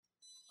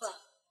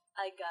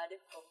I got it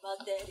from my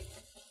daddy.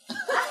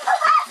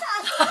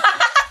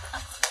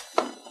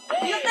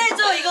 이거 떼줘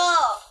이거.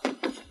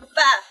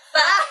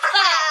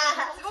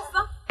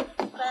 찍었어?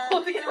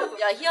 어떻게 해봤어?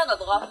 야 희연아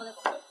너가 한번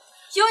해봐.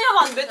 희연이 하면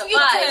안 돼. 뚜기 5,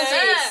 같아.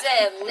 6,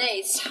 7,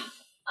 8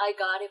 I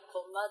got it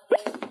from my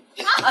daddy.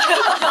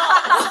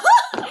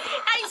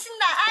 아이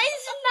신나. 아이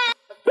신나.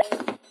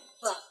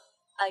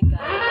 I got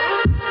it.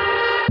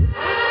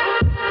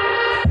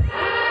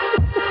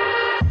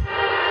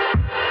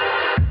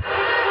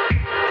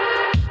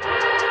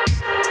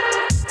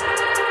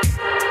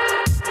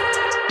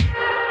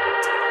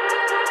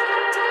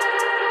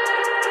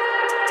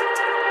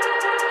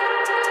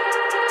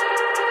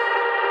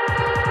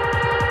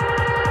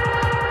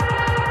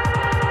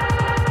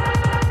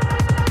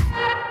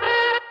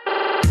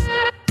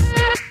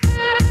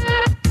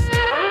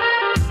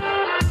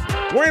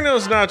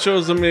 Buenos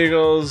nachos,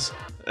 amigos,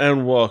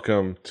 and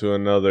welcome to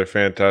another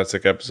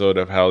fantastic episode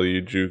of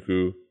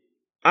Hallyu-Juku.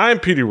 I'm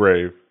Petey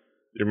Rave,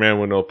 your man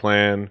with no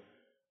plan.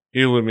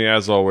 Here with me,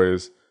 as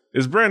always,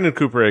 is Brandon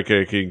Cooper,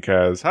 aka King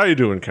Kaz. How you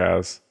doing,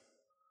 Kaz?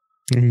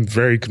 I'm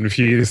very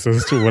confused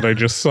as to what I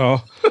just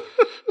saw.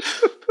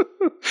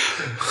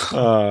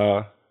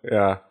 Yeah.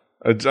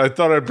 I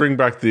thought I'd bring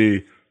back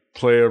the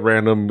play a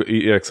random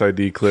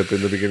EXID clip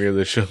in the beginning of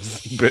the show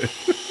bit.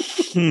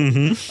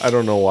 Mm-hmm. I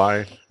don't know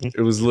why.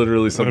 It was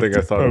literally something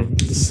I thought of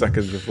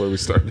seconds before we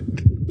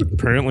started.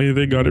 Apparently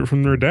they got it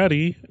from their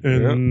daddy,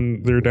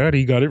 and their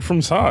daddy got it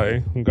from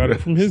Psy, and got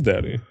it from his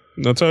daddy.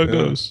 That's how it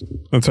goes.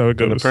 That's how it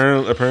goes.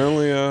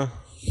 Apparently,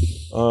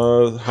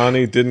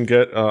 Hani didn't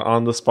get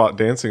on-the-spot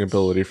dancing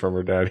ability from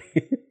her daddy.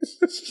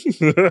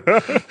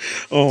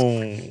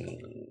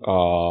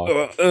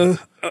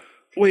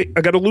 Wait,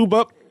 I gotta lube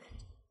up.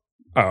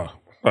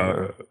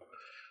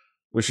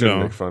 We shouldn't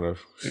No. make fun of.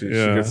 She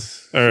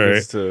gets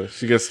to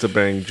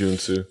bang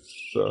Junsu.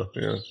 So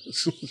yeah,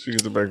 she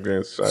gets to bang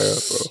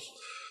Shia.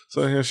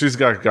 So yeah, she's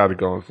got it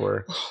going for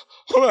her.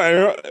 Hold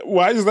on,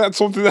 why is that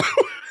something that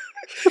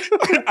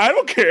I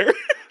don't care?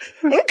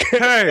 I don't care.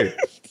 Hey,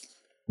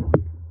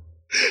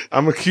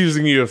 I'm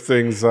accusing you of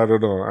things I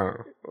don't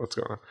know what's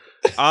going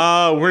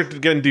on. We're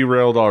getting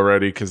derailed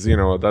already because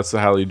that's the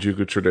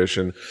Hallyu-Juku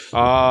tradition.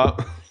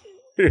 Talk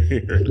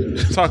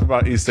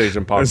about East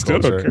Asian pop I still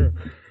don't culture. care.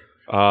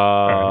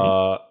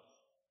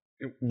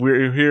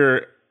 We're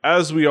here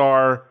as we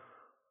are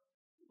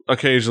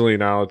occasionally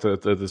now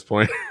at this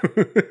point,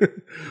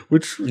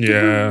 which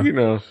Yeah.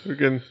 we're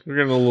getting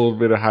a little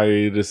bit of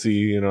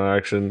hiatus-y,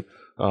 action.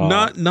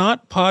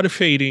 Not pod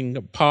fading,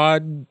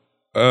 pod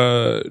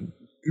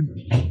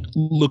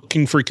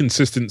looking for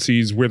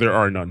consistencies where there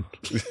are none.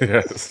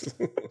 Yes.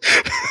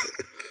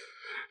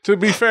 To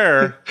be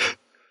fair,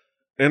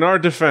 in our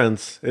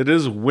defense, it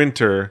is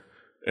winter,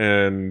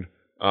 and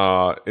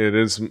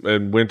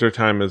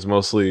wintertime is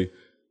mostly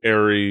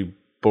airy,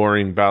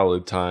 boring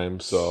ballad time,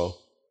 so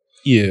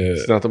Yeah.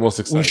 it's not the most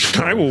exciting. Which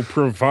I will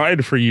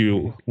provide for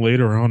you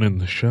later on in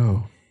the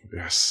show.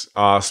 Yes.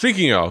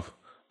 Speaking of,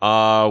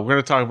 we're going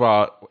to talk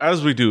about,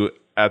 as we do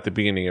at the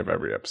beginning of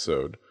every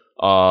episode,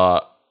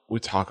 we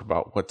talk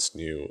about what's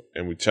new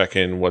and we check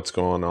in what's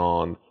going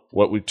on,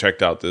 what we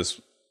checked out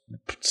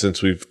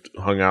since we've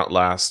hung out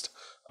last.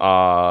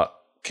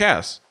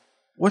 Cass,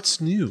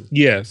 what's new?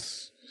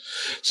 Yes.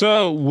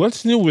 So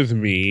what's new with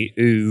me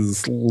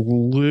is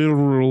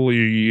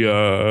literally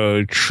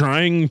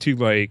trying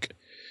to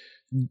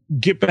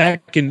get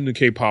back into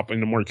K-pop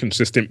on a more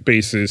consistent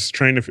basis,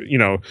 trying to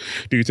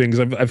do things.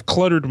 I've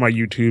cluttered my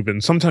YouTube,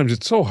 and sometimes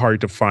it's so hard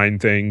to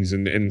find things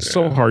and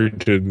so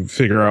hard to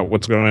figure out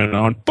what's going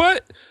on.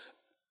 But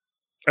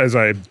as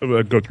I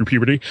go through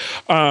puberty,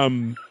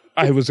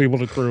 I was able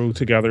to throw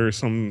together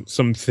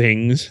some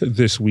things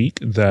this week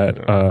that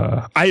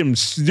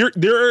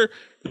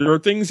there are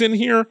things in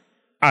here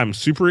I'm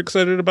super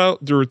excited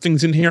about. There are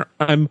things in here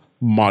I'm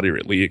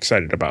moderately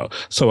excited about.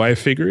 So I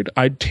figured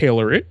I'd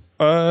tailor it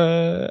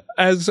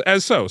as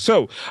so.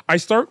 So I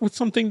start with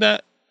something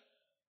that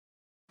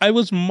I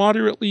was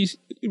moderately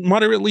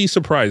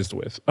surprised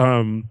with.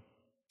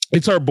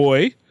 It's our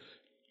boy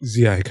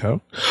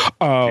Ziaiko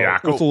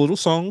with a little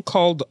song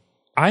called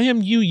 "I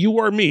Am You, You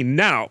Are Me."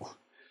 Now,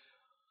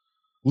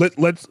 let's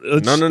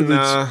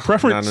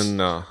preference.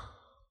 No.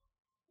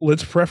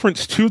 Let's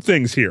preference two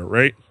things here,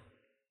 right?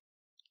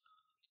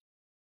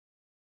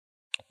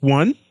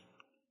 One,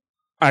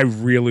 I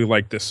really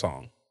like this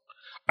song.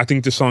 I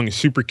think this song is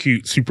super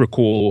cute, super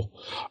cool.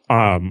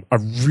 I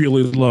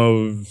really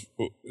love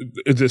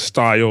the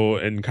style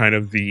and kind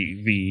of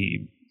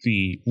the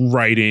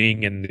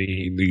writing and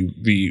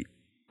the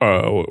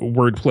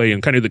wordplay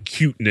and kind of the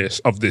cuteness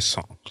of this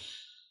song.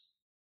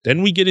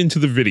 Then we get into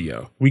the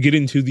video. We get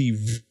into the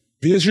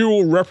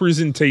visual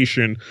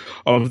representation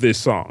of this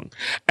song.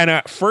 And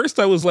at first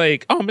I was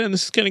like, oh man,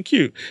 this is kind of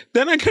cute.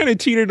 Then I kind of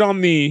teetered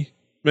on the,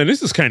 man,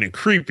 this is kind of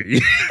creepy.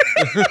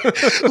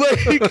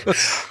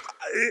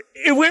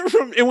 It went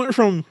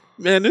from,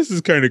 man, this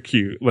is kind of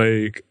cute.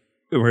 The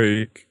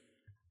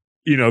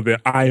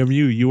I am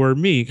you, you are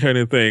me kind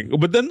of thing.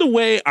 But then the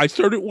way I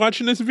started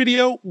watching this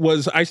video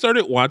was I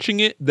started watching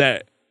it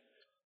that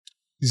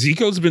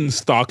Zico's been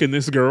stalking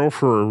this girl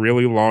for a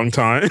really long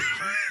time.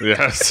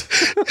 Yes.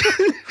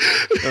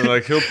 And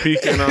like he'll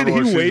peek in on And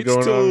what he she's waits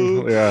going till-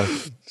 on. Yeah.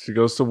 She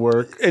goes to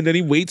work. And then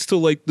he waits till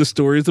like the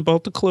store is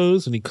about to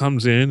close, and he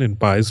comes in and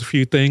buys a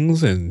few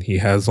things, and he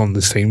has on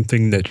the same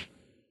thing that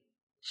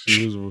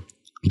She was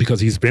because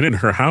he's been in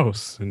her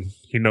house and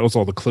he knows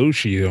all the clothes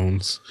she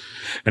owns,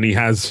 and he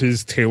has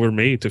his tailor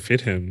made to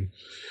fit him,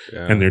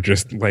 and they're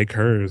just like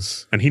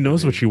hers, and he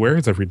knows what she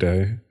wears every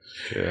day.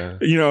 yeah.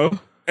 You know,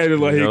 and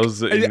like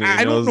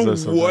I don't know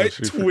what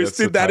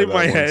twisted that in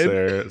my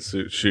head.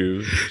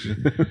 Shoe.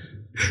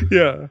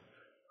 Yeah.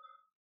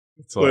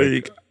 It's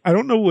Like I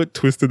don't know what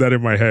twisted that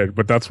in my head,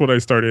 but that's what I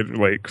started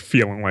like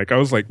feeling like. I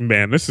was like,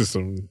 man, this is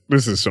some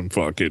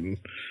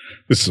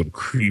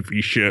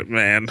creepy shit,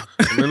 man.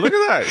 I mean, look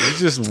at that. He's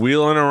just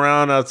wheeling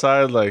around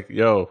outside like,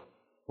 yo,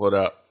 what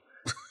up?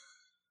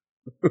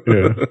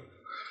 Yeah.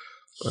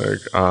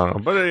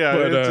 But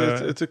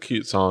it's a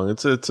cute song.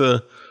 It's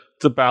a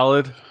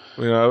ballad.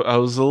 You know, I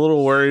was a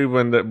little worried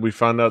when we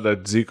found out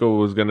that Zico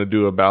was gonna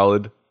do a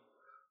ballad.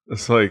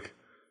 It's like,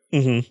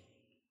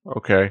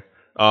 okay,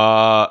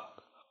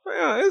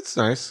 yeah, it's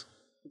nice.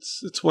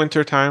 It's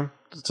winter time.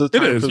 It's a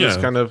time for this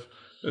kind of.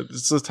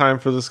 It's a time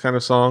for this kind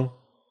of song.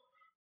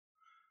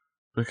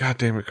 But God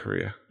damn it,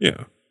 Korea.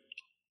 Yeah.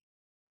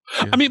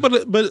 I mean, but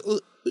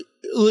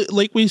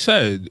like we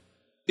said,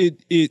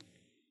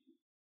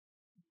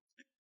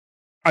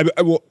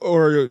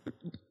 or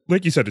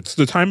like you said, it's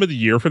the time of the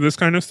year for this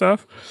kind of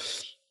stuff.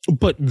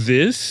 But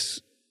this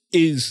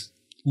is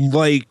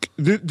like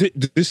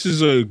this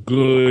is a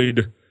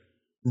good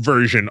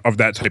version of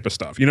that type of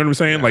stuff. You know what I'm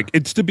saying? Yeah. Like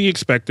it's to be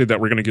expected that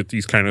we're going to get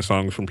these kind of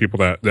songs from people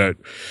that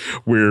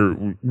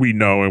we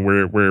know and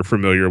we're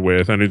familiar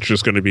with, and it's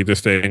just going to be this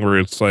thing where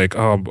it's like,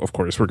 of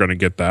course we're going to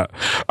get that.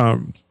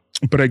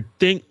 But I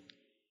think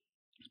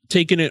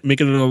making it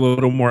a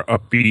little more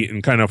upbeat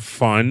and kind of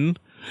fun.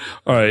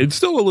 It's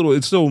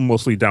still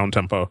mostly down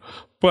tempo,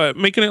 but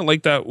making it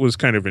like that was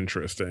kind of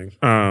interesting.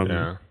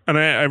 And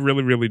I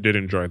really, really did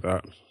enjoy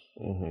that.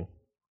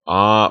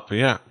 But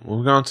yeah,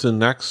 moving on to the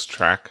next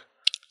track.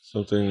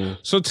 So to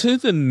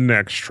the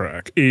next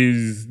track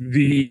is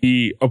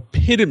the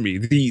epitome,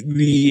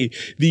 the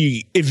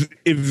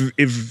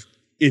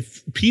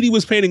if Petey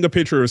was painting a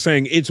picture of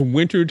saying it's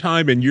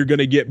wintertime and you're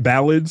gonna get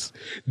ballads,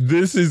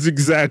 this is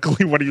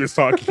exactly what he was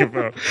talking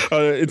about.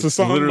 It's a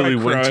song literally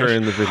by Crush, winter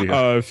in the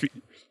video.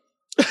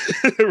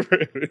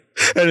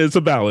 And it's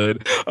a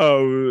ballad,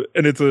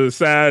 and it's a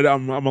sad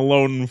I'm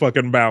alone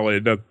fucking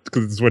ballad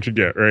because it's what you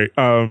get, right?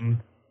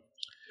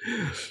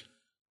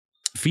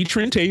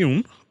 Featuring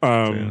Taeyun,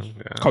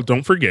 called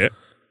 "Don't Forget."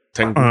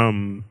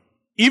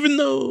 Even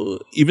though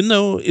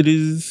it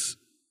is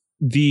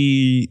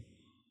the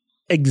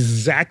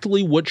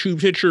exactly what you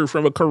picture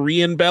from a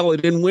Korean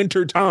ballad in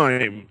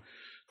wintertime,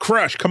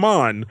 Crush, come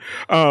on,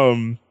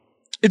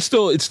 it's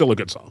still a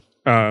good song,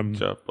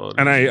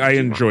 and I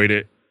enjoyed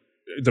it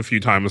the few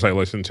times I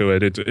listened to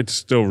it. It's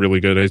still really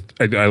good.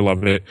 I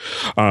love it,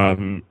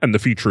 and the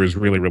feature is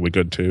really, really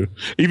good too.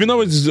 Even though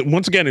it's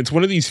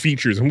one of these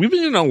features, and we've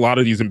been in a lot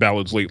of these in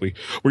ballads lately,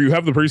 where you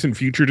have the person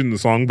featured in the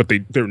song, but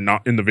they're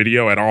not in the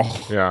video at all.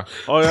 Yeah.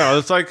 Oh yeah.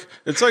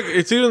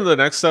 It's even the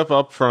next step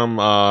up from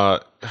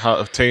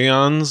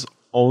Taeyeon's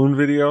own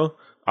video.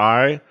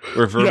 Where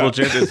Verbal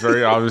Jint is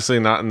very obviously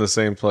not in the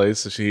same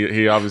place.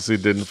 He obviously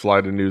didn't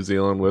fly to New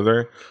Zealand with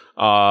her.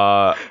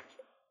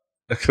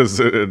 Because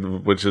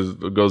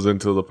goes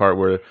into the part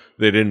where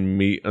they didn't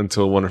meet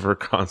until one of her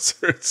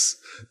concerts.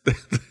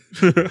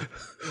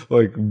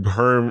 Like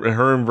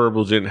her and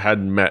Verbal Jint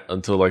hadn't met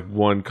until like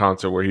one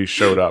concert where he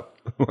showed up,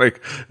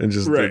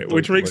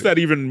 which makes that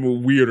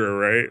even weirder,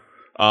 right?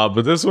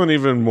 But this one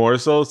even more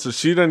so. So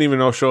she didn't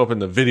even show up in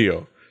the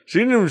video. She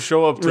didn't even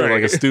show up to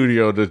like a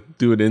studio to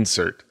do an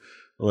insert,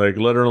 like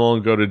let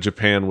alone go to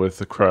Japan with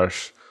the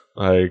Crush,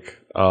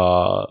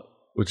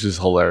 which is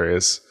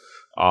hilarious.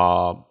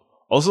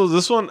 Also,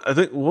 this one, I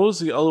think, what was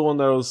the other one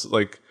that was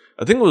like,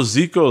 I think it was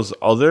Zico's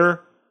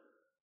other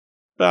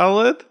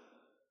ballad?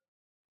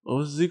 What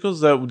was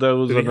Zico's? That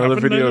was another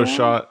video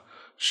shot,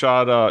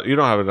 you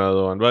don't have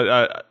another one, but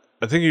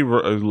I think he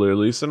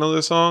released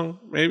another song,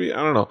 maybe?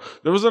 I don't know.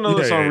 There was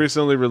another song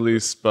recently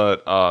released,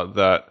 but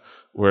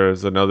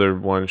whereas another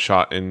one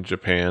shot in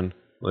Japan,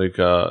 and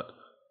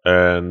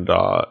it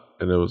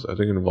was, I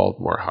think it involved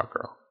more hot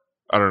girl.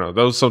 I don't know.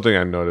 That was something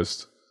I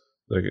noticed.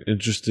 Like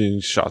interesting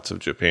shots of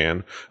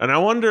Japan, and I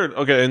wondered.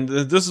 Okay, and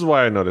this is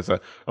why I noticed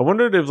that. I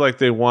wondered if like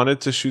they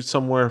wanted to shoot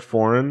somewhere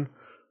foreign,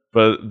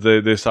 but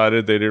they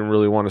decided they didn't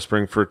really want to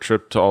spring for a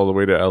trip to all the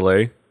way to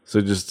LA,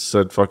 so they just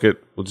said, "Fuck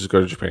it, we'll just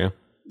go to Japan."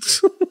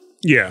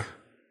 Yeah,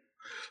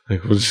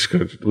 like we'll just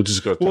go.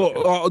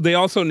 Well, they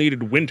also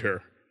needed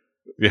winter.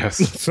 Yes.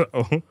 So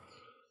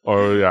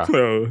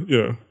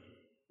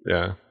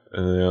yeah,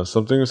 and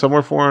something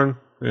somewhere foreign.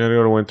 You gotta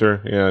go to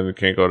winter. Yeah, and you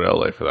can't go to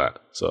LA for that.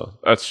 So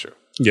that's true.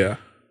 Yeah.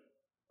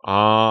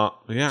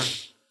 Yeah.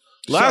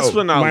 Last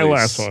but not least. My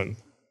last one.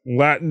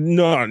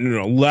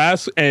 No.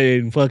 Last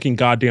and fucking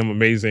goddamn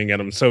amazing,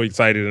 and I'm so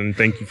excited. And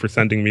thank you for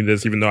sending me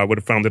this, even though I would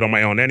have found it on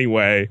my own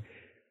anyway.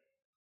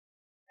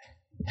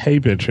 Hey,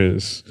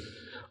 bitches,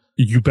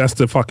 you best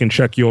to fucking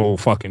check your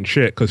fucking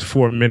shit because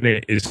 4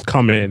 Minute is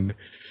coming,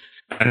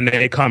 and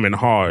they coming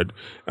hard.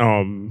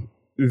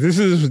 This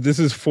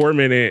is 4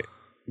 Minute.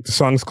 The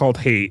song's called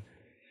Hate.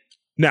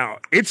 Now,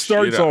 it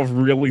starts off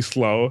really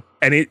slow,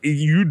 and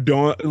you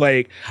don't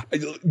like.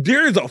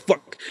 There is a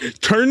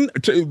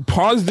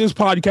pause this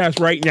podcast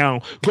right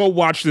now. Go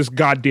watch this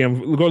go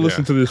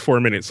listen to this 4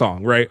 Minute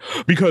song, right?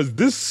 Because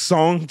this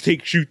song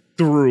takes you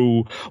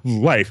through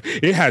life.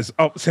 It has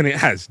ups and it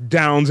has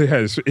downs. It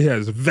has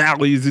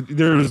valleys.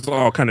 There's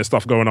all kind of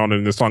stuff going on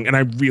in this song, and I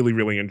really,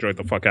 really enjoyed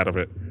the fuck out of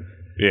it.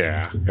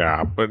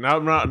 Yeah. But now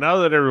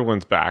that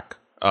everyone's back,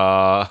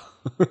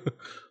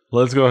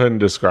 let's go ahead and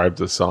describe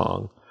the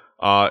song.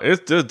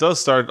 It does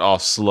start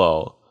off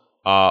slow,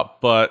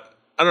 but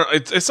I don't know.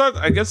 It's not.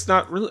 I guess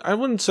not really. I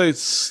wouldn't say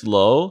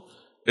slow.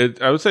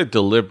 I would say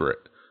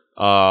deliberate,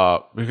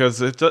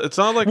 because it's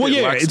not like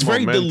it's momentum.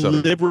 very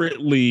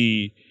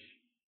deliberately.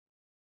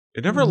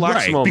 It never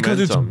lacks momentum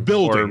because it's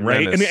building,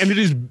 right? And it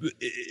is.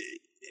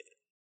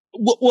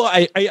 Well,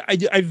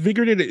 I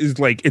figured it is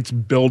like it's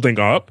building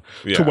up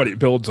to what it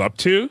builds up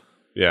to.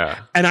 Yeah,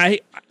 and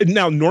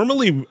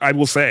normally I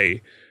will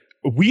say.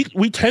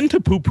 We tend to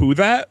poo-poo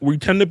that. We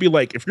tend to be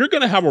like, if you're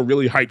going to have a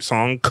really hype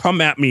song, come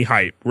at me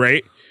hype,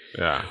 right?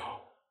 Yeah.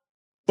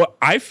 But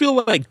I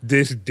feel like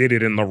this did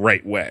it in the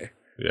right way.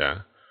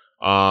 Yeah.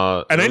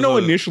 And I know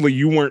initially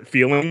you weren't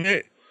feeling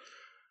it.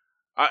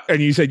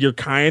 And you said you're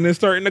kind of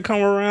starting to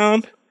come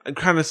around. I'm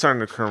kind of starting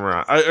to come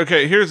around.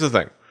 Okay, here's the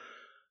thing.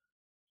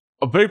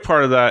 A big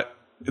part of that,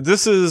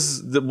 this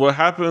is what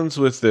happens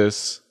with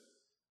this.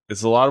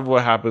 It's a lot of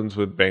what happens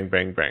with Bang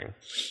Bang Bang.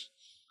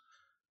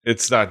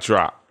 It's that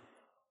drop.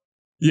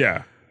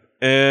 Yeah.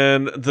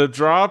 And the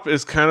drop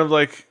is kind of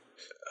like,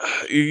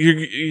 you're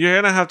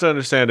going to have to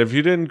understand, if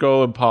you didn't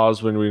go and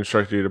pause when we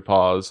instructed you to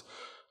pause,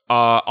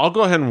 I'll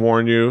go ahead and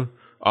warn you,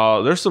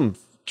 there's some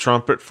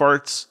trumpet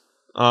farts.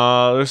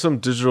 There's some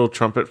digital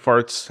trumpet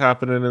farts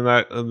happening in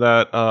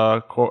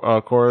that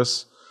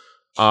chorus.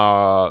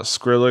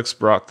 Skrillex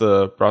brought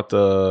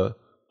the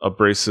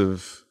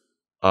abrasive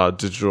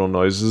digital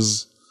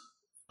noises.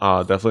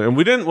 Definitely, and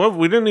we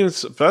didn't even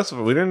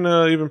specify. We didn't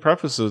even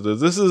preface this.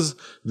 This is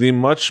the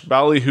much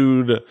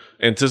ballyhooed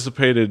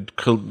anticipated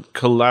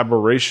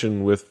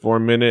collaboration with 4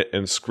 Minute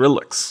and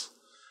Skrillex.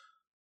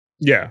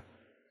 Yeah,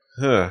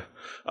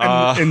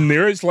 and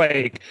there is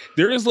like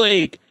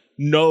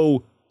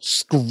no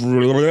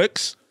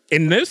Skrillex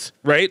in this,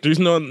 right? There's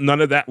none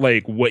of that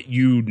like what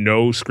you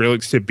know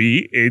Skrillex to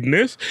be in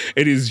this.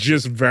 It is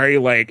just very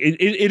like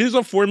it is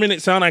a 4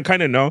 minute sound. I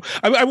kind of know.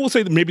 I will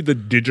say that maybe the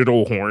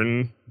digital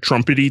horn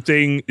trumpety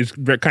thing is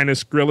kind of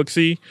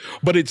Skrillexy,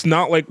 but it's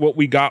not like what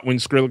we got when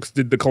Skrillex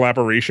did the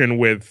collaboration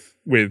with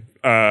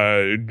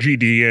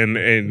GD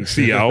and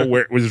CL,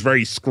 where it was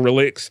very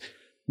Skrillex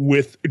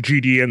with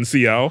GD and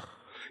CL.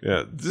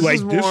 Yeah, this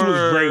was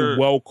very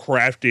well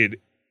crafted.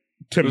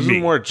 To this me,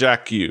 is more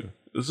Jack U.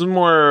 This is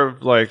more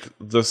like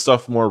the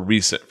stuff more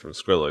recent from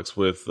Skrillex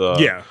with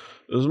This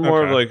is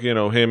more of like, you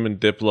know, him and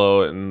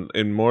Diplo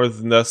and more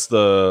than that's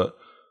the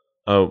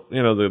you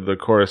know, the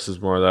chorus is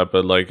more of that,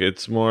 but like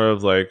it's more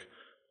of like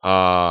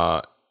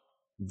a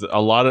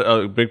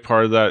big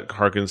part of that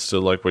harkens to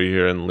like what you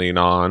hear in Lean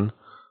On,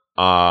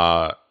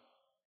 but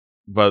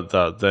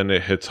then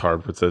it hits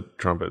hard with the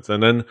trumpets.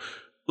 And then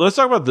let's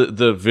talk about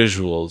the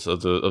visuals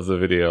of the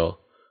video,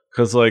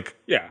 because like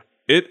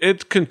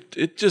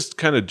it just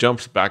kind of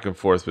jumps back and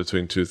forth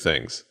between two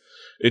things.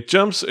 It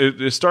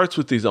starts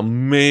with these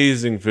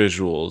amazing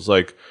visuals,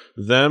 like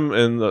them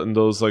and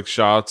those like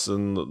shots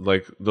and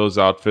like those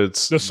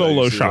outfits. The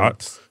solo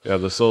shots. Yeah,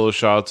 the solo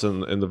shots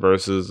and the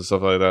verses and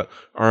stuff like that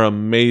are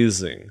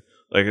amazing.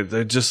 Like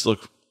they just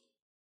look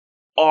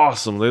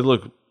awesome. They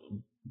look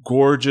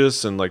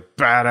gorgeous and like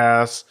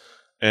badass,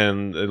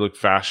 and they look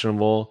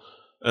fashionable.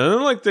 And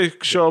then like they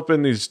show up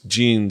in these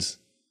jeans.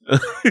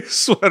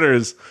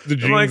 Sweaters, the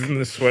jeans and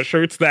the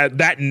sweatshirts,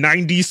 that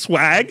 90s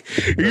swag.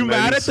 Are you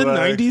mad at the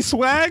 90s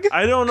swag?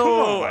 I don't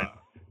know.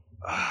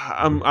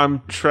 I'm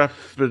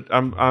trepid.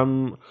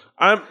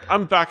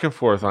 I'm back and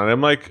forth on it.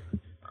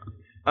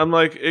 I'm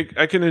like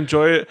I can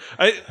enjoy it.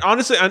 I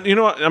honestly, you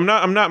know what? I'm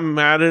not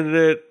mad at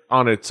it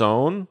on its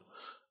own.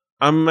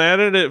 I'm mad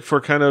at it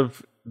for kind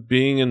of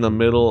being in the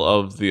middle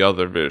of the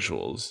other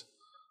visuals.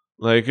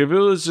 Like if it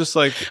was just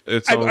like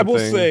its own I will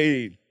thing.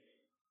 say,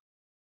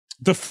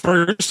 the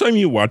first time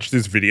you watch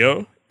this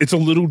video, it's a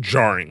little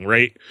jarring,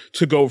 right?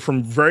 To go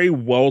from very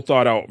well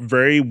thought out,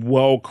 very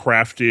well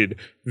crafted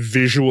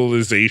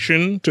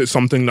visualization to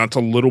something that's a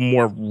little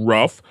more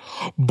rough,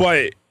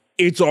 but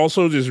it's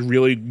also this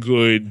really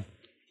good.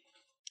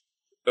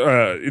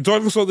 It's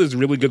also this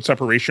really good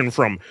separation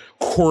from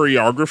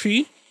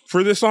choreography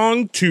for the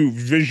song to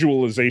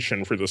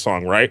visualization for the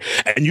song, right?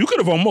 And you could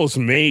have almost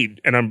made,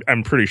 and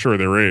I'm pretty sure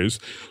there is,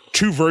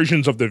 two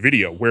versions of the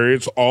video where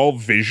it's all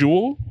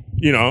visual,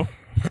 you know,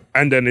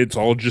 and then it's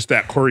all just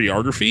that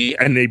choreography,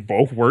 and they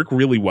both work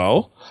really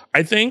well,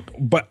 I think.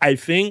 But I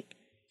think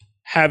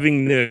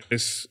having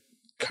this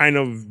kind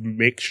of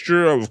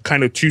mixture of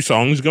kind of two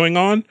songs going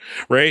on,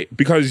 right?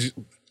 Because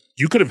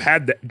you could have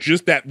had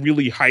that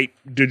really hype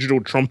digital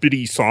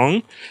trumpety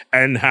song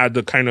and had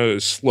the kind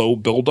of slow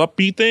build up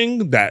beat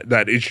thing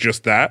that is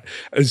just that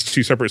as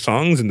two separate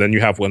songs. And then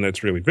you have one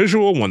that's really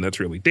visual, one that's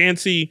really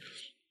dancey.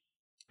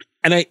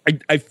 And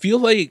I feel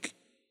like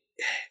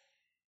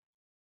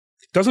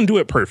it doesn't do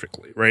it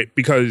perfectly, right?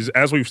 Because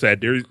as we've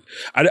said,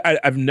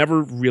 I've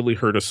never really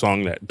heard a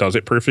song that does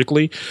it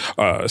perfectly,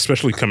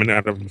 especially coming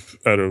out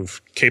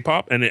of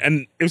K-pop.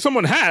 And if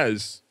someone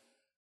has,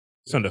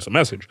 send us a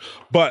message.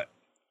 But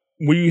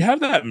when you have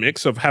that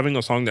mix of having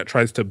a song that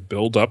tries to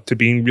build up to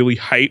being really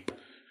hype,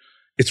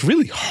 it's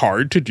really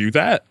hard to do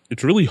that.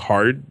 It's really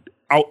hard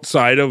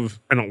outside of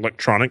an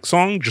electronic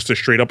song, just a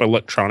straight up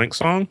electronic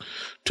song,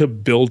 to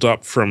build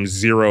up from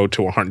 0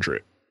 to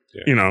 100.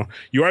 Yeah. You know,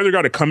 you either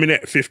got to come in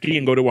at 50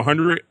 and go to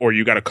 100, or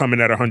you got to come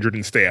in at 100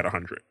 and stay at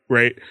 100,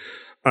 right?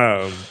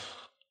 Because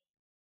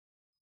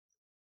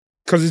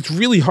it's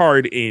really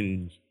hard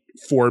in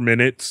 4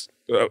 minutes.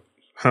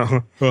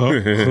 4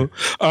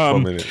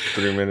 minutes,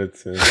 3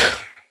 minutes.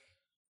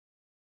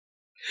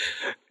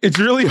 It's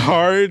really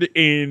hard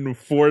in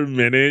 4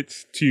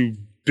 minutes to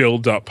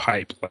build up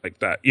hype like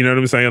that. You know what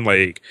I'm saying?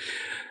 Like,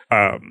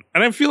 and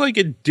I feel like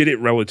it did it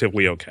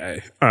relatively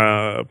okay.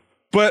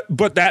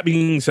 But that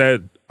being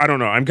said, I don't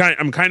know. I'm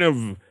kind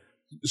of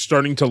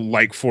starting to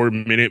like 4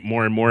 minute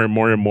more and more and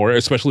more and more,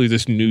 especially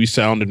this new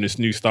sound and this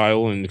new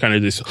style and kind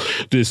of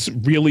this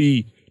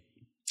really,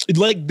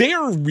 like, they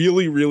are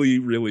really, really,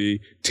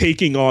 really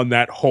taking on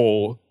that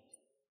whole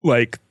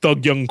like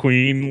thug young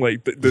queen,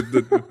 like the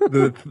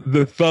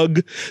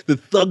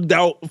thugged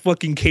out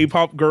fucking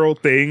K-pop girl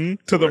thing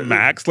to the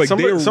max. Like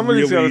somebody's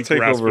really got to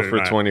take over for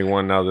that.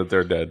 21 now that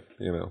they're dead.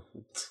 You know.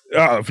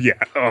 Yeah.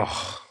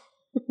 Oh.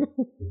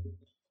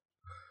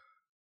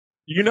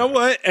 You know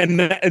what? And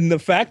the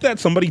fact that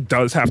somebody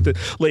does have to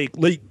like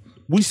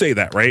we say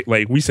that, right?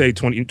 Like we say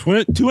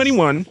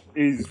 2NE1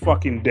 is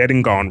fucking dead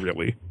and gone,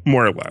 really,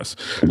 more or less.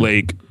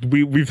 Like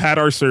we've had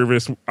our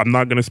service. I'm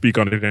not going to speak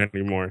on it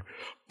anymore.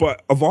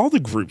 But of all the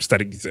groups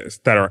that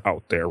exist that are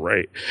out there,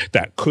 right,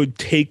 that could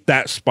take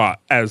that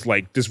spot as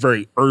like this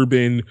very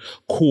urban,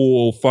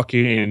 cool,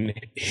 fucking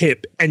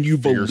hip, and you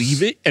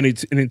believe it, and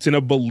it's in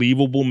a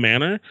believable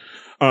manner.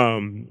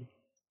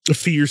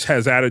 Fierce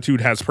has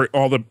attitude, has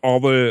all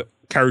the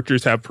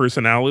characters have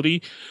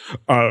personality.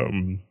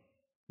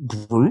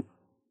 Group,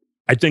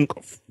 I think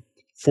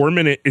 4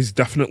 Minute is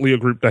definitely a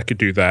group that could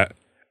do that.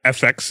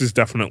 FX is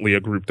definitely a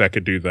group that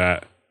could do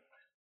that.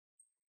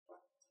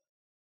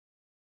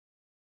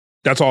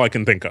 That's all I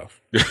can think of.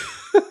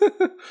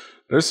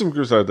 There's some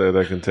groups out there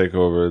that can take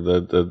over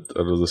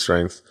the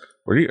strengths.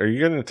 Are you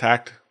getting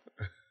attacked?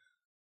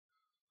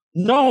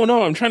 No,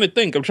 I'm trying to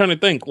think.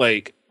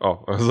 Like,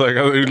 oh, I was like,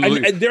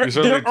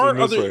 there are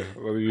other.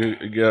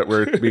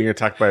 We're being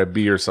attacked by a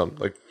bee or something.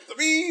 Like the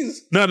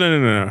bees. No.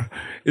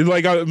 It's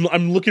like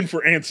I'm looking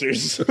for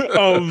answers.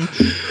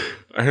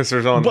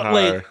 Answers on but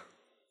high. Like,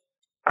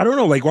 I don't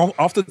know, like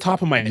off the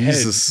top of my head,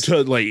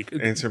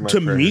 to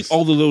meet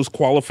all of those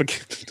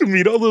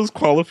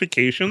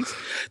qualifications,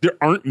 there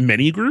aren't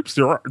many groups.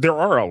 There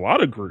are a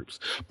lot of groups,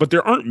 but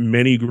there aren't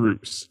many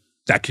groups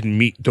that can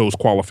meet those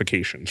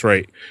qualifications,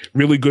 right?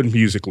 Really good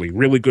musically,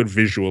 really good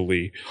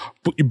visually,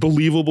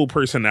 believable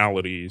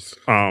personalities,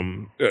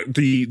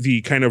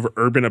 the kind of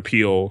urban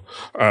appeal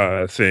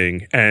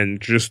thing,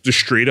 and just the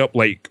straight up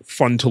like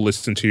fun to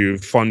listen to,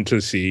 fun to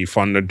see,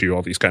 fun to do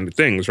all these kind of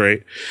things,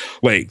 right?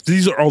 Like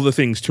these are all the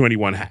things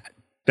 2NE1 had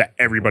that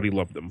everybody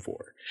loved them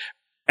for.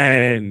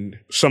 And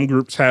some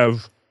groups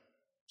have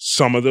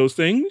some of those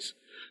things.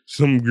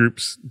 Some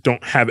groups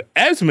don't have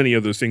as many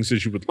of those things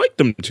as you would like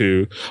them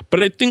to,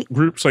 but I think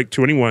groups like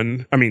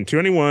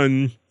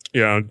 2NE1,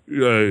 yeah,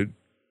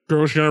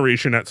 Girls'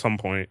 Generation at some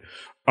point,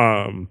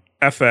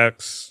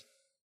 FX,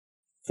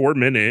 4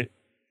 Minute,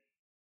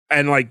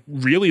 and like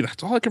really,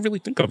 that's all I can really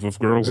think of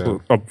girls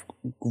of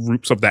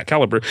groups of that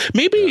caliber.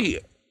 Maybe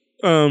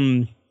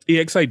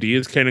EXID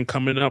is kind of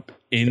coming up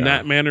in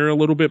that manner a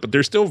little bit, but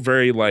they're still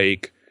very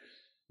like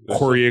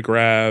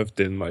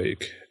choreographed and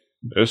like.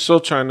 They're still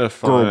trying to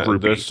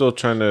find. They're still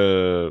trying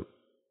to.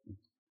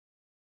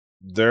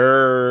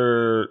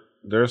 They're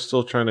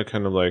still trying to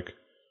kind of like.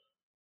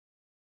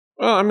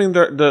 Well, I mean,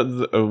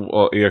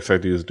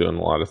 EXID is doing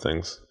a lot of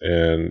things,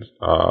 and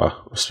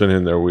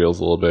spinning their wheels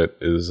a little bit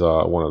is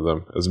one of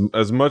them.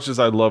 As much as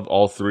I love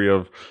all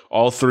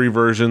three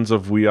versions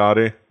of We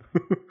Are,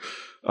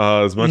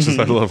 as much as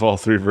I love all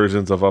three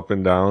versions of Up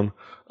and Down,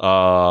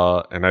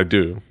 and I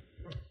do,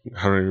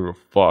 I don't give a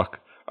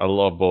fuck. I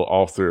love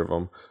all three of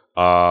them.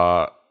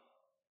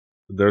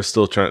 They're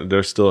still trying.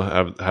 They still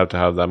have to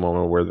have that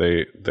moment where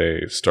they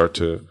start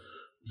to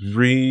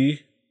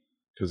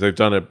because they've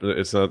done it.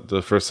 It's not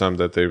the first time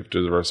that they've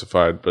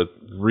diversified, but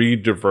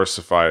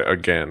re-diversify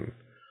again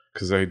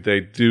because they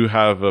do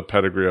have a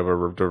pedigree of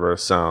a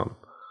diverse sound.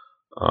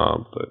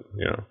 But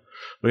you know,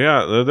 But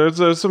yeah,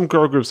 there's some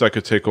girl groups that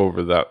could take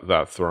over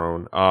that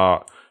throne.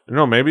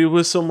 Maybe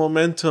with some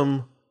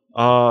momentum,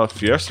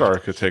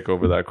 Fiestar could take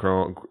over that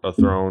throne.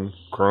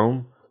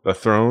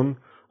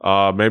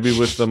 Maybe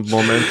with the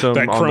momentum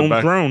That on chrome the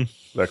back, throne.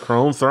 that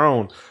chrome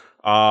throne.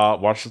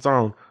 Watch the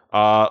throne.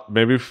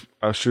 Maybe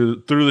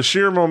through the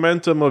sheer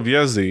momentum of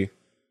Yezi,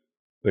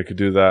 they could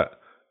do that.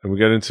 And we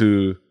get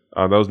into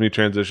that was me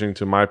transitioning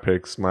to my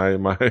picks. My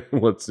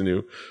what's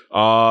new.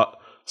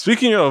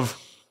 Speaking of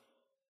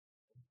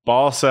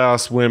boss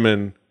ass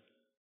women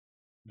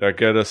that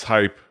get us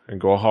hype and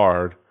go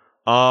hard.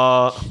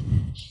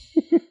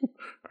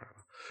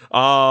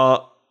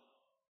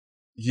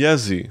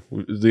 Yezi,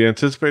 the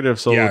anticipated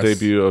solo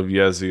debut of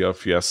Yezi of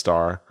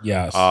Fiestar.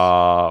 Yes.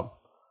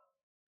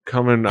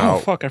 Coming Oh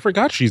out. fuck! I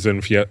forgot she's in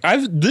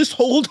Fiestar. This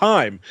whole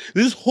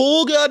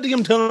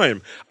goddamn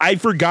time, I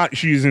forgot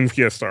she's in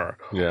Fiestar.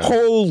 Yeah.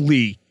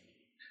 Holy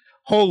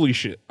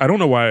shit! I don't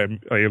know why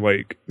I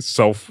like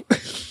self.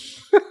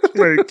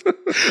 Like, I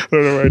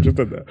don't know why I just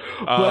did that.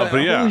 But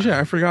yeah. holy shit,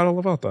 I forgot all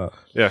about that.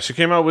 Yeah, she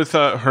came out with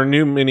her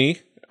new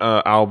mini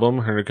album,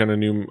 her kind of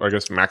new, I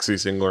guess, maxi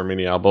single or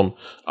mini album.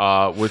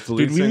 With the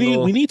lead Dude,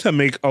 single. we need to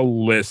make a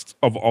list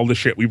of all the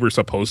shit we were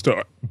supposed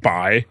to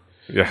buy.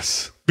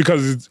 Yes.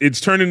 Because it's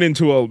turning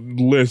into a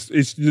list.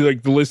 It's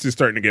like the list is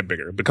starting to get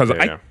bigger. Because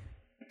Yeah.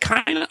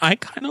 I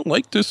kind of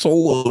like this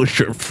solo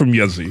shit from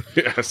Yezi.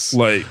 Yes.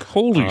 Like,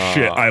 holy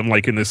shit, I'm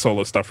liking this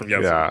solo stuff from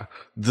Yezi. Yeah.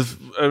 The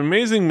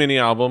amazing mini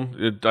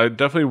album. I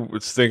definitely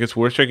think it's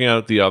worth checking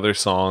out the other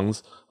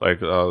songs. Like,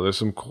 there's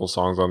some cool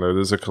songs on there.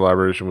 There's a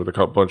collaboration with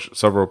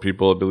several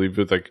people, I believe.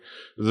 There's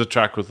a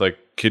track with like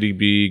Kitty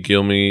B,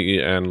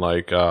 Gilmy, and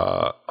like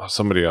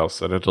somebody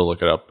else. I'd have to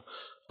look it up.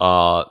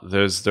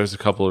 There's a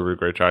couple of really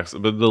great tracks,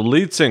 but the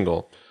lead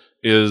single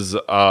is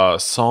a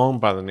song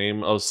by the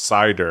name of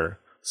Saida.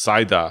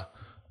 For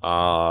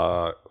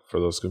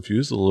those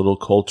confused, a little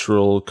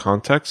cultural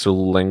context or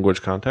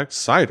language context.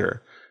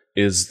 Cider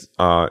is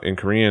in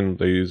Korean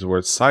they use the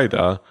word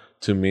Saida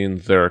to mean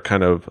their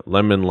kind of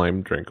lemon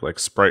lime drink, like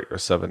Sprite or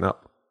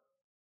 7-Up.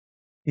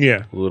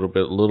 Yeah. A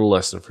little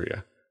lesson for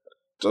you.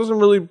 Doesn't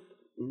really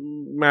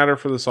matter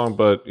for the song,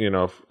 but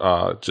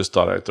just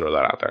thought I'd throw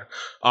that out there.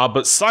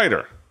 But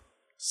Saida,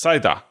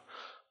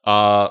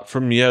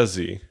 from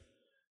Yezi,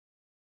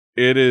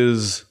 it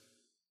is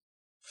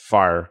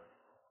fire.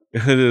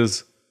 It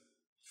is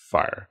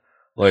fire.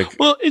 Like,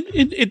 well,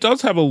 it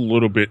does have a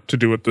little bit to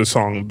do with the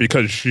song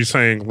because she's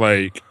saying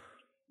like,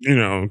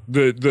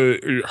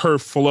 her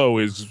flow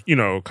is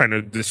kind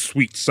of this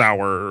sweet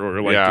sour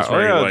or like this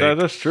very,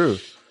 that's true.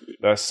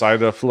 That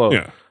Saida flow.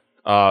 Yeah.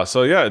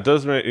 So yeah, it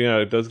does make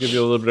it does give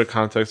you a little bit of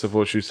context of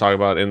what she's talking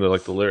about in the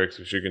lyrics,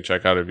 which you can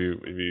check out if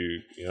you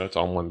it's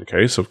on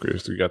 1K. So of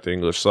course you got the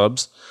English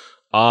subs.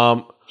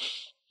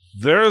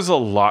 There's a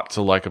lot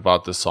to like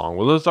about this song.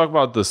 Well, let's talk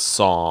about the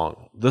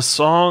song.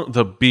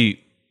 The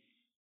beat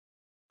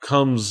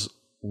comes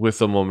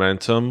with a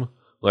momentum.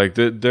 Like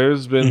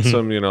there's been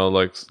some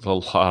like a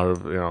lot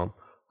of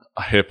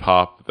hip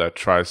hop that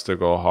tries to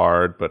go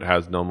hard but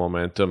has no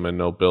momentum and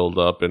no build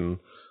up and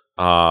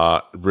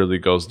really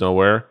goes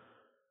nowhere.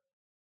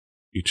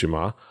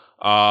 Ichima.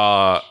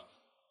 I'm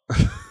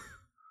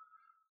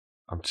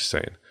just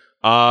saying.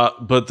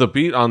 But the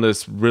beat on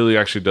this really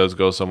actually does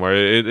go somewhere.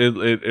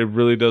 It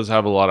really does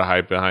have a lot of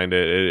hype behind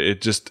it.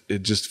 It just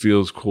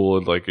feels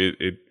cool. Like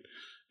it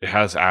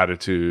has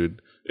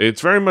attitude.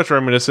 It's very much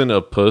reminiscent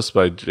of Puss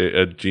by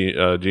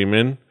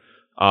Jimin,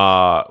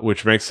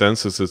 which makes sense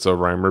since it's a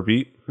rhymer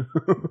beat.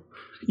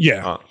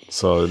 Yeah.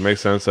 So it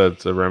makes sense that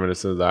it's a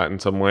reminiscent of that in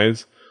some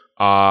ways.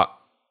 But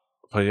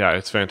yeah,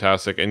 it's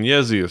fantastic. And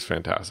Yezi is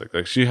fantastic.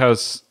 Like she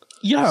has...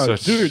 Yeah,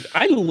 dude,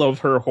 I love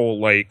her whole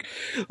like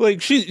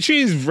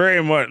she's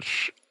very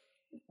much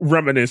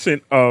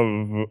reminiscent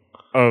of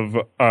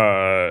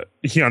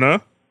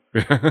Hyuna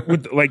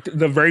with like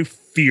the very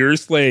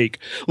fierce like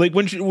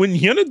when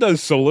Hyuna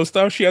does solo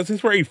stuff, she has this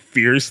very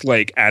fierce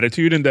like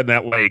attitude, and then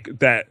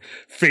that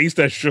face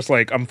that's just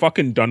like, I'm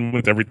fucking done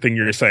with everything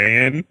you're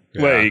saying.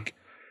 Yeah.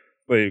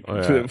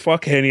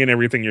 Fuck Henny and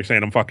everything you're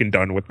saying. I'm fucking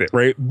done with it,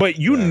 right? But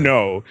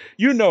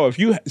if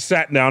you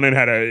sat down and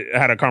had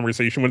a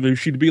conversation with her,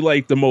 she'd be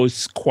like the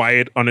most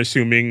quiet,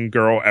 unassuming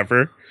girl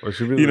ever. Or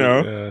she'd be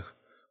yeah.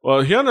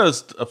 Well,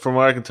 Hyuna's, from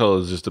what I can tell,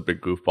 is just a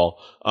big goofball.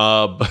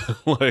 But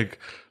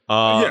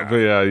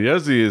yeah,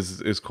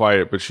 Yezi is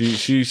quiet, but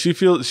she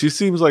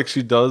seems like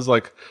she does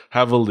like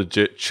have a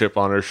legit chip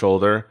on her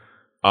shoulder.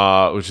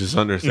 Which is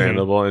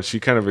understandable, and she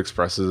kind of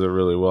expresses it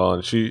really well,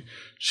 and she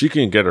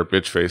can get her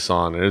bitch face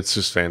on, and it's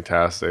just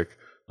fantastic.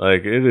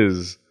 Like it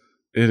is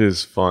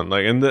fun.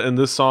 Like and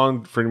this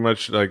song pretty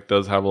much like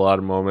does have a lot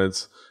of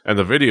moments, and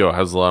the video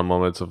has a lot of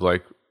moments of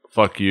like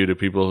fuck you to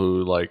people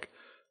who like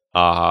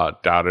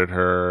doubted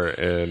her,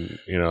 and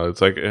it's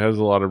like it has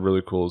a lot of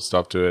really cool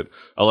stuff to it.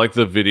 I like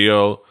the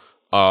video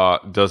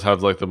does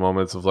have like the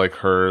moments of like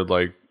her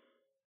like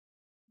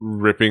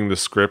ripping the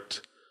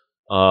script.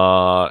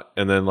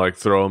 And then like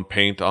throwing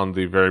paint on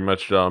the very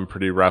much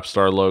pretty rap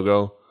star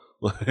logo.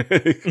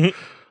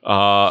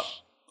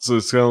 So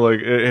it's kind of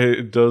like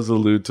it does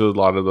allude to a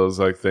lot of those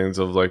like things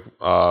of like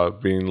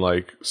being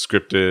like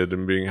scripted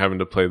and being having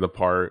to play the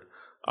part.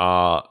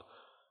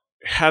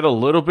 Had a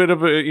little bit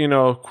of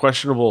a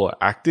questionable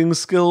acting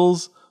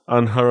skills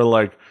on her.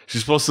 Like she's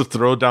supposed to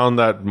throw down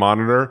that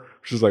monitor.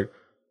 She's like,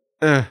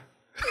 eh.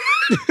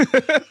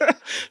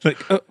 Like,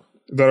 is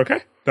that okay?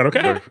 Is that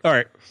okay? All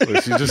right.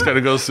 Like, she just kind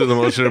of goes through the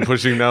motion of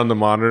pushing down the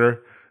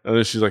monitor, and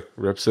then she like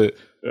rips it,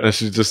 and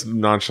she just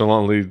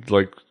nonchalantly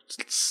like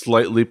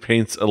slightly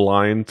paints a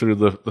line through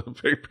the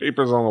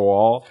papers on the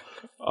wall.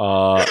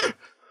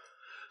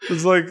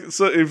 It's like,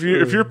 so if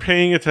you're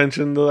paying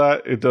attention to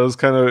that, it is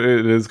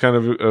kind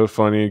of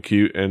funny and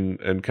cute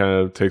and kind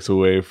of takes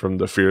away from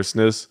the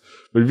fierceness.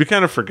 But if you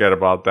kind of forget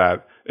about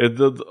that,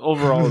 the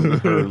overall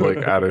her like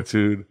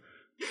attitude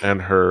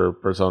and her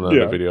persona in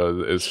the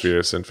video is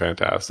fierce and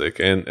fantastic,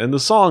 and the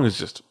song is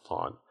just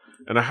fun.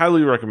 And I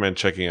highly recommend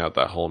checking out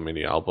that whole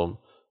mini album.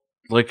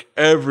 Like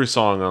every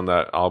song on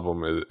that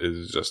album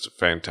is just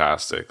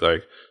fantastic.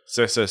 Like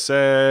Se Se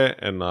Se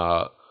and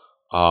I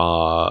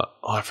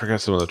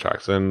forgot some of the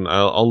tracks, and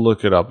I'll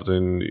look it up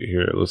in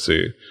here. Let's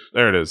see.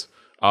 There it is.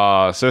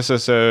 Se Se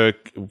Se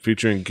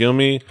featuring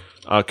Gilmy,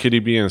 Kitty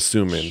B, and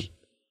Sumin.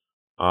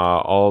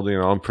 All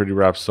I'm Pretty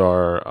Rap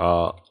Star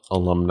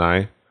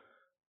alumni,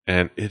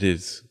 and it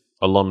is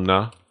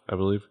alumna, I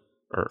believe,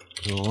 or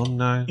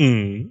alumni.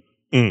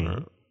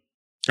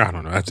 I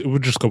don't know. We'll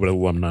just go with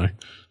alumni.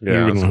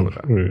 Yeah, let's go with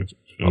that.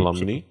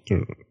 Alumni.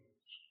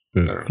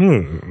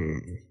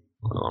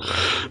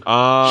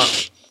 Alumni.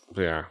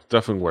 Yeah,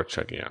 definitely worth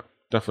checking out.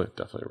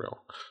 Definitely real.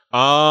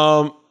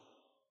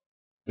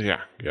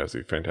 Yeah,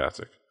 Yazzie,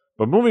 fantastic.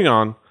 But moving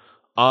on,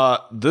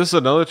 this is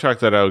another track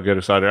that I would get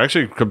excited.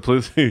 Actually,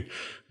 completely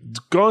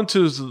going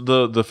to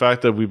the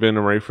fact that we've been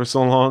away for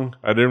so long.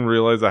 I didn't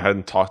realize I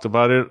hadn't talked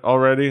about it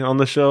already on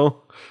the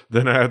show.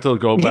 Then I had to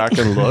go back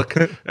and look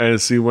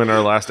and see when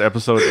our last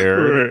episode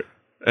aired,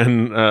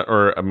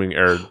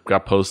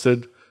 got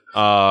posted.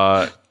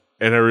 And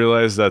I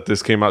realized that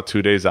this came out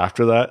 2 days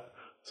after that.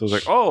 So I was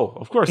like, oh,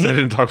 of course I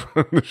didn't talk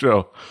about it on the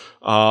show.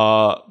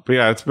 But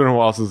yeah, it's been a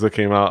while since it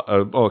came out.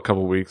 A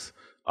couple weeks.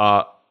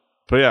 But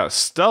yeah,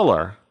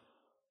 Stellar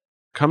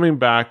coming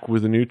back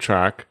with a new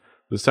track.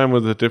 This time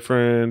with a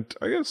different,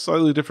 I guess,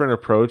 slightly different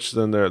approach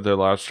than their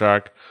last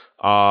track.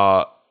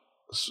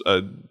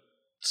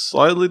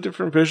 Slightly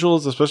different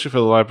visuals, especially for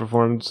the live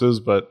performances,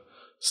 but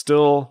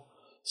still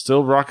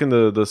rocking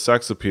the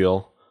sex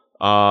appeal.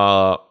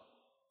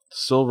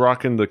 Still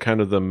rocking the kind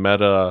of the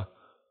meta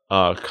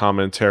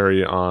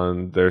commentary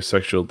on their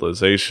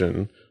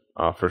sexualization,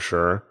 for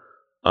sure.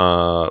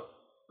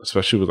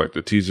 Especially with like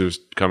the teasers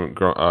coming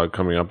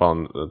up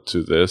on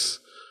to this.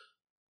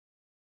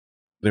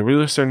 They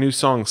released their new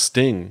song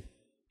 "Sting,"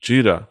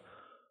 Cheetah.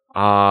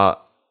 I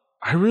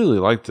really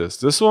like this.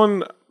 This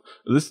one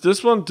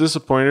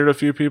disappointed a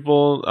few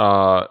people,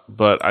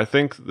 but I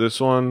think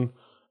this one,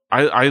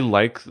 I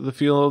like the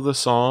feel of the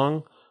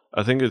song.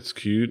 I think it's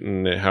cute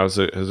and it has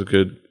a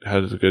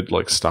good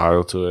like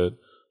style to it.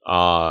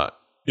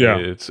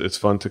 It's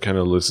fun to kind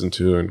of listen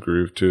to and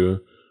groove to.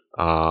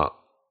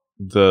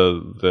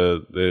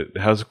 It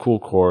has a cool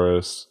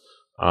chorus.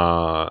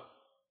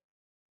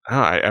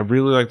 I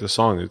really like the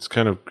song. It's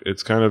kind of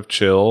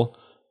chill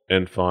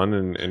and fun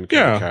and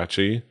kind of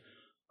catchy.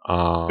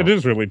 It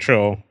is really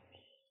chill.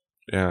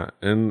 Yeah,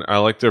 and I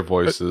like their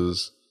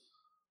voices.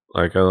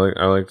 Like I like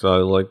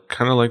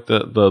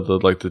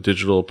the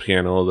digital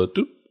piano.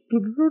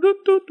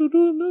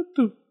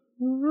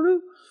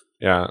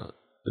 Yeah,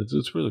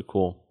 it's really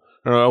cool.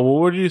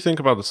 What do you think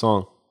about the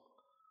song?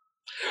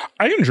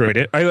 I enjoyed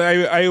it.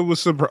 I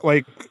was surprised.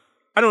 Like,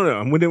 I don't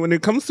know, when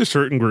it comes to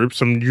certain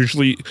groups,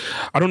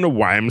 I don't know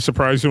why I'm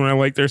surprised when I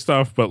like their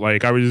stuff, but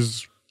like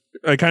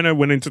I kind of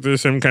went into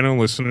this and kind of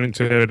listening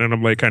to it, and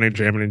I'm like kind of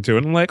jamming into it.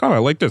 And I'm like, oh, I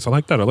like this, I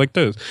like that, I like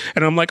this,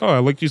 and I'm like, oh, I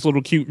like these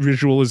little cute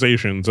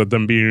visualizations of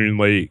them being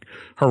like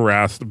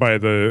harassed by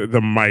the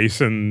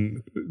mice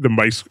and the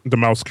mouse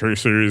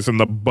cursors and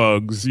the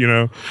bugs, you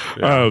know.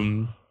 Yeah.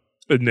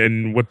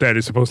 And what that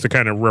is supposed to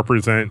kind of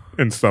represent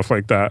and stuff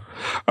like that.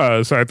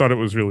 So I thought it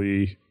was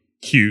really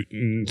cute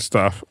and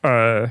stuff.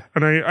 And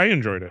I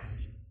enjoyed it.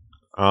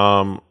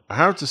 I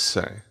have to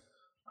say,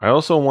 I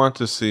also want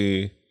to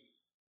see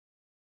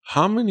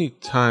how many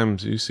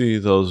times you see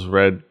those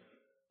red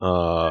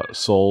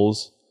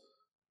soles,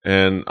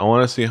 and I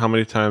want to see how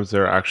many times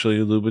they're actually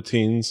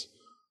Louboutins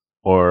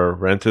or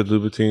rented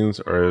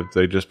Louboutins, or if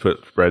they just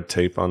put red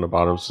tape on the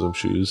bottoms of some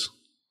shoes.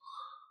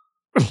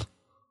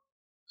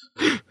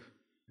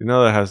 You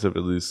know that has to be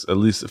at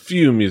least a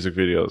few music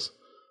videos.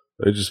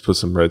 They just put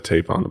some red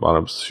tape on the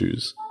bottoms of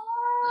shoes.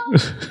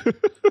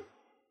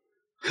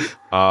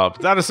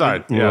 But that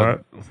aside, yeah,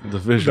 the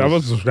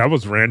visuals. That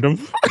was random.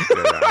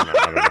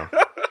 I don't know.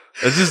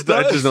 I just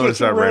noticed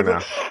that right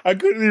now. I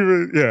couldn't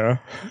even. Yeah.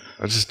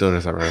 I just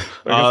noticed that right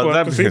now.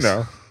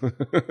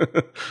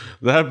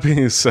 That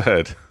being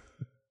said,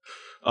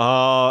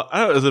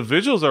 the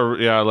visuals are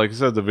like I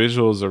said, the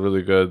visuals are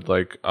really good.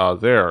 Like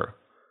they're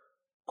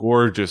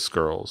gorgeous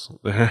girls.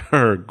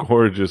 They're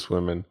gorgeous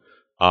women.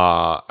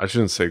 I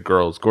shouldn't say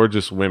girls,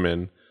 gorgeous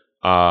women.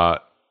 They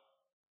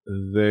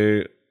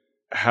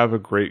have a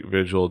great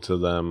visual to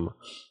them,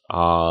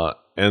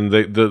 and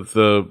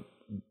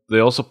they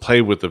also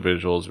play with the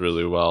visuals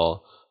really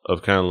well,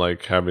 of kind of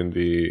like having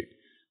the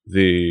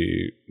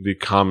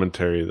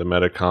commentary, the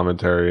meta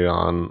commentary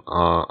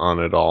on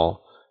it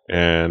all,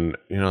 and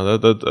you know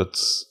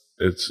that's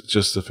it's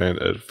just a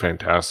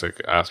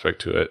fantastic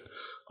aspect to it.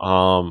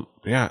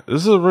 Yeah,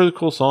 this is a really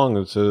cool song.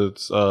 It's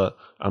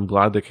I'm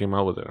glad they came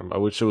out with it. I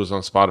wish it was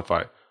on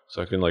Spotify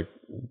so I can like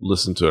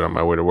listen to it on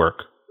my way to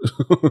work.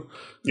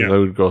 Yeah, that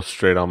would go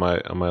straight on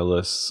my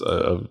list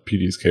of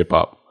PD's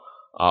K-pop.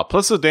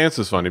 Plus the dance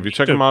is fun. If you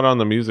check them out on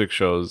the music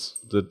shows,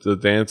 the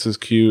dance is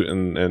cute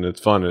and it's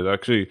fun. It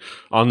actually,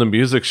 on the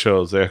music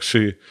shows, they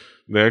actually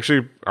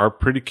are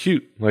pretty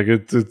cute. Like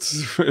it's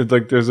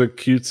like it's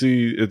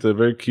a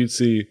very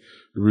cutesy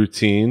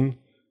routine,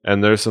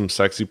 and there's some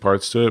sexy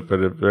parts to it, but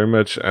it very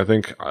much, I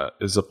think,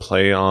 is a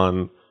play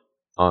on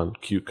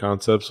cute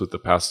concepts with the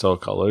pastel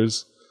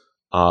colors.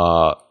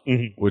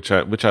 Which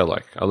I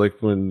like. I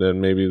like when then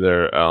maybe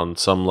they're on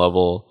some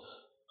level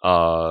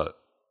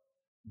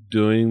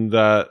doing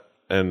that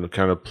and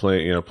kind of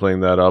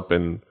playing that up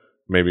and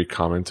maybe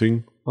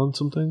commenting on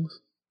some things.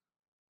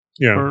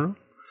 Yeah.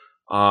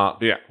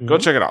 But yeah, go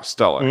check it out.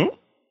 Stellar. Mm-hmm.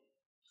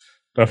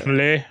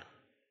 Definitely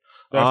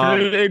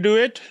do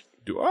it.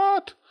 Do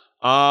what?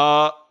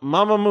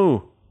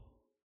 Mamamoo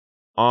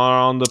are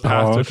on the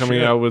path to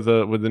coming out with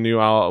a new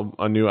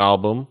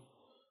album.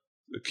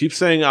 I keep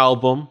saying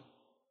album.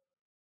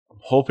 I'm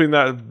hoping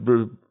that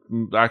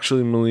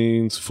actually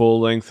means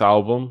full-length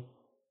album.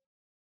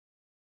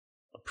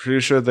 I'm pretty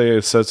sure they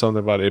said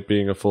something about it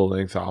being a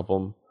full-length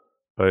album.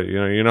 But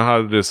you know how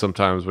it is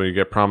sometimes when you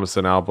get promised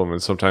an album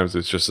and sometimes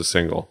it's just a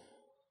single.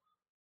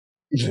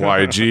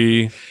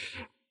 YG.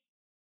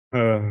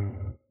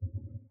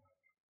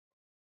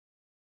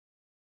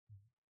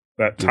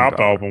 That top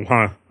album,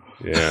 huh?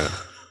 Yeah.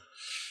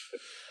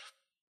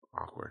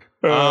 Awkward.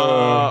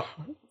 But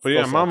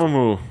yeah,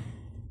 Mamamoo.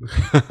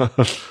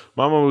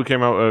 Mamamoo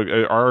came out,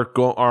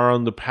 are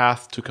on the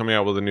path to coming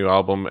out with a new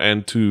album,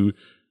 and to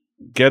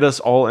get us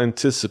all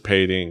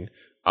anticipating,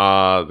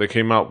 they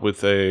came out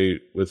with a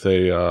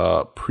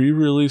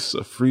pre-release,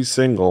 a free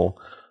single.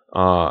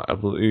 I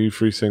believe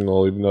free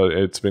single, even though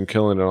it's been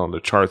killing it on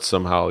the charts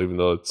somehow, even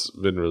though it's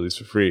been released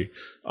for free.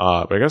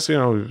 But I guess they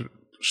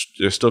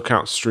still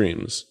count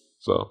streams.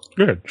 So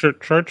good.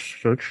 Charts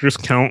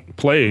just count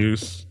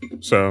plays.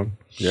 So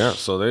yeah,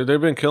 so they've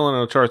been killing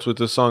on the charts with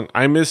this song,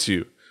 "I Miss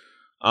You."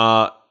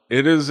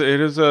 This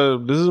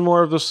is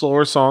more of the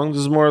slower song.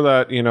 This is more of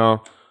that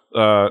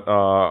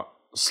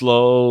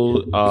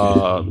slow,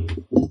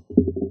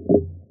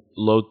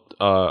 low,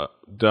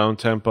 down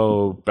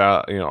tempo,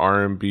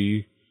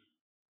 R&B.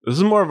 This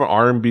is more of an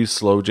R&B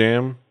slow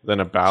jam than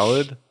a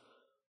ballad,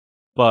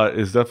 but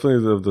it's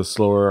definitely the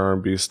slower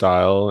R&B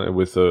style and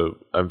with the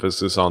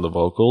emphasis on the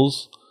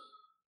vocals.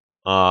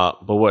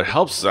 But what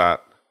helps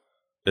that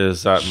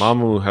is that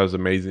Mamamoo has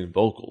amazing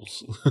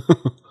vocals.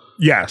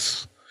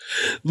 Yes.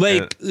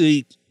 They're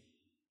the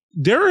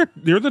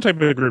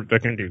type of group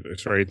that can do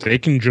this, right? They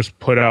can just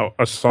put out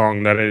a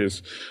song that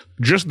is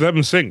just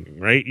them singing,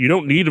 right? You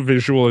don't need a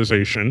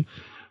visualization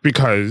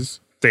because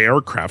they are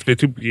crafted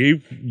to be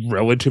a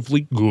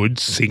relatively good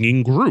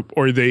singing group,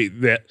 or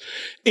that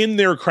in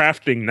their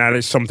crafting, that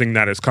is something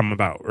that has come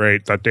about,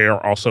 right? That they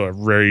are also a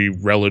very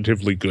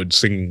relatively good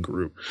singing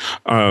group.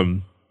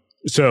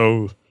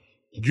 So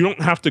they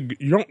don't have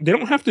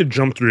to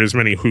jump through as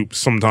many hoops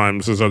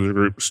sometimes as other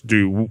groups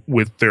do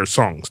with their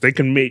songs. They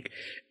can make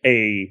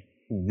a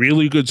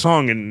really good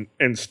song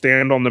and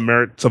stand on the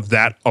merits of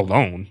that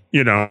alone,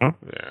 Yeah.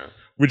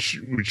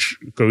 Which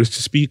goes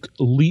to speak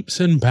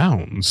leaps and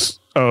bounds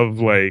of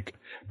like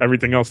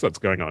everything else that's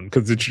going on,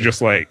 because it's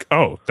just like,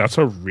 oh, that's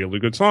a really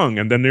good song,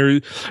 and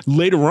then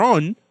later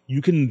on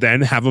you can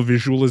then have a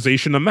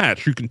visualization to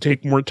match. You can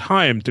take more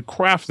time to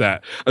craft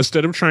that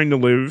instead of trying to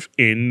live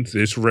in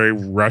this very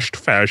rushed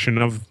fashion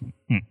of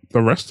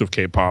the rest of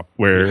K-pop,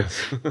 where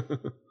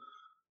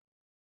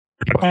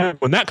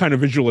when that kind of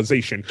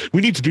visualization,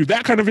 we need to do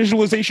that kind of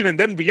visualization and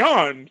then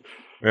beyond.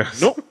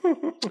 Yes. Nope.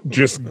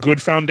 Just good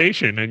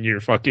foundation and you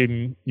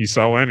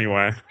sell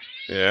anyway.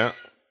 Yeah.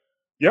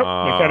 Yep.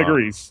 My cat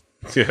agrees.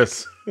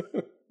 Yes.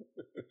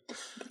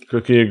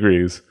 Cookie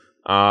agrees.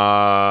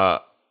 Yeah.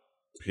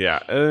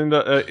 And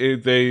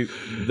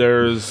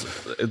there's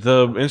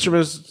the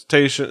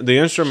instrumentation, the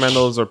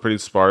instrumentals are pretty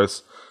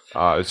sparse.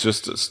 It's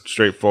just a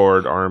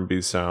straightforward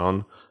R&B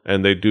sound.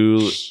 And they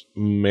do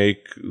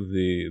make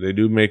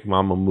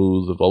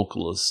Mamamoo, the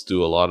vocalists,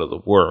 do a lot of the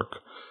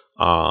work.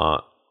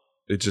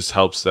 It just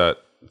helps that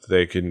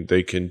they can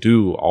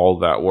do all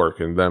that work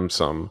and them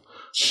some,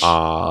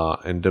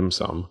 and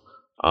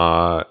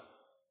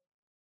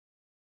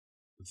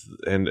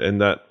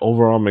that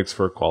overall makes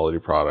for a quality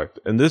product.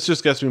 And this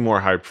just gets me more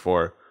hyped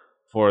for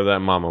that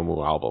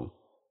Mamamoo album.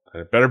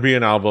 And it better be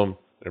an album.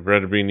 It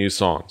better be new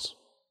songs,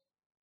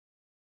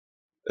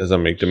 as I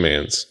make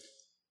demands.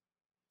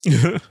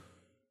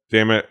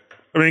 Damn it!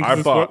 I mean,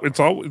 'cause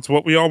it's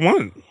what we all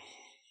want.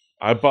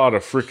 I bought the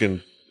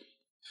freaking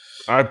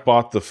I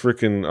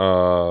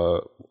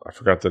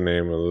forgot the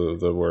name of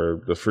the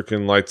word, the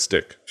freaking light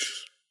stick.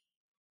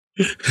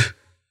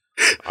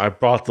 I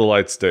bought the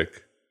light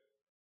stick.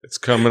 It's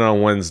coming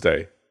on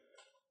Wednesday.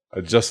 I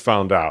just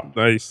found out.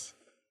 Nice.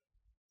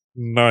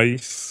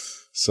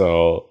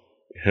 So,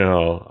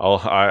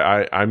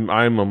 I'm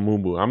a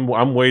moo.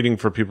 I'm waiting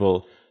for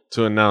people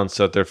to announce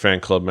that their fan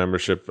club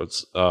membership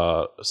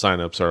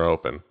signups are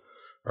open,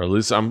 or at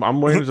least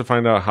I'm waiting to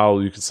find out how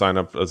you can sign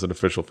up as an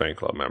official fan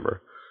club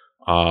member.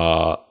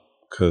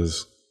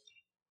 Because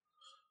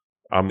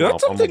I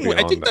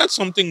think that's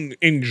something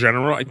in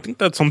general. I think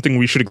that's something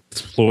we should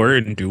explore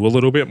and do a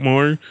little bit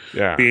more.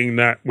 Yeah, being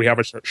that we have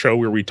a show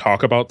where we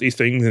talk about these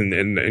things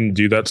and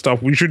do that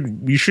stuff, we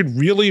should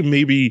really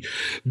maybe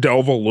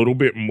delve a little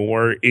bit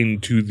more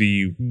into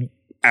the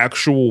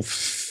actual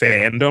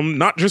fandom,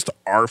 not just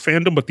our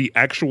fandom, but the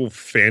actual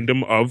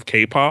fandom of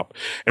K-pop,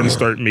 and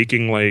start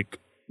making like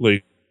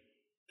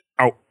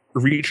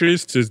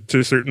outreaches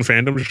to certain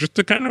fandoms just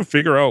to kind of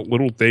figure out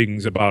little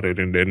things about it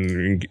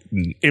and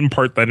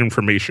impart that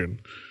information.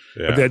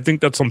 Yeah. I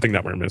think that's something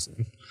that we're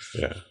missing.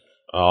 Yeah.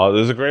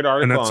 There's a great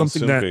article on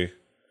Soompi.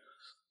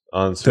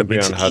 That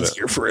makes it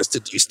easier for us to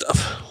do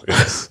stuff.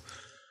 Yes.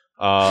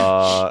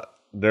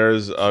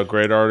 There's a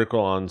great article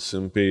on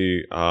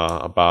Soompi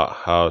about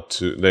how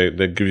to they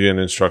give you an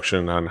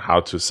instruction on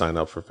how to sign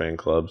up for fan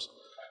clubs,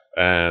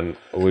 and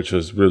which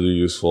was really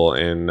useful.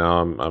 And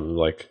I'm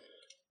like,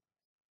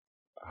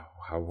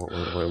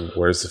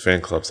 where's the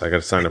fan clubs? I got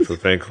to sign up for the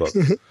fan club.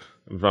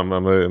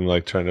 I'm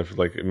like trying to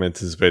I'm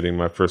anticipating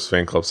my first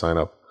fan club sign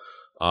up,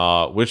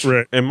 which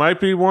it might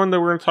be one that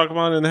we're going to talk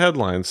about in the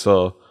headline.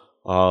 So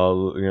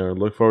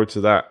look forward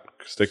to that.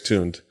 Stay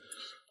tuned.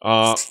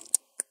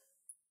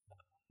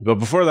 But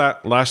before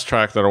that, last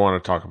track that I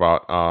want to talk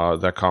about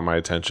that caught my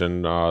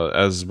attention,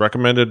 as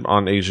recommended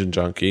on Asian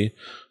Junkie.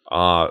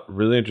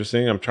 Really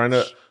interesting. I'm trying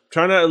to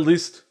at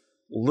least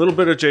a little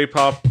bit of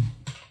J-pop.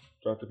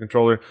 Drop the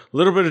controller. A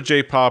little bit of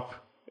J-pop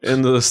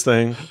into this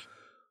thing.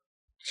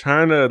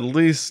 Trying to at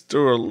least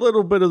do a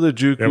little bit of the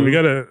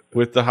Juku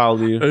with the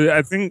Hallyu.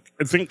 I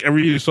think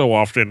every so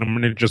often I'm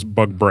gonna just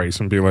bug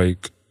Bryce and be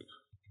like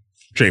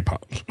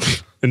J-pop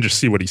and just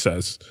see what he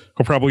says.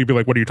 He'll probably be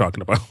like, "What are you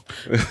talking about?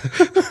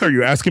 Are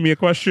you asking me a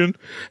question?" And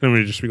I'm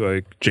gonna just be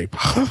like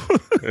J-pop.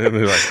 and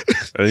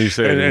you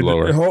say it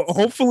lower.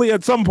 Hopefully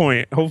at some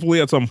point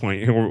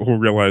he'll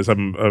realize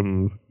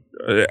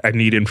I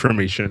need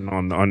information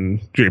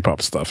on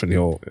J-pop stuff, and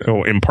he'll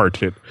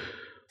impart it.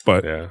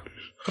 But yeah.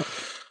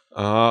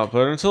 But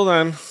until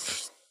then,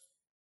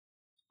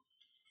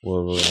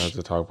 we'll have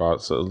to talk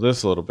about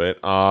this a little bit.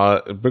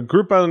 A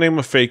group by the name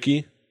of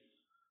Fakey,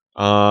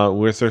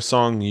 with their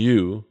song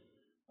 "You."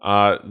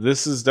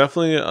 This is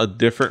definitely a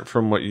different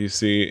from what you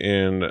see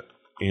in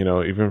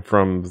even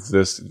from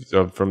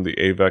from the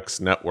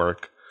Avex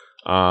network.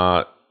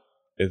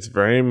 It's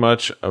very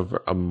much of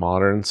a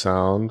modern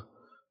sound.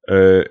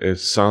 It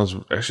sounds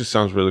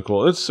really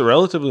cool. It's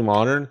relatively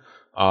modern,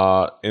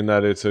 in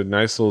that it's a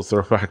nice little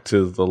throwback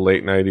to the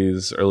late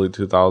 90s, early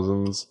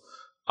 2000s,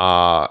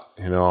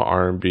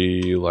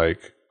 R&B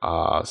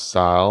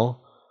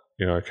style.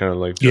 Kind of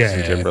like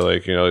Justin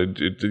Timberlake.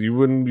 You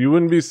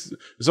wouldn't be if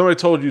somebody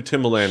told you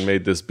Timbaland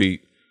made this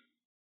beat,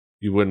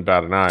 you wouldn't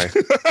bat an eye.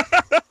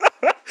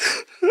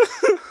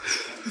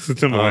 It's a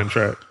Timbaland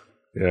track.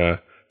 Yeah,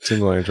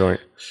 Timbaland joint.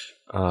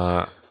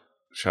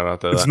 Shout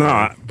out to that. It's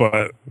not,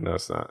 but no,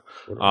 it's not.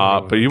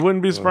 But you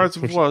wouldn't be surprised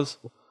if it was.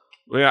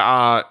 But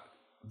yeah,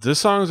 this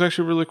song is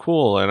actually really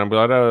cool, and I'm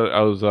glad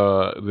I was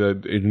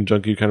the Asian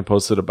Junkie kind of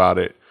posted about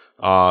it.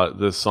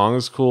 The song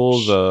is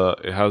cool.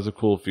 It has a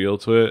cool feel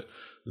to it.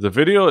 The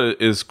video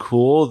is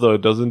cool, though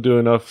it doesn't do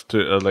enough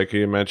to, like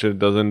you mentioned, it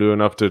doesn't do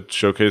enough to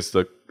showcase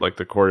the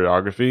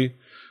choreography.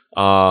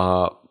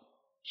 But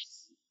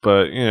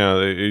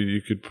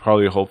you could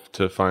probably hope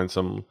to find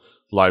some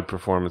live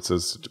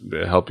performances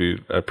to help you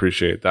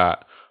appreciate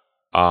that.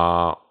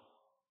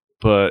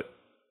 But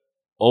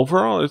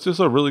overall, it's just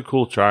a really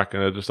cool track,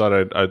 and I just thought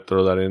I'd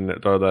throw that in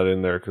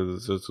there because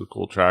it's just a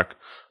cool track.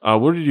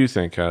 What did you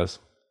think, Kaz?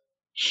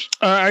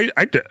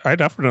 I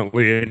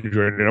definitely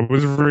enjoyed it. I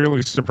was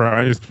really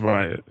surprised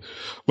by it.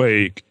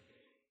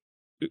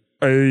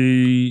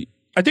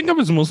 I think I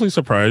was mostly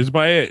surprised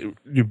by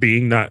it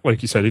being that,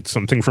 like you said, it's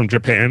something from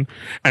Japan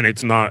and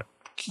it's not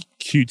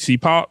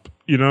cutesy pop.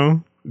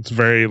 It's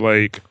very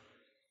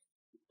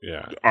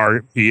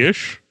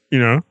R&B-ish.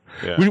 Yeah.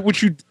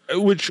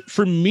 Which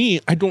for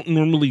me, I don't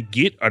normally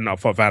get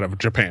enough of out of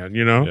Japan.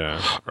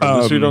 Yeah. At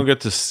least we don't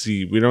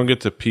get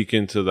to peek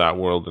into that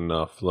world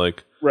enough.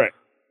 Right.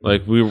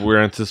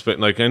 We're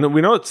anticipating, I know we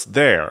know it's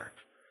there.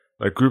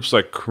 Groups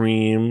like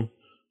Cream,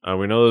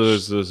 we know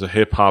there's a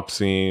hip hop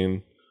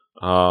scene.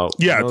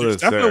 There's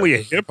definitely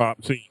a hip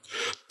hop scene.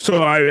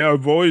 So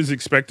I've always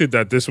expected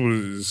that this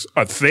was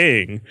a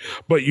thing,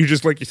 but you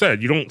just, like you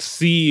said, you don't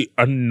see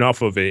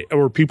enough of it,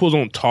 or people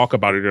don't talk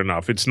about it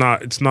enough. It's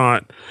not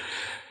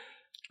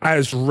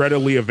as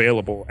readily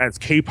available as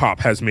K-pop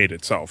has made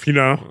itself, you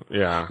know?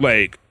 Yeah.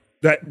 Like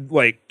that,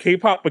 like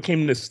K-pop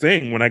became this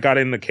thing when I got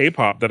into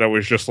K-pop that I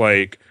was just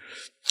like,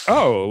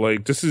 oh,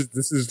 like this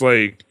is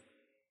like,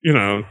 you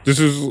know,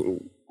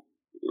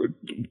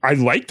 I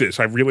like this.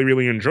 I really,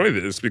 really enjoy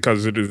this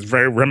because it is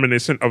very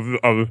reminiscent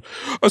of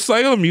a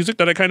style of music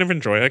that I kind of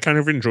enjoy. I kind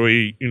of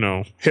enjoy, you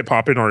know, hip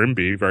hop and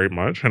R&B very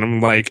much. And I'm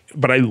like,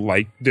 but I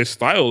like this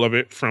style of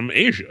it from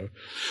Asia.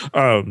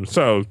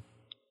 So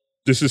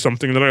this is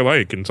something that I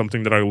like and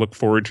something that I look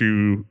forward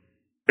to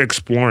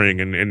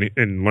exploring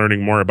and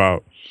learning more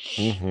about.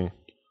 Mm-hmm.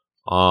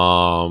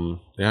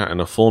 Yeah,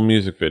 and a full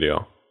music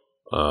video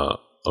of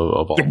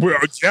all.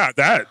 Yeah,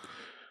 that.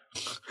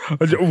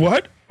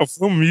 What? A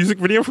full music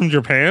video from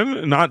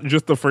Japan? Not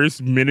just the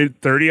first minute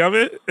 30 of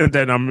it? And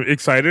then I'm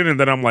excited, and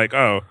then I'm like,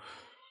 oh,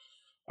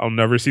 I'll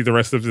never see the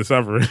rest of this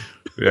ever.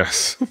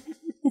 Yes.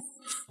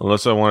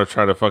 Unless I want to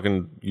try to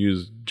fucking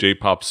use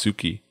J-pop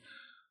Suki.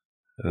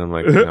 And I'm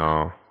like,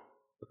 no.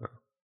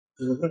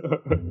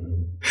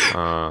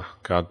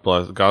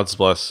 God's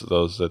bless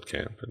those that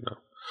can, but no.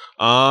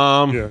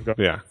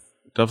 Yeah.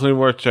 Definitely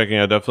worth checking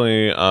out.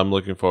 Definitely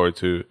looking forward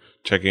to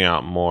checking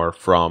out more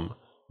from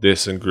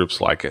this and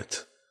groups like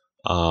it.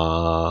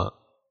 And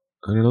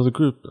another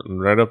group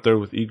right up there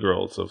with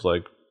E-Girls of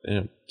like,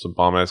 damn, some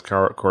bomb ass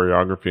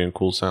choreography and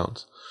cool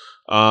sounds.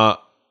 But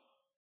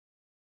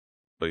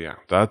yeah,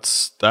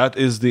 that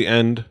is the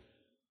end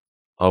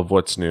of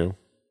what's new.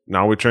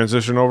 Now we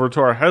transition over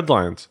to our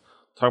headlines.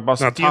 Talk about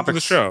some Not the end of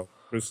topics. the show.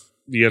 It's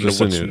the end of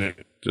what's new.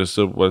 Just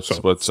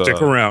what's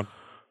stick around.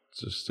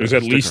 There's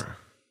at least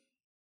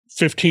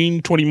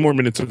 15, 20 more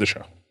minutes of the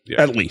show.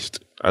 Yeah. At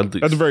least. At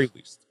the very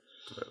least.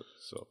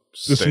 So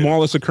The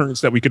smallest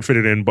occurrence that we could fit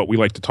it in, but we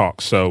like to talk.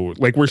 So,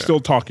 like, we're still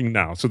talking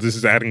now. So this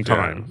is adding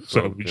time. Yeah,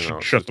 so we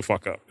should shut the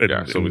fuck up.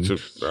 And, so we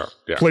should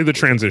play the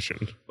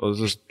transition. Well,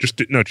 just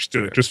do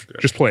it. Just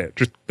play it.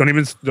 Just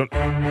don't.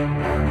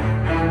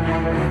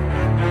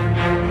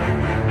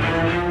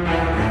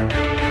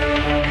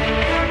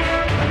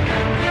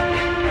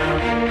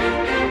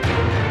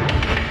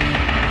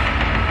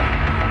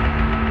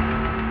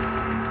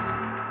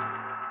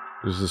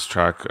 There's this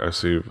track I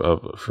see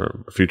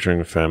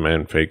featuring Femme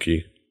and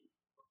Fakey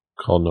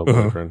called "No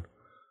Boyfriend,"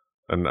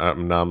 and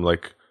now I'm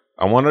like,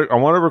 I want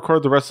to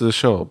record the rest of the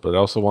show, but I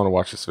also want to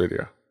watch this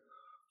video.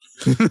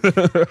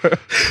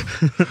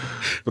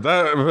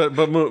 but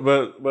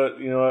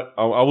you know what?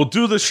 I will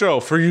do the show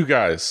for you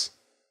guys.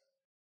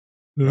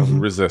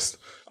 Resist.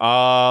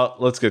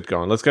 Let's get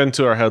going. Let's get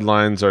into our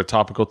headlines, our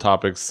topical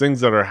topics,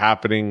 things that are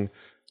happening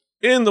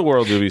in the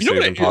world of EC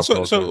and pop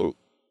culture.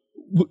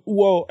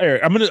 Well,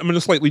 Eric, I'm gonna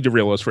slightly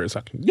derail us for a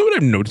second. You know what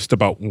I've noticed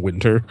about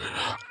winter,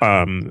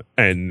 and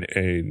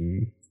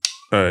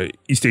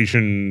East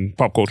Asian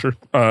pop culture,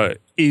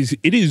 is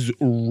it is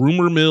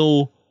rumor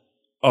mill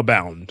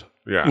abound.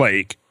 Yeah,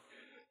 like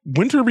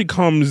winter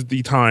becomes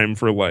the time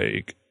for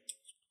like.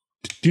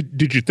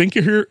 Did you think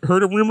you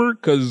heard a rumor?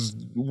 Because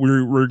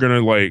we're gonna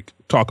like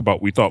talk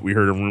about we thought we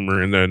heard a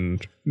rumor and then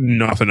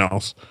nothing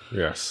else.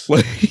 Yes,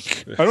 like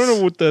yes. I don't know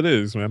what that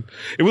is, man.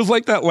 It was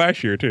like that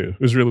last year too.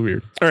 It was really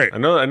weird. All right, I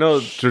know.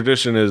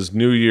 Tradition is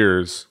New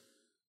Year's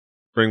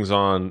brings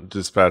on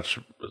Dispatch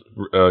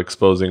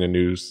exposing a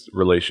new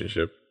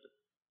relationship.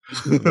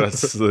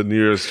 That's the New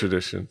Year's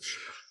tradition,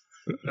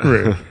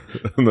 right?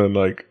 And then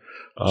like,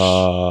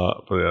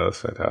 but yeah, that's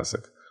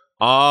fantastic.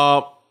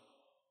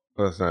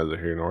 That's neither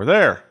here nor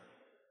there.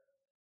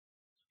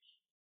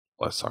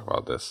 Let's talk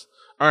about this.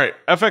 All right.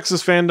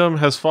 FX's fandom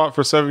has fought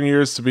for 7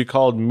 years to be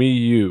called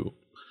MeU.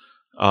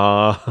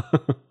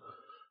 FX's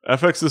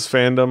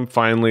fandom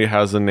finally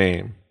has a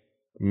name.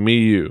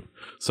 MeU.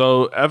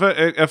 So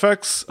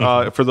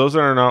FX, for those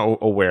that are not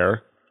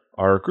aware,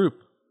 are a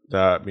group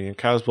that me and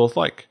Kaz both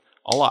like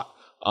a lot.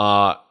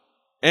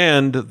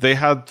 And they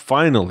had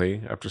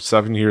finally, after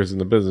 7 years in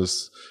the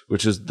business,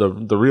 which is the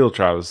real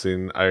travesty,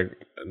 and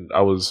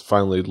I was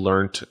finally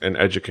learned and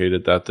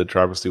educated that the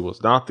travesty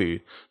was not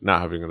the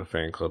not having a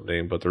fan club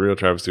name, but the real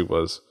travesty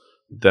was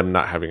them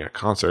not having a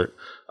concert.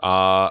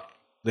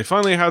 They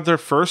finally had their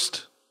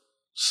first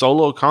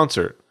solo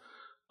concert.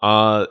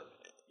 It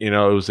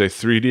was a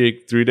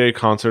 3-day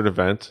concert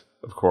event,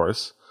 of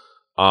course.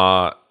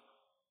 And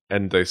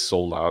they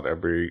sold out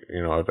every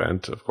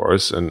event, of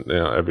course, and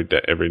every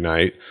day, every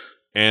night.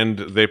 And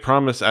they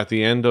promised at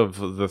the end of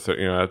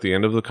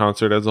the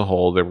concert as a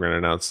whole, they were going to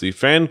announce the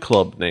fan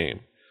club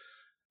name.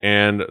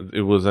 And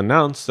it was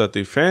announced that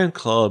the fan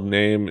club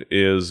name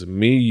is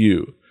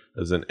MeU,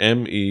 as an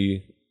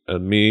M-E,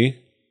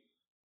 me,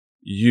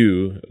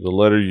 U, the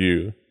letter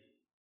U.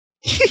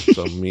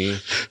 So me,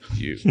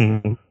 you.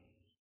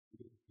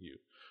 You.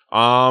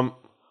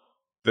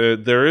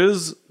 There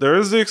is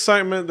the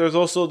excitement. There's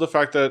also the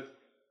fact that it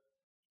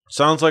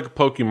sounds like a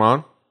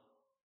Pokemon.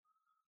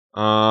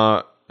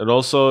 And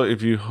also,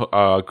 if you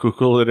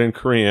Google it in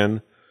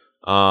Korean,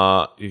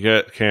 you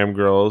get cam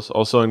girls.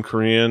 Also in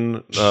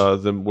Korean,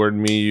 the word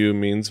 "miyu"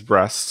 means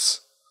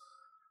breasts,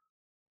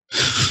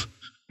 and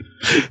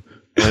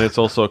it's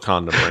also a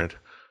condom brand.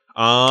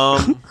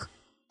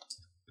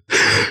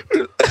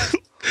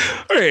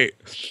 All right.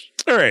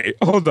 All right,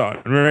 hold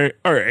on. Right.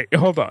 All right,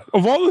 hold on.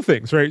 Of all the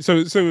things, right?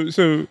 So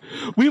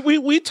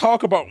we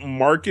talk about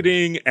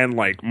marketing and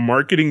like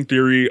marketing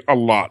theory a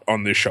lot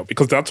on this show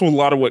because that's a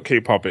lot of what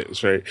K-pop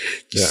is, right?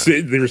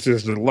 Yeah. There's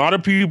just a lot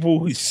of people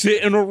who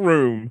sit in a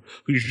room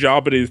whose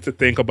job it is to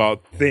think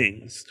about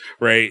things,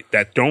 right,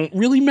 that don't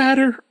really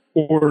matter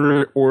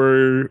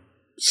or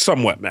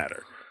somewhat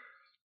matter.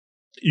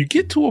 You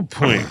get to a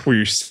point where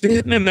you're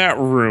sitting in that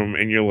room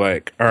and you're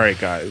like, all right,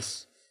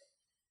 guys,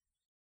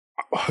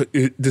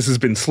 this has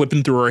been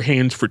slipping through our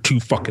hands for too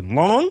fucking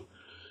long.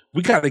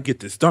 We got to get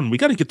this done. We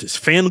got to get this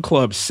fan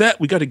club set.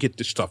 We got to get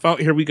this stuff out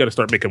here. We got to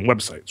start making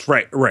websites.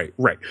 Right.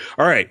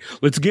 All right,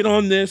 let's get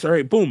on this. All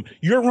right, boom.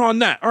 You're on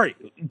that. All right,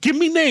 give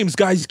me names,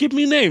 guys. Give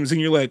me names. And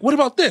you're like, what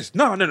about this?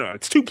 No.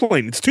 It's too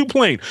plain.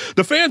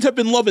 The fans have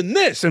been loving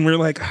this. And we're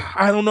like,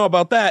 I don't know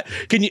about that.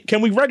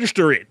 Can we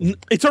register it?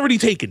 It's already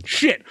taken.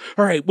 Shit.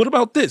 All right, what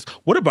about this?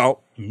 What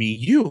about Me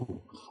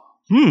You?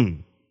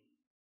 Can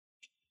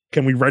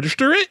we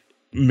register it?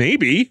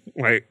 Maybe.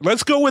 Like,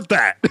 let's go with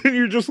that. And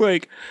you're just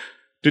like,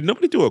 did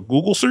nobody do a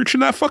Google search in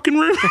that fucking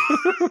room?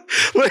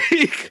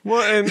 Like,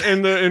 well,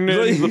 and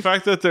the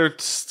fact that they're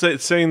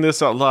saying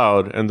this out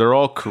loud and they're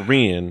all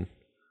Korean,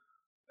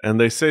 and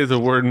they say the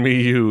word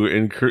 "me you"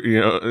 in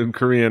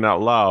Korean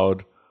out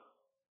loud,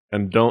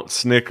 and don't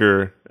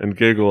snicker and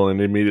giggle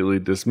and immediately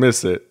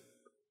dismiss it.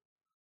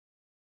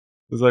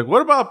 It's like,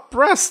 what about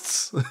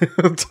breasts?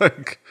 It's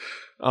like,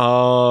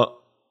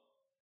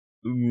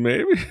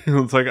 maybe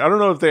it's like, I don't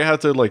know if they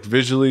had to like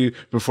visually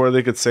before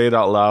they could say it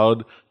out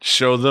loud,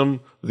 show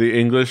them the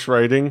English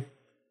writing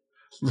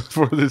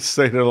before they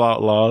say it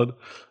out loud.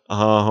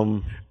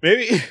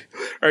 Maybe.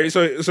 All right.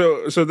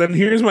 So then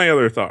here's my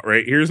other thought.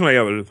 Right.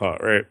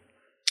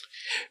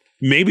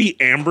 Maybe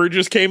Amber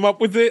just came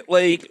up with it.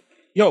 Like,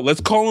 yo,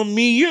 let's call him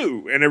Me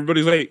You, and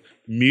everybody's like,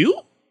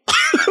 Mew.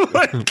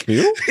 Like,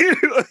 Mew?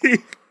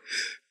 like,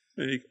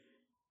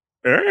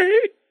 all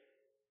right.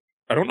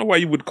 I don't know why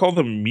you would call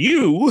them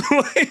Mew.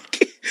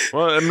 Like,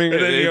 well, I mean,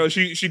 and then,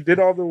 she did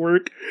all the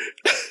work,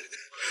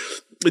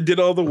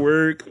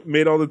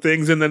 made all the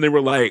things, and then they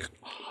were like,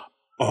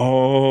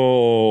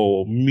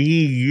 "Oh,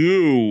 Me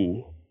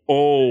You.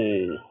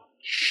 Oh,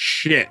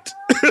 shit."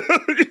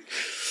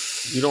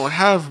 You don't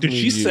have. Did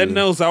she send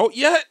those out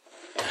yet?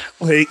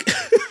 Like,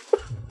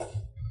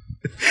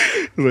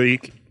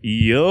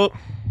 yup.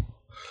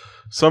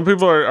 Some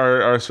people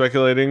are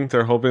speculating.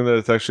 They're hoping that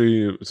it's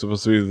actually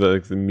supposed to be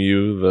the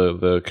Mew,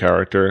 the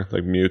character,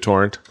 like Mew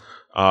Torrent,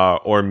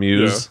 or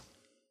Muse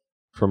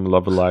from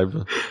Love Alive.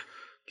 Love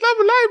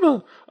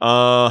Alive.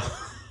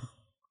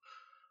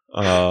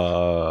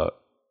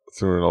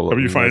 Have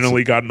you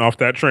finally gotten off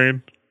that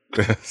train?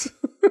 Yes.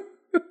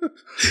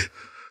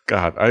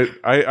 God,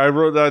 I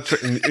wrote that.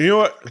 You know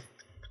what?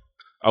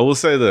 I will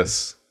say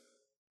this.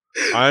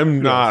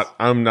 I'm not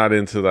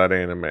into that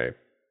anime.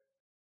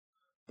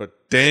 But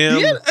damn,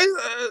 yeah,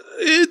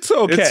 it's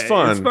okay. It's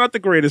fun. It's not the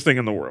greatest thing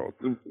in the world.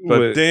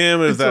 But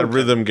damn, is that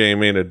rhythm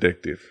game ain't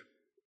addictive?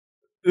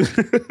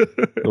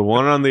 The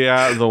one on the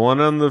app, the one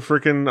on the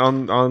freaking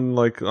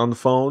on the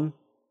phone.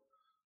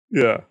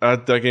 Yeah,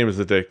 that game is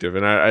addictive,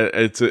 and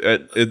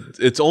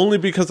it's only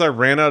because I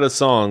ran out of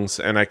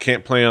songs and I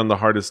can't play on the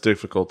hardest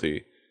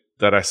difficulty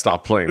that I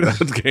stopped playing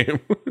that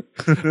game.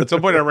 At some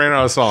point, I ran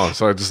out of songs,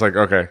 so I just like,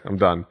 okay, I'm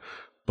done.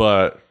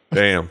 But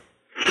damn,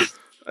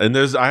 and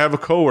I have a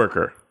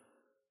coworker.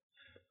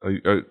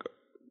 A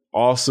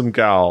awesome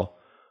girl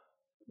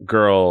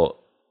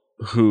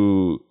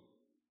who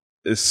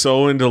is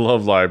so into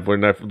Love Live.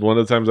 One of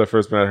the times I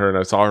first met her and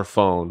I saw her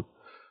phone,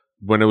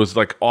 when it was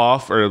like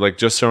off or like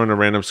just showing a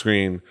random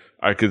screen,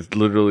 I could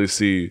literally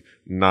see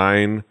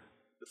 9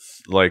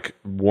 like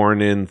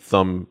worn in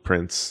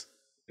thumbprints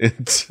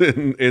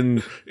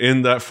in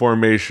that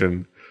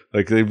formation.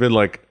 Like they've been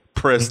like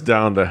pressed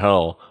down to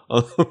hell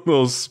on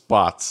those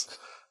spots.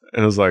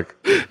 And it was like,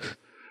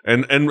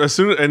 and as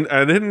soon and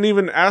I didn't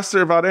even ask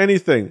her about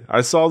anything.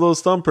 I saw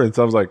those thumbprints.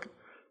 I was like,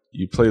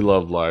 "You play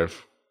Love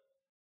Live."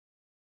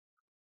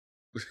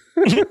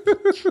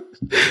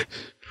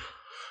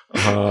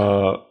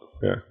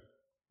 Yeah.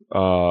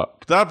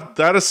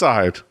 That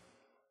aside,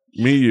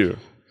 Me You.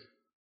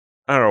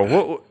 I don't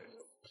know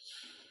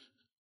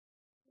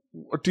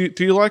what do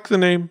you like the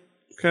name,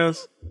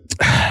 Kaz?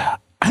 I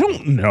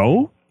don't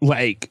know.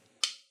 Like,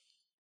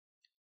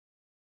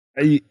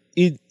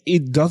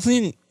 it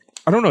doesn't.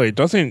 I don't know. It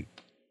doesn't.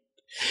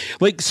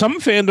 Like, some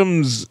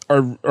fandoms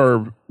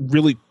are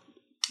really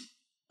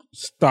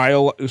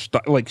style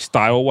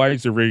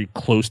wise, they're very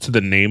close to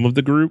the name of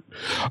the group,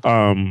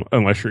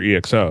 unless you're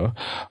EXO.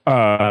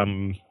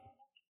 Well,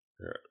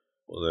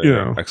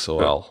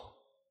 XOL.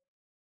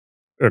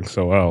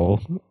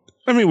 XOL.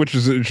 I mean, which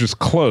is just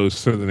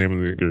close to the name of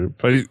the group.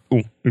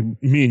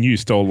 Me and you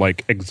still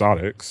like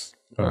Exotics.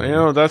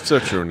 That's their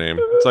true name.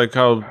 It's like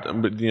how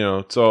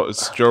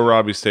it's Joe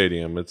Robbie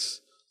Stadium.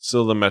 It's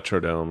still the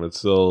Metrodome. It's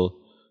still,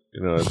 I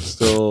don't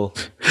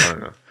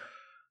know.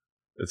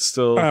 It's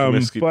still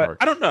Comiskey but Park.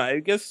 I don't know. I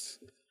guess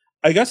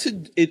I guess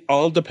it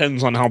all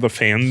depends on how the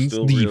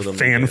Still reel them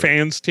in.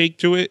 fans take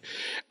to it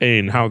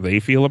and how they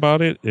feel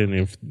about it, and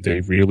if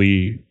they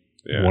really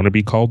want to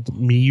be called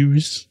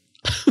Muse.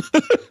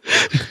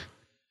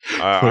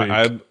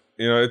 I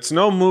it's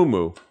no Moo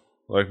Moo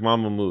like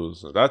Mama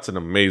Moo's. That's an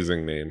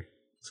amazing name.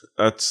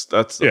 That's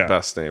the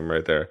best name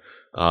right there.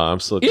 I'm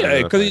still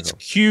because it's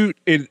cute.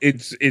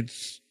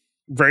 It's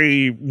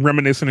very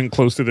reminiscent and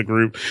close to the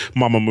group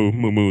Mama Moo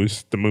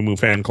Moo's, the Moo Moo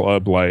fan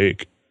club.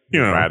 Like, you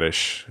know,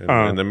 radish,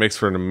 and it makes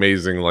for an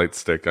amazing light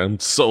stick. I'm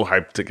so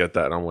hyped to get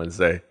that on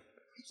Wednesday.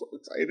 I'm so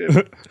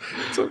excited.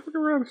 So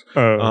freaking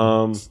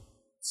radish.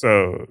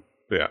 So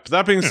yeah. But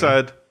that being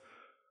said,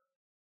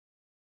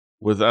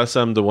 with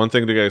SM, the one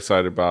thing to get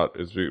excited about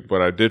is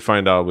what I did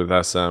find out with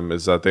SM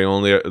is that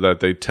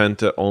they tend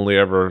to only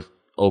ever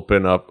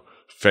open up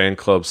fan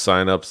club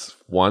signups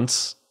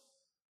once,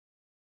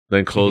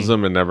 then close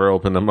them and never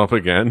open them up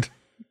again.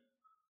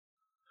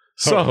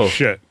 So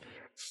shit.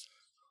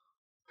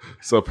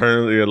 So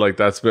apparently, like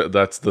that's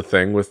the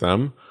thing with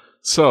them.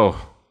 So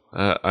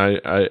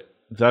I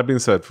that being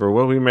said, for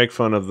what we make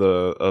fun of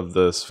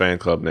this fan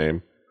club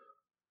name,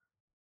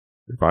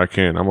 if I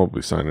can, I'm gonna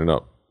be signing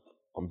up.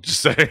 I'm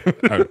just saying.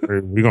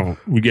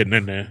 we getting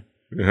in there.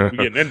 Yeah. We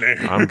getting in there.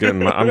 I'm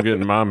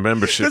getting my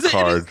membership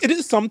card. It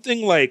is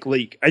something like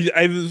we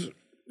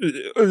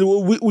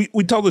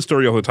tell the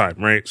story all the time,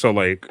 right? So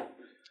like,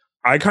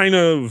 I kind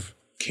of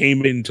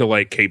came into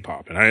like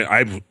K-pop, and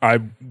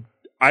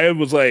I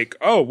was like,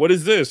 oh, what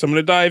is this? I'm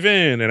gonna dive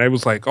in, and I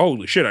was like,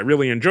 oh shit, I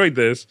really enjoyed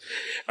this.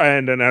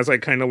 And then as I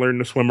kind of learned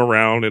to swim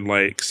around and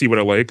like see what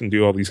I like and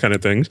do all these kind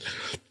of things,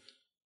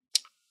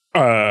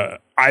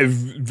 I've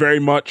very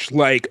much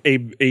like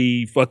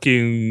a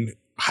fucking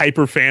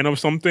hyper fan of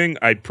something.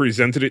 I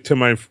presented it to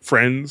my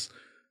friends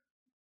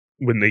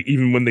when they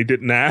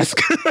didn't ask.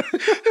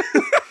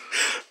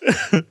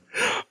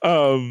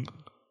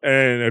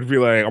 And I'd be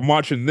like, I'm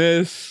watching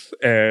this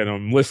and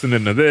I'm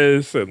listening to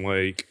this and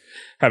like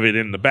have it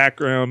in the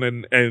background.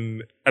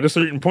 And at a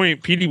certain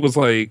point, Petey was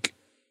like,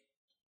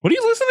 what are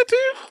you listening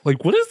to?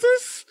 Like, what is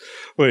this?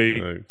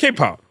 Like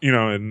K-pop, you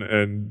know,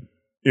 and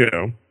you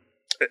know,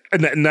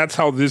 and that's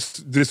how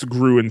this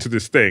grew into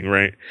this thing,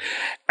 right?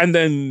 And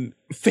then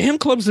fan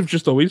clubs have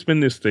just always been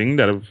this thing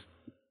that have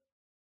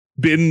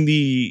been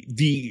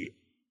the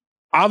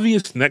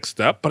obvious next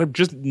step, but I've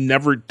just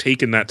never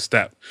taken that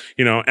step,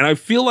 you know. And I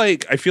feel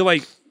like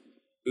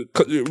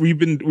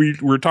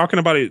we're talking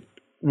about it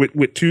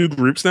with two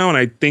groups now, and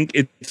I think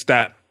it's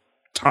that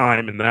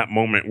time in that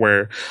moment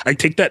where I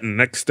take that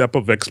next step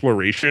of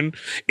exploration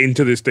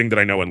into this thing that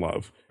I know and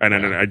love, and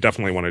I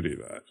definitely want to do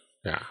that.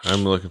 Yeah,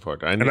 I'm looking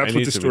forward to it. And that's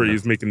what the story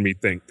is making me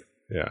think.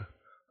 Yeah,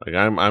 like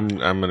I'm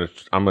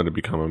gonna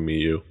become a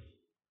Miyu,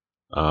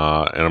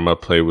 and I'm gonna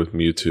play with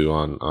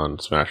Mewtwo on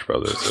Smash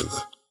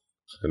Brothers,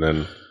 and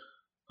then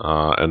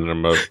I'm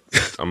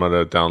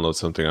gonna download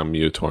something on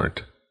MewTorrent.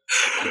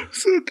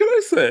 So can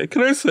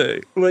I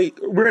say, like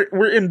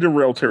we're in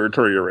derail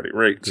territory already,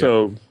 right? Yeah.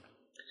 So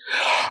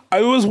I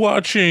was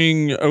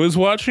watching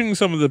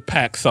some of the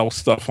Pack South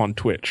stuff on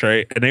Twitch,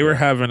 right? And they were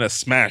having a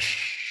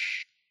Smash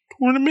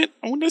tournament,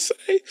 I want to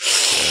say.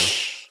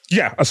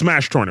 Yeah, a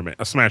Smash tournament.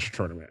 I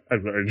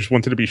just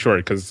wanted to be sure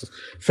because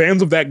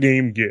fans of that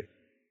game get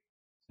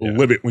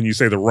livid when you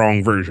say the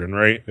wrong version,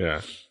 right?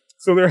 Yeah.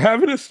 So they're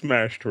having a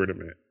Smash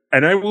tournament.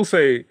 And I will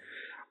say,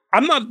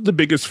 I'm not the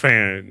biggest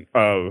fan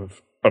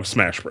of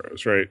Smash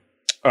Bros, right?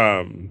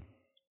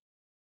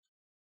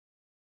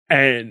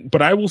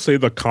 But I will say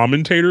the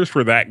commentators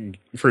for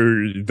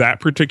that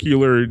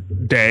particular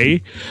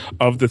day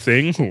of the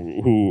thing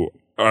who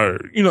are,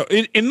 you know,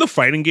 in the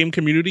fighting game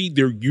community,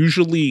 they're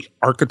usually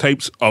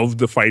archetypes of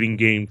the fighting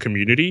game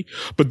community,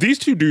 but these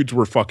two dudes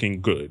were fucking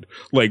good.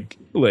 Like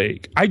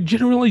I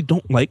generally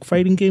don't like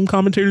fighting game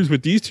commentators,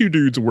 but these two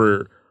dudes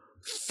were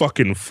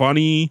fucking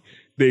funny.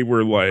 They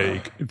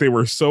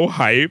were so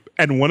hype.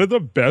 And one of the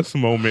best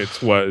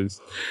moments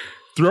was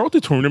throughout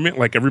the tournament,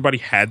 like everybody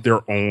had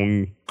their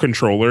own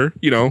controller,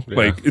 you know,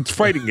 like it's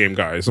fighting game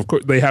guys. Of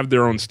course, they have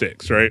their own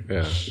sticks, right?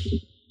 Yeah.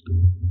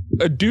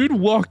 A dude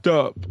walked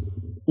up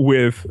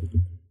with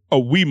a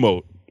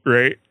Wiimote,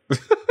 right?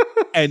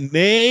 And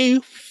they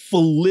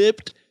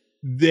flipped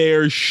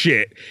their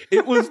shit.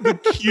 It was the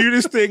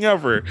cutest thing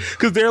ever.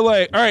 Because they're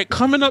like, all right,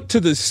 coming up to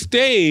the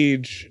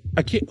stage.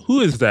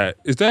 Who is that?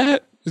 Is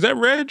that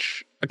Reg?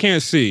 I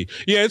can't see.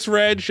 Yeah, it's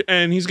Reg,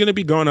 and he's gonna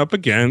be going up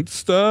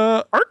against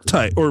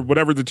Archetype or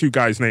whatever the two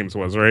guys' names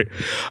was, right?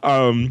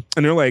 And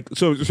they're like,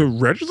 so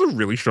Reg is a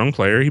really strong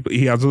player.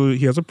 He has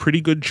a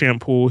pretty good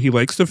champ pool. He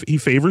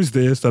favors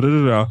this, da da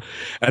da da.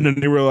 And then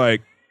they were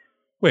like,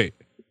 wait,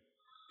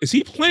 is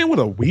he playing with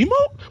a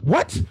Wiimote?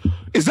 What?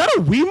 Is that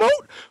a Wiimote?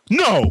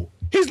 No,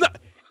 he's not.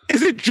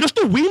 Is it just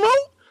a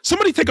Wiimote?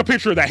 Somebody take a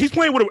picture of that. He's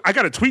playing with I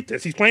gotta tweet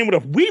this. He's playing with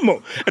a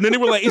Wiimote. And then they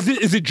were like, is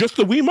it just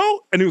a Wiimote?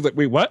 And he was like,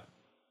 wait, what?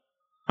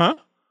 Huh?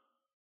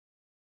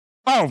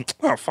 Oh,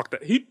 fuck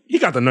that. He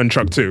got the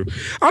nunchuck too.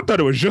 I thought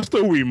it was just a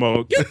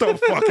Wiimote. Get the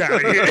fuck out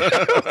of here.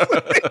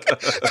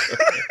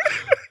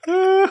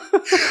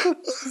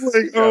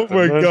 Like, oh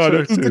my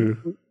God.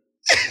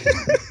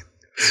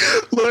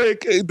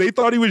 Like they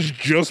thought he was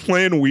just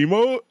playing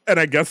Wiimote, and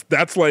I guess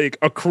that's like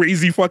a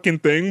crazy fucking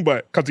thing.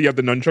 But because he had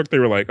the nunchuck, they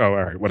were like, "Oh,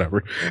 all right,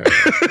 whatever."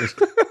 Yeah.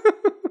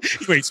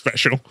 You ain't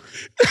special.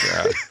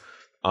 Yeah.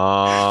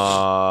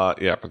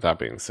 Yeah. But that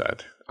being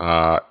said,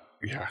 yeah.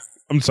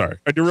 I'm sorry,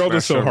 I derailed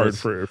this so hard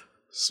Smash for.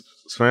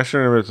 Smash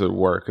tournaments at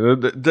work.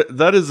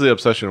 That is the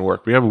obsession at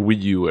work. We have a Wii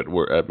U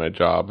at my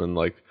job, and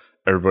like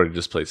everybody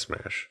just plays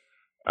Smash.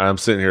 I'm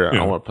sitting here.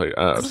 Yeah. I want to play.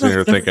 I'm sitting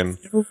here thinking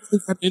Never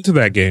really got into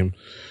that game.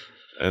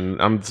 and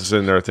I'm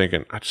sitting there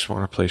thinking, I just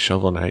want to play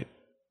Shovel Knight.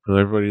 Will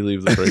everybody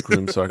leave the break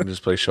room so I can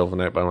just play Shovel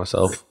Knight by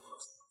myself?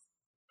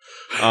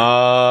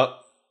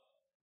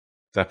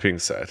 That being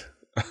said,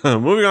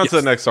 moving on to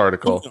the next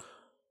article.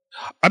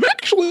 I'm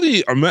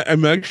actually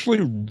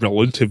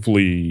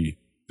relatively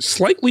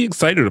slightly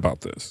excited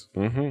about this.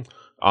 Mm-hmm.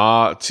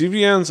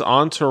 TVN's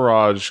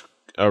Entourage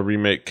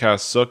remake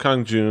cast So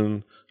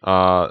Kang-jun,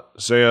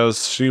 Seo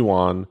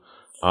Siwon,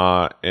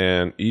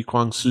 and Lee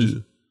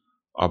Kwang-soo,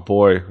 our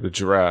boy, the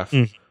giraffe.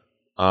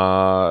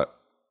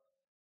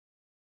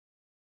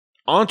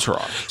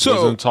 Entourage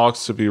was in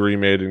talks to be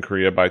remade in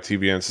Korea by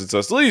TVN since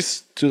at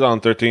least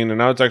 2013, and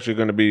now it's actually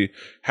going to be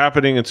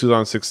happening in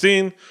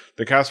 2016.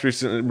 The cast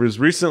was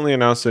recently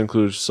announced to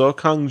include So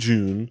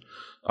Kang-jun,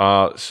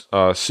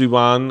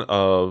 Siwon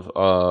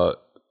of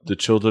the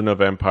Children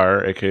of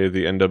Empire, aka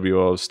the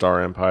NWO of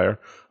Star Empire,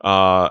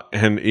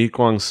 and Lee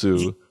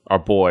Kwang-soo, our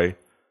boy,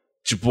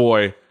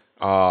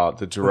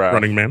 the giraffe,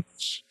 Running Man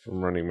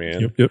from Running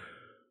Man. Yep.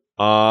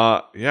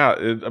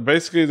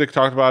 Basically they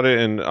talked about it,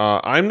 and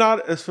I'm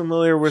not as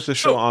familiar with the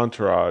show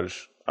Entourage.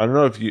 I don't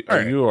know if you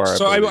are.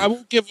 So I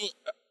will give.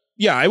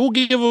 Yeah, I will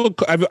give.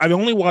 I've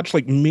only watched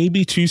like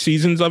maybe 2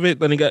 seasons of it.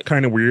 Then it got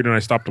kind of weird, and I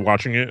stopped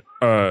watching it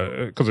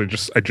because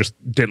I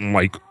just didn't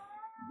like.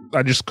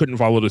 I just couldn't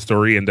follow the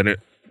story, and then it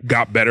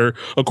got better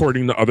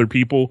according to other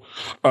people.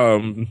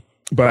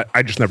 But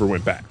I just never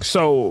went back.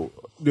 So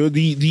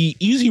the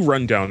easy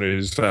rundown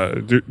is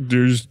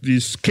there's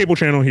this cable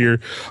channel here.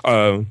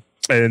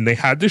 And they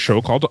had this show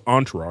called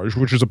Entourage,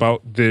 which is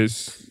about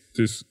this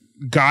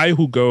guy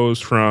who goes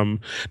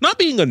from not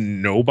being a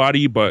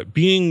nobody, but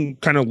being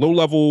kind of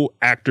low-level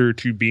actor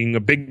to being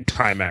a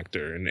big-time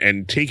actor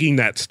and taking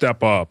that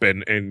step up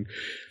and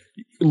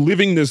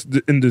living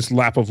in this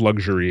lap of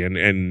luxury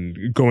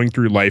and going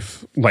through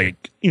life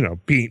like, you know,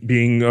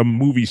 being a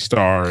movie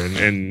star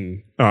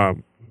and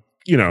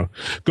you know,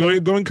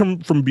 going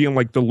from being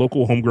like the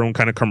local homegrown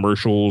kind of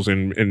commercials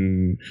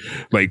and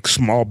like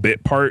small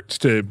bit parts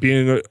to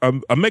being a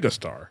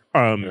megastar,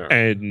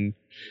 and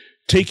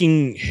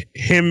taking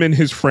him and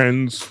his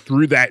friends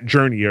through that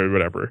journey or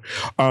whatever.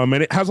 And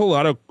it has a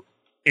lot of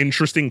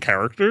interesting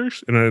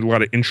characters and a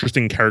lot of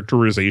interesting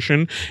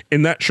characterization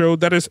in that show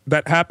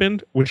that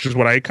happened, which is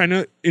what I kind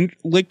of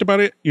liked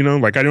about it. You know,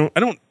 like I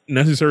don't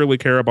necessarily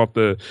care about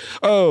the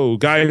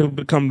guy who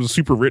becomes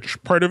super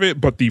rich part of it,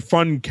 but the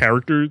fun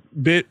character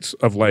bits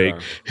of like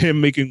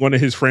him making one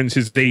of his friends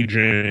his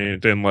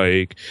agent and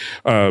like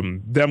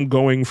them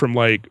going from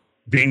like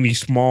being these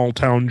small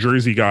town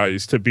Jersey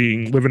guys to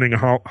living in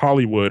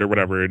Hollywood or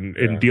whatever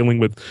and dealing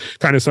with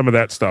kind of some of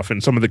that stuff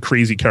and some of the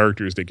crazy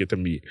characters they get to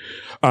meet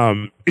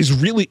is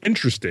really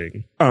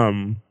interesting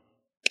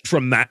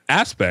from that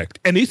aspect.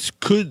 And it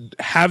could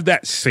have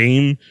that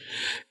same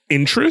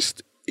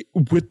interest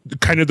with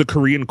kind of the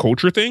Korean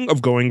culture thing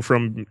of going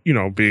from, you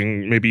know,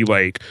 being maybe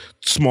like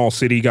small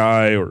city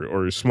guy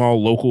or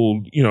small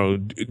local, you know,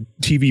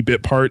 TV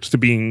bit parts to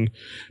being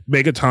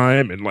mega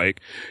time. And like,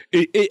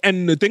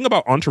 and the thing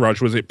about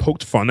Entourage was it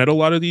poked fun at a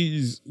lot of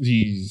these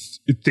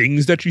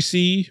things that you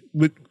see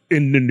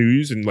in the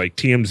news and like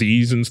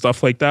TMZs and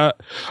stuff like that.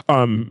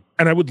 And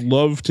I would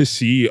love to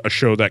see a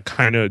show that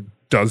kind of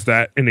does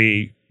that in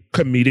a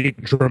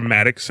comedic,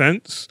 dramatic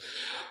sense.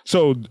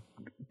 So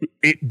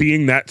it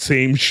being that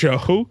same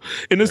show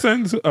in a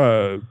sense,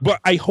 but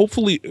I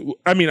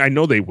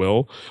know they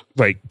will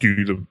like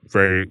do the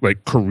very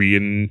like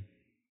Korean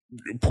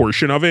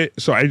portion of it,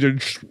 so I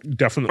just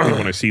definitely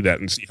want to see that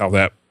and see how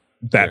that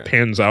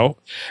pans out.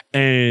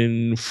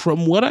 And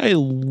from what I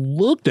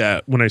looked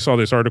at when I saw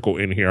this article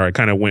in here, I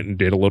kind of went and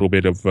did a little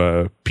bit of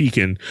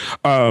peeking.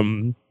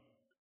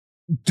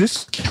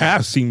 This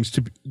cast seems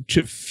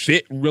to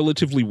fit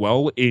relatively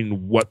well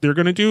in what they're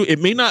going to do. It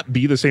may not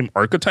be the same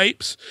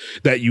archetypes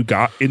that you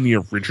got in the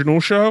original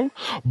show,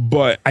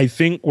 but I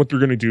think what they're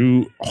going to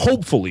do,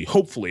 hopefully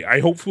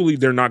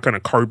they're not going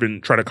to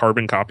try to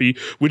carbon copy,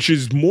 which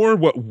is more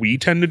what we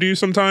tend to do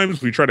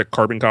sometimes. We try to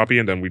carbon copy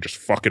and then we just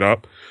fuck it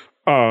up.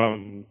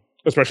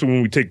 Especially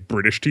when we take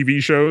British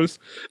TV shows.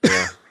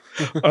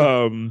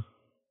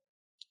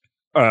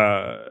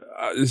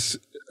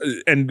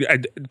 And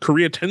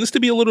Korea tends to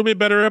be a little bit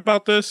better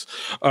about this.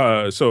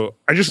 So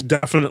I just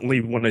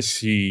definitely want to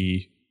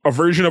see a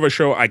version of a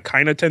show I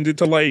kind of tended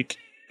to like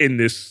in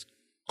this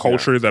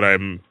culture that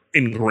I'm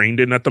ingrained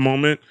in at the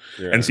moment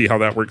and see how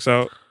that works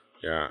out.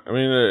 Yeah. I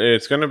mean, I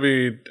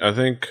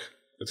think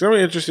it's going to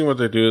be interesting what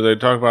they do. They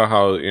talk about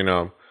how, you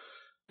know,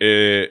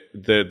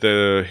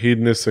 the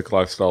hedonistic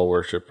lifestyle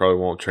worship probably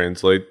won't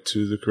translate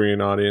to the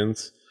Korean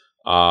audience.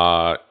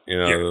 Like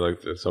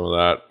some of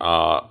that.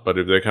 But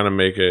if they kind of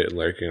make it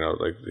like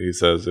he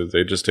says, if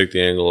they just take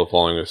the angle of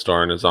following a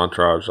star and his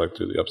entourage, like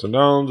through the ups and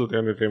downs of the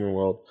entertainment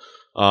world,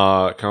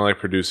 kind of like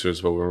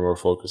producers, but we're more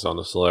focused on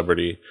the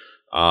celebrity.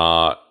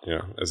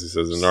 As he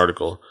says in the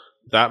article,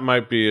 that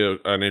might be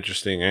an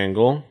interesting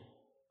angle.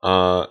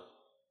 And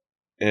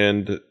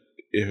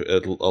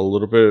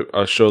if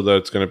a show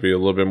that's going to be a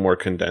little bit more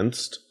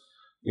condensed,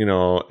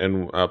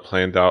 and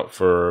planned out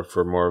for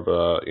more of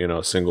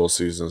a single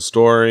season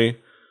story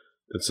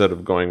instead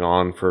of going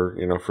on for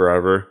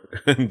forever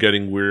and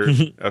getting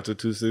weird after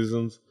 2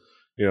 seasons.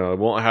 It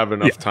won't have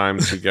enough time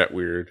to get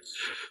weird,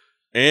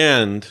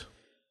 and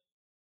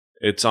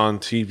it's on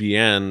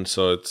TVN,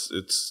 so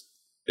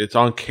it's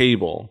on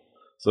cable,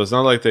 so it's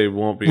not like they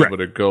won't be able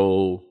to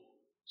go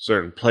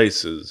certain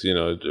places.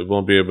 It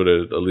won't be able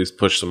to at least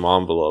push some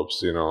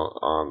envelopes,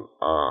 on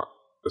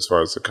as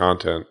far as the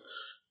content.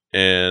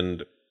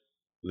 And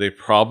they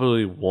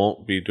probably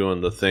won't be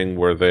doing the thing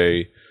where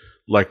they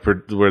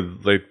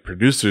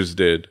producers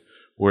did,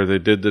 where they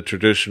did the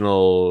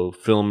traditional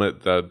film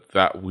it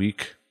that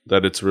week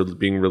that it's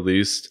being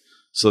released,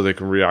 so they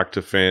can react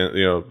to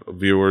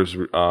viewers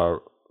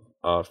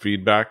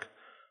feedback,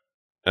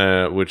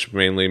 which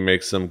mainly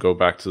makes them go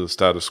back to the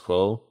status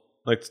quo,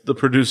 like the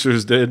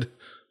producers did,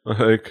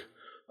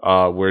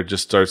 where it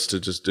just starts to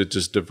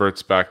it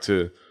diverts back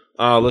to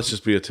let's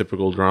just be a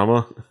typical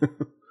drama.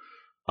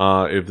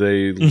 If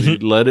they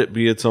let it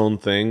be its own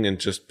thing and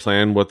just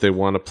plan what they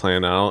want to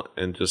plan out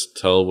and just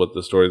tell what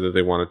the story that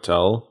they want to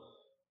tell.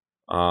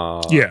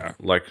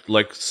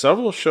 Like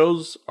several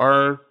shows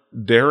are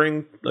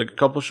daring, like a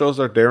couple shows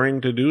are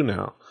daring to do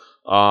now.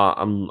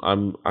 I'm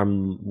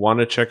want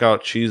to check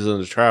out Cheese in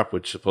the Trap,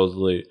 which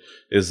supposedly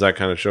is that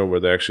kind of show where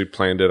they actually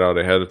planned it out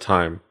ahead of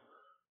time.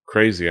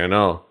 Crazy, I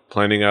know.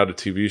 Planning out a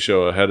TV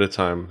show ahead of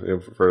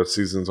time for a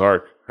season's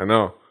arc. I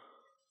know.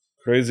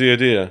 Crazy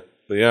idea.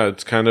 But yeah,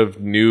 it's kind of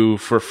new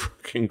for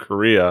freaking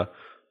Korea.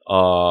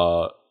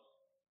 I'm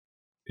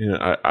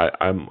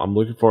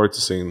looking forward to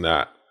seeing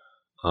that.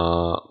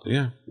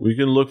 We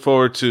can look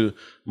forward to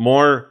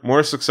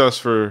more success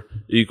for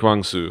Lee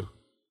Kwang-soo,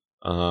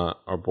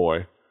 our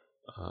boy.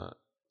 Forward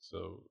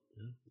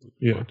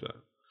to that.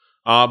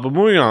 But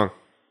moving on, a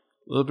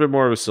little bit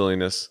more of a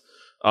silliness.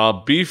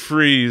 Be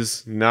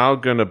Free's now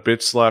gonna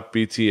bitch slap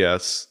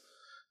BTS.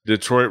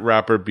 Detroit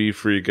rapper Be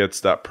Free gets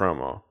that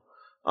promo.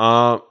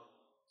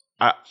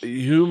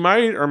 You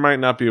might or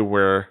might not be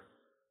aware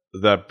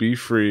that Be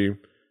Free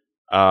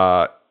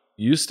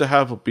used to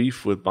have a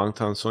beef with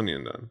Bangtan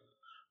Sonyeondan.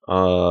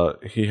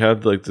 He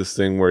had like this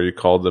thing where he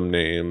called them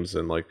names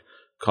and like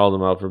called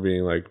them out for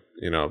being like,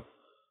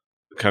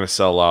 kind of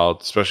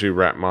sellout, especially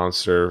Rap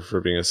Monster for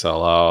being a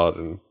sellout,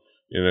 and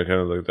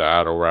kind of like the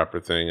idol rapper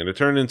thing. And it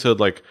turned into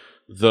like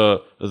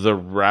the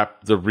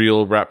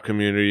real rap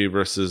community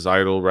versus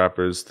idol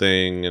rappers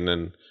thing. And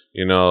then,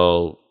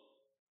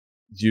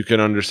 you can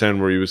understand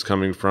where he was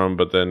coming from,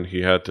 but then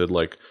he had to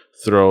like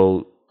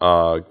throw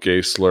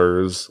gay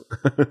slurs,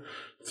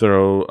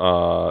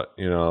 throw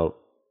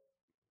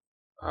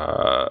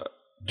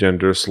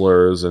gender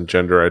slurs and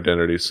gender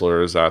identity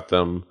slurs at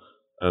them,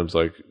 and was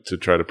like to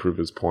try to prove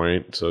his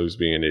point. So he was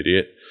being an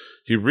idiot.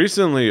 He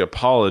recently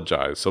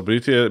apologized. So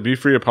Be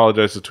Free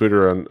apologized to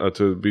Twitter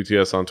to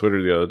BTS on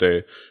Twitter the other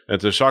day, and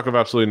to the shock of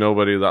absolutely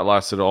nobody, that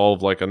lasted all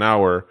of like an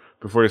hour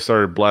before he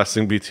started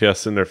blasting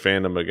BTS in their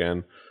fandom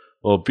again.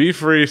 Well, Be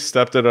Free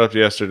stepped it up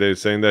yesterday,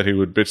 saying that he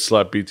would bitch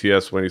slap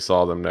BTS when he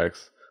saw them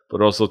next, but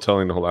also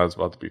telling the whole lies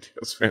about the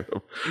BTS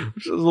fandom,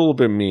 which is a little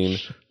bit mean.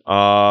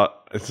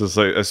 It's just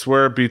like, I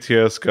swear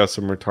BTS got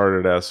some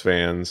retarded ass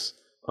fans.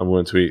 On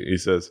one tweet, he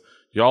says,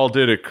 "Y'all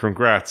did it.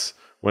 Congrats.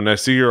 When I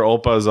see your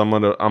oppas, I'm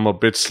a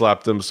bitch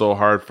slap them so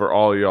hard for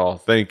all y'all.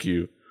 Thank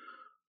you."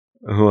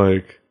 I'm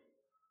like,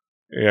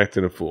 he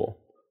acting a fool.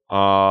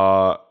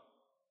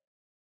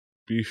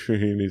 Be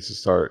Free needs to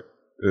start.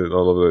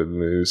 All of it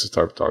needs to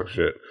start talking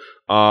shit.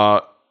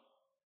 On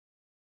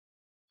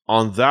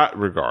that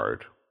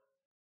regard,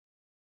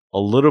 a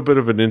little bit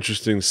of an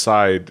interesting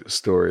side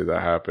story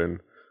that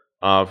happened.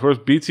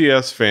 First,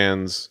 BTS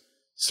fans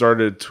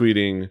started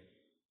tweeting.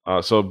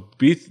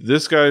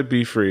 This guy,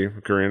 Be Free,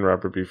 Korean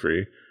rapper Be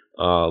Free,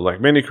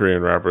 like many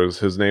Korean rappers,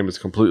 his name is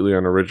completely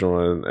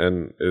unoriginal,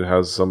 and it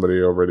has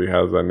somebody already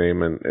has that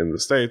name in the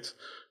States.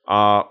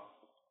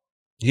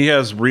 He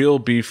has real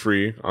Be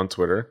Free on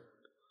Twitter.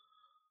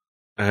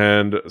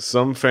 And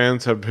some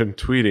fans have been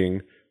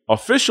tweeting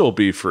official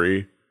Be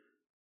Free,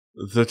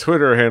 the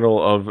Twitter handle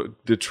of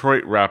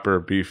Detroit rapper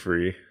Be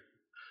Free,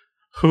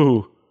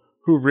 who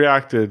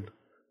reacted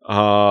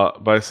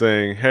by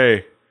saying,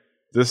 "Hey,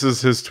 this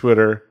is his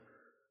Twitter."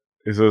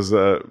 He says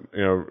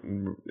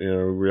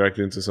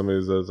reacting to somebody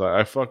that says,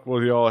 "I fuck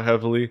with y'all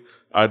heavily.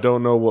 I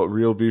don't know what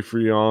real Be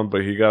Free on,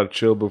 but he gotta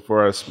chill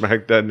before I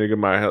smack that nigga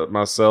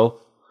myself."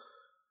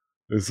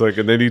 It's like,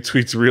 and then he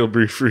tweets real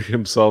Be Free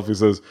himself. He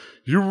says,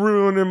 "You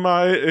ruining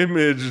my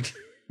image.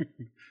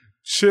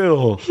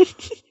 Chill."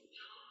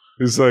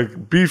 He's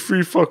like, be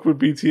free, fuck with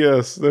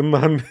BTS. Them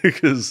my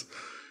niggas.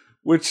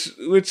 Which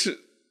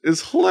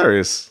is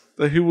hilarious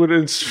that he would,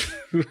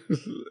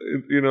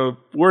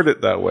 word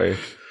it that way.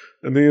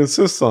 And he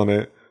insists on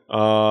it.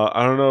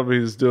 I don't know if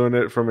he's doing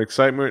it from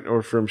excitement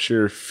or from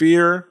sheer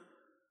fear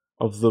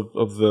of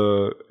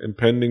the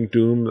impending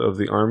doom of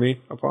the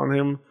army upon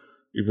him,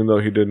 even though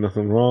he did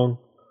nothing wrong.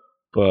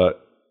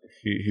 But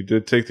he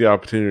did take the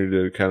opportunity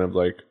to kind of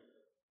like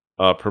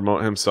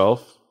promote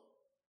himself.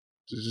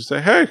 To just say,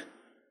 hey,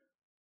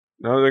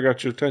 now that I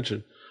got your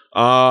attention.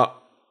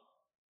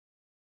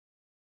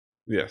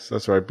 Yes,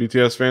 that's right.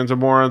 BTS fans are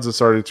morons and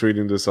started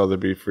tweeting this other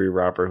Be Free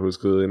rapper who's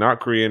clearly not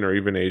Korean or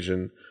even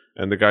Asian.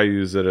 And the guy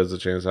used it as a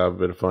chance to have a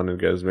bit of fun and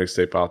get his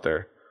mixtape out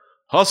there.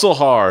 Hustle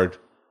hard.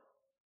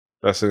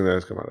 Best thing that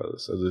has come out of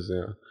this. At least,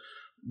 yeah.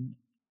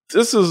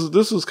 This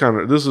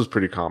was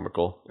pretty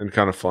comical and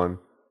kind of fun.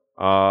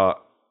 What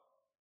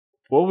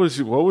was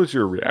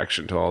your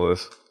reaction to all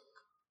this?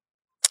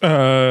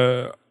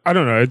 I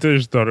don't know. I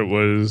just thought it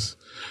was.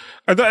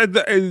 I thought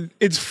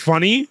it's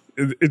funny.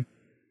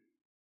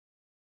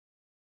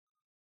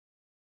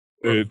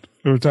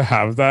 To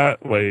have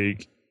that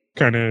like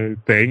kind of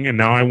thing, and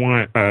now I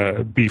want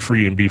Be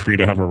Free and Be Free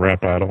to have a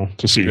rap battle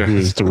to see who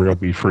is the real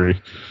Be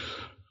Free.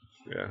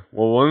 Yeah.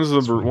 Well, one of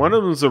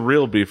them's the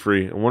real Be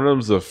Free, and one of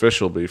them's the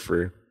official Be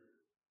Free.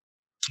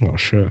 Oh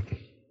shit.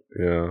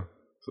 Yeah.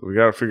 So we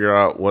got to figure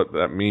out what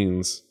that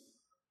means,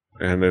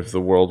 and if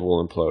the world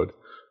will implode.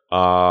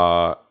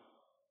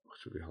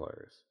 Which would be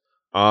hilarious.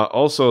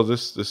 Also,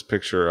 this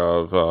picture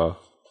of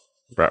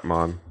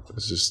Bratmon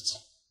is just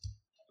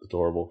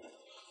adorable.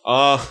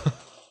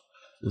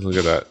 Look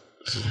at that.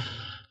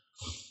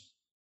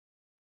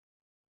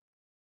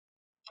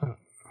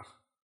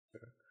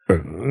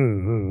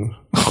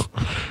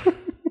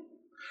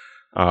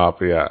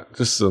 But yeah,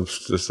 just a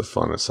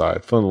fun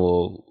aside, fun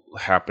little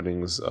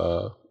happenings.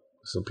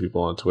 Some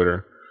people on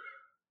Twitter,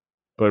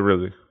 but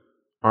really,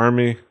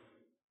 Army.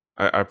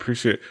 I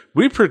appreciate.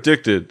 We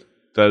predicted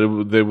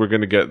that they were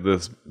going to get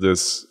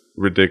this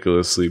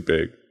ridiculously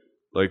big,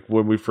 like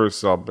when we first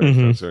saw Ben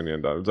Johnson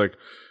and it was like.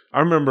 I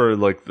remember,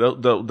 like,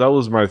 that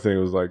was my thing.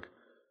 It was like,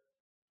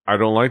 I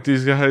don't like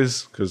these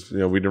guys because,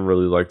 we didn't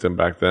really like them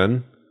back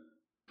then,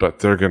 but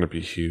they're going to be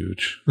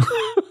huge.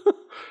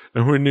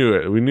 And we knew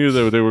it. We knew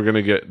that they're going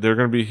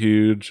to be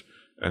huge,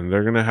 and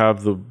they're going to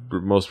have the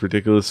most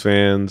ridiculous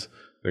fans.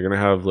 They're going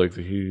to have, like,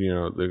 they're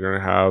going to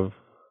have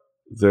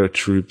their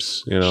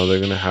troops, they're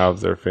going to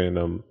have their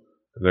fandom,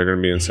 and they're going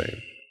to be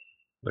insane.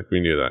 Like, we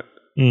knew that.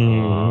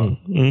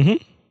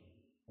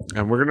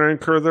 And we're going to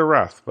incur their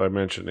wrath by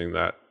mentioning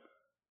that.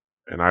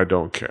 And I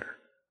don't care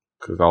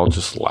because I'll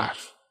just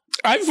laugh.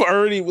 we've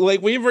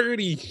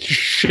already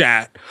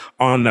shat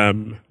on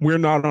them. We're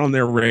not on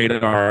their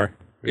radar.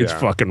 It's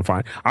fucking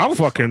fine.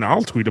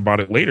 I'll tweet about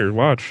it later.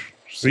 Watch.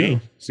 See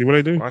what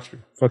I do. Watch me.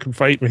 Fucking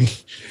fight me.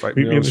 Fight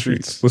me on the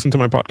streets. Listen to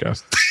my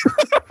podcast.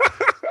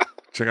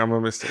 Check out my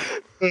mistake.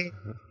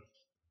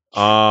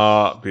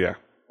 But yeah.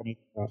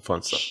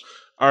 Fun stuff.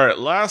 All right,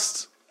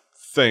 last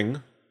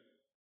thing.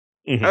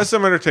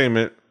 SM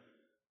Entertainment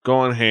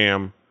going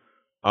ham.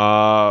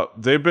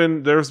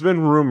 There's been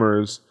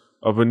rumors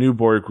of a new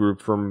boy group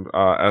from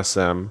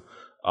SM.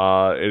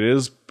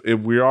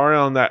 We are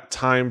on that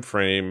time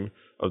frame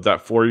of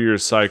that 4-year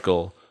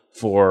cycle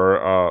for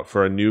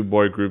a new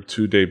boy group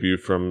to debut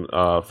from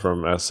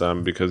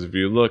SM, because if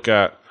you look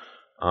at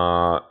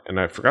and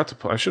I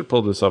should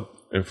pull this up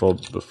info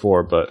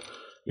before, but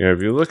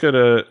if you look at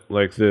it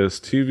like this,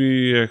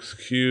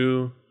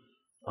 TVXQ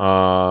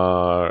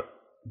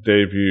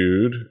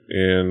debuted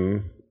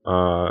in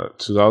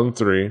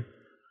 2003.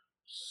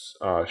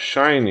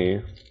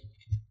 SHINee,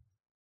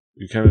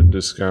 you kind of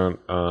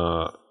discount.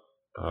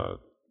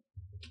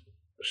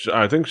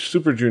 I think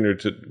Super Junior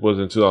was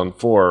in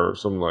 2004 or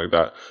something like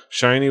that.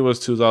 SHINee was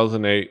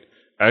 2008.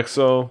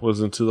 EXO was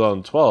in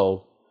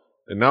 2012,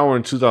 and now we're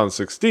in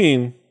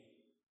 2016.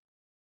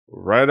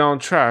 Right on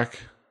track.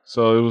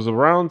 So it was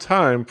around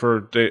time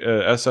for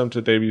SM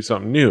to debut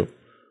something new.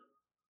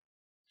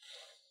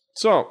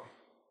 So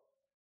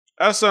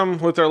SM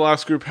with their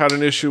last group had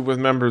an issue with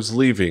members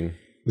leaving.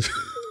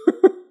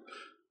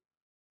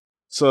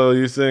 So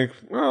you think,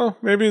 well,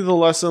 maybe the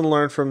lesson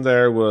learned from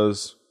there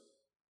was,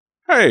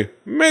 hey,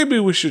 maybe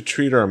we should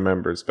treat our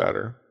members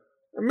better.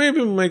 And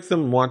maybe make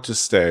them want to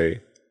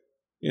stay.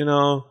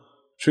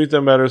 Treat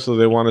them better so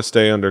they want to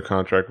stay under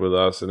contract with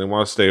us and they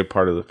want to stay a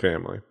part of the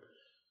family.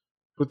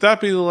 Would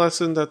that be the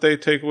lesson that they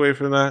take away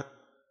from that?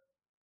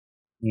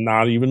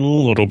 Not even a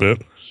little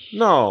bit.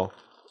 No.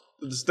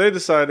 They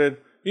decided,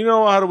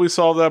 how do we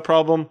solve that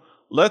problem?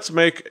 Let's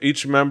make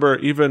each member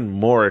even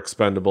more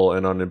expendable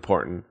and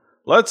unimportant.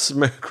 Let's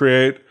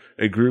create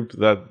a group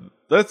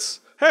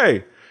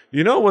hey,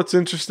 what's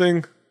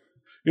interesting?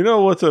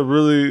 What's a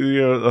really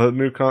a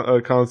new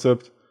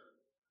concept?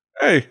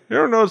 Hey, you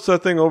ever notice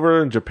that thing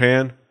over in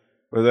Japan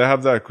where they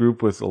have that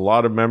group with a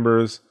lot of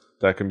members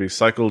that can be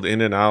cycled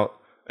in and out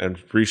and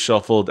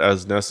reshuffled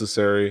as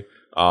necessary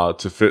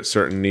to fit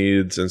certain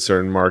needs in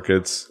certain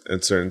markets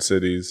and certain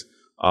cities?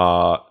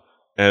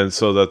 and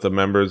so that the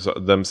members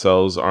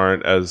themselves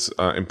aren't as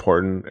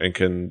important and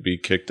can be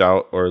kicked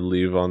out or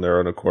leave on their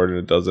own accord, and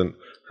it doesn't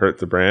hurt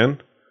the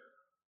brand.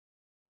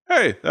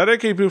 Hey, that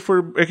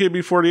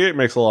AKB48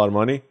 makes a lot of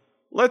money.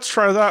 Let's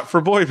try that for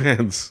boy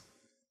bands.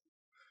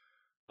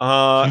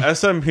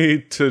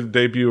 SME to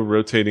debut a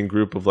rotating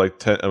group of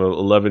like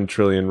 11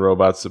 trillion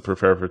robots to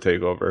prepare for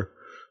takeover.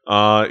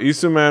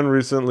 Isuman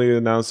recently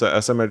announced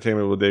that SM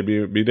Entertainment will be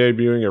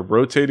debuting a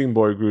rotating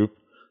boy group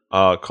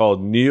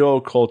called Neo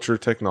Culture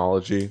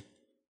Technology,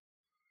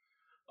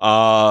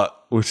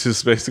 which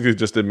is basically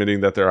just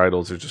admitting that their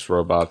idols are just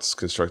robots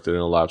constructed in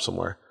a lab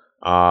somewhere.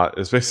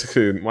 It's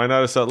basically, why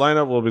not a set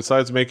lineup? Well,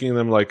 besides making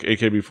them like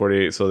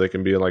AKB48 so they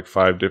can be in like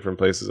 5 different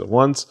places at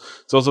once,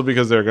 it's also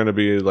because they're going to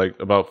be like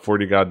about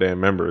 40 goddamn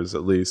members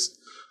at least.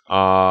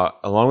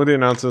 Along with the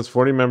announcements,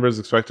 40 members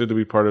expected to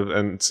be part of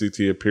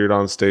NCT appeared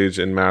on stage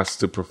en masse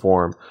to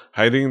perform,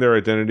 hiding their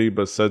identity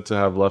but said to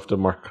have left a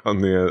mark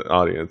on the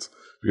audience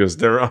because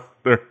their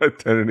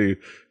identity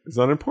is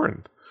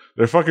unimportant.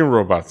 They're fucking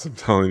robots, I'm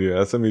telling you.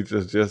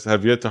 SME just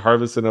have yet to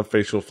harvest enough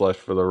facial flesh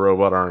for the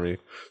robot army.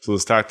 So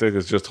this tactic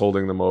is just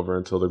holding them over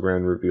until the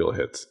grand reveal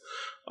hits.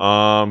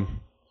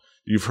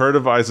 You've heard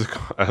of Isaac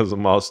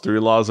Asimov's 3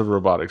 laws of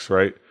robotics,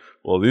 right?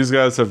 Well, these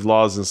guys have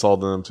laws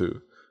installed in them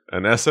too.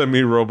 An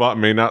SME robot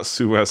may not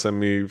sue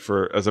SM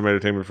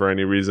Entertainment for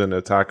any reason,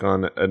 attack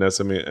on an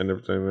SME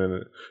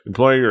Entertainment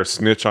employee, or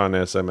snitch on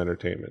SM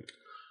Entertainment.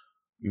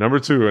 Number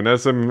 2, an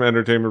SM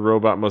Entertainment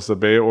robot must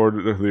obey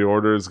the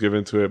orders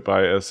given to it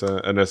by an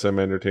SM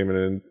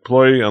Entertainment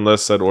employee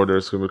unless said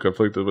orders can be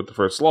conflicted with the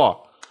first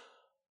law.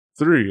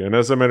 3,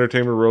 an SM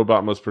Entertainment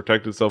robot must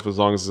protect itself as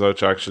long as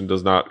such action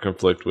does not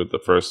conflict with the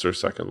first or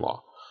second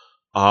law.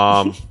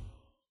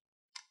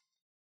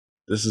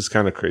 This is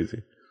kind of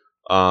crazy.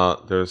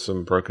 There's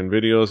some broken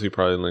videos he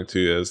probably linked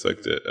to as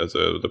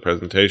the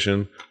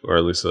presentation, or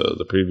at least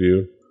the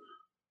preview.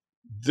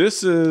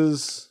 This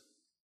is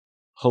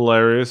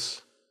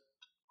hilarious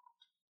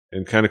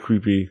and kind of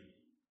creepy,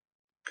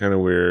 kind of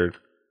weird,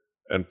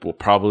 and will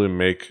probably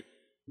make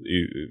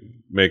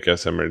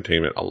SM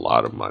Entertainment a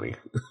lot of money.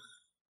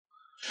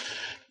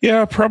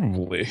 Yeah,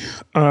 probably.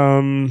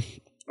 The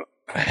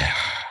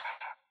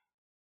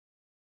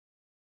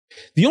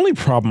only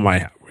problem I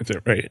have with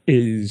it, right,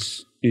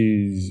 is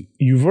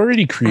you've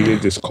already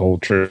created this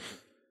culture,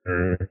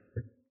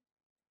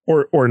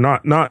 or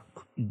not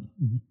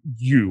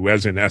you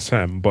as in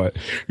SM, but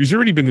there's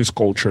already been this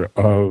culture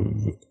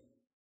of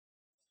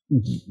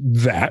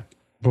that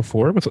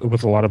before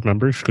with a lot of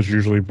members, because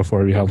usually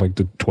before we have like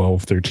the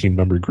 12, 13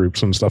 member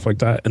groups and stuff like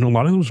that, and a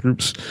lot of those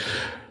groups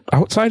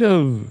outside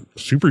of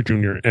Super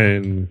Junior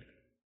and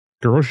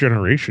Girls'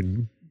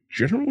 Generation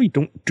generally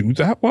don't do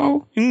that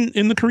well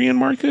in the Korean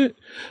market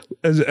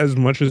as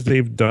much as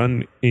they've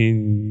done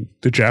in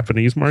the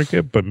Japanese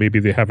market, but maybe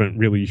they haven't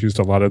really used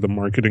a lot of the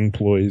marketing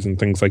ploys and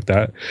things like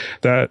that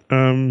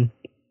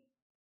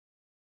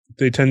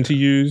they tend to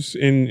use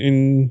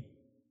in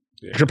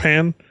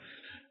Japan.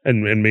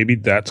 And maybe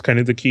that's kind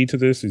of the key to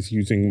this, is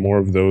using more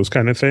of those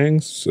kind of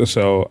things.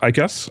 So I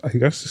guess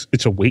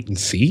it's a wait and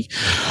see.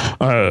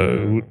 But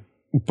I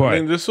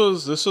mean, this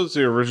was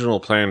the original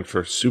plan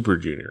for Super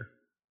Junior.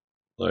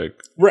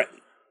 Like, right.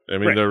 I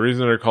mean, right. The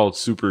reason they're called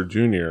Super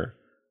Junior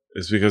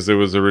is because it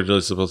was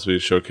originally supposed to be a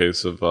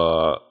showcase of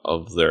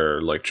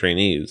their like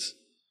trainees,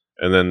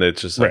 and then they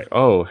just like, right.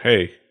 Oh,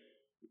 hey,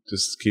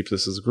 just keep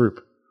this as a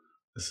group.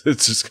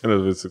 It's just kind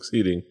of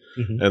succeeding,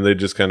 and they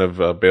just kind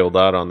of bailed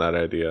out on that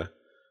idea.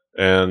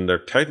 And they're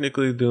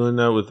technically doing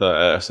that with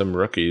SM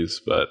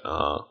Rookies, but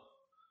I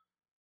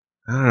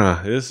don't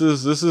know. This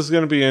is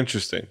going to be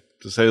interesting,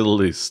 to say the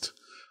least.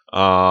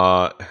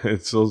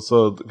 It's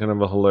also kind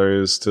of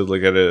hilarious to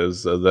look at it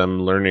as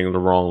them learning the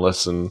wrong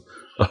lesson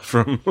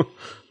from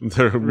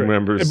their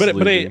members. But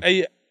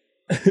I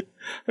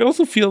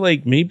also feel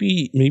like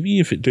maybe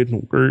if it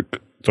didn't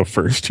work the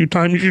first 2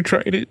 times you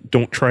tried it,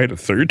 don't try it a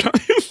third time.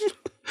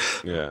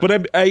 Yeah.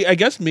 But I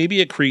guess maybe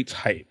it creates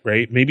hype,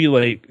 right? Maybe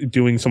like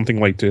doing something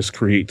like this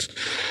creates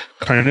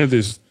kind of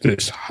this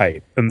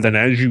hype. And then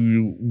as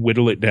you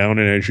whittle it down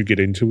and as you get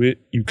into it,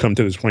 you come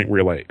to this point where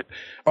you're like,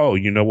 oh,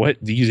 you know what?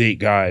 These 8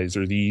 guys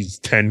or these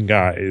 10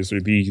 guys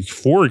or these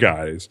 4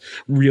 guys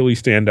really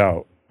stand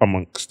out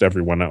amongst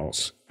everyone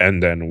else.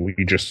 And then we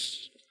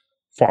just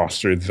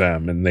foster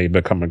them and they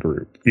become a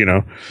group, you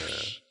know?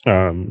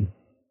 Yeah.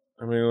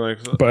 I mean, like...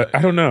 But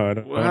I don't know.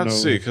 We'll have to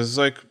see, because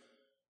like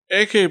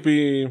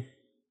AKB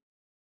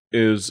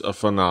is a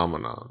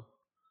phenomenon.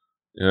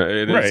 You know,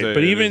 it right,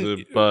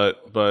 is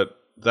but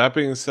that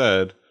being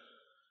said,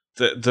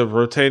 the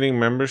rotating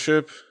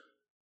membership,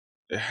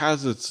 it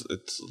has its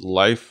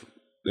life.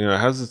 You know, it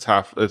has its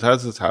half life. It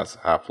has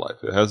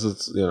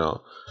its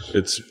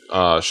its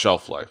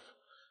shelf life.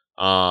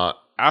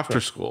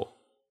 After school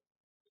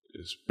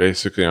is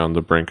basically on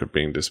the brink of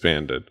being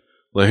disbanded.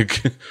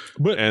 Like,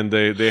 and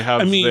they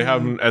have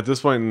at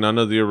this point none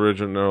of the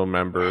original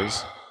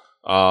members.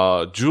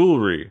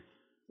 Jewelry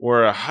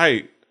were a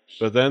height,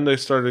 but then they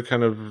started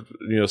kind of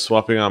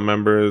swapping out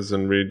members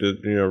and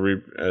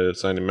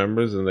assigning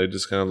members, and they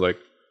just kind of like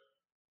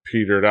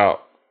petered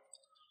out.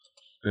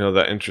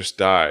 That interest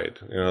died.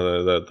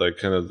 That like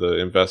kind of the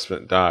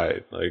investment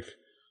died. Like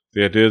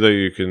the idea that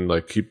you can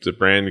like keep the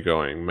brand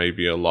going may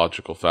be a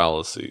logical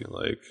fallacy.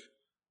 Like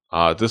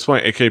at this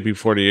point,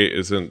 AKB48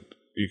 isn't.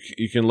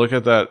 You can look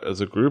at that as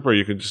a group, or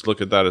you can just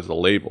look at that as a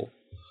label,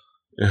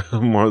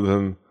 more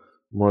than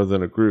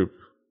a group.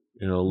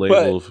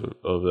 Label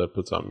of that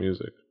puts out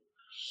music.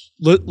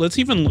 Let's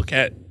even look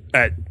at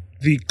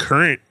the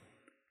current.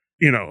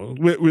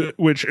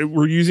 Which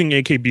we're using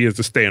AKB as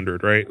the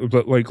standard, right?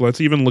 But like,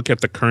 let's even look at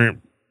the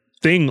current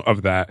thing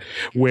of that,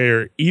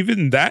 where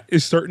even that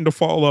is starting to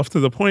fall off to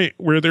the point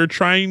where they're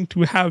trying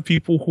to have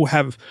people who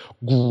have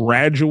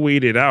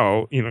graduated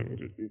out,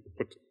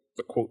 put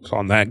the quotes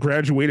on that,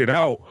 graduated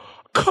out,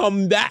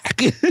 come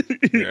back,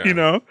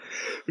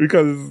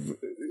 because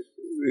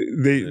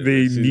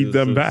they need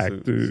them back.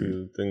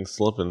 Things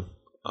slipping.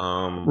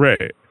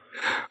 Right.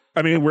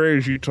 I mean,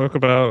 whereas you talk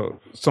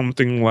about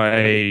something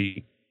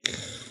like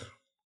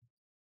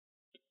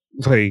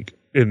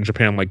in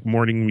Japan, like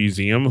Morning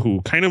Musume,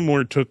 who kind of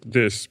more took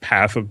this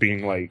path of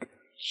being like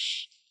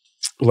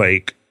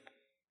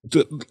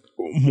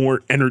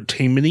more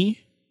entertainment-y,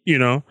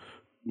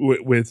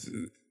 with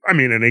I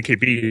mean, and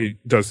AKB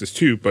does this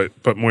too, but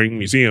Morning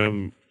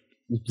Musume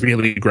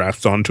really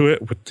grasped onto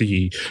it with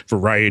the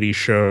variety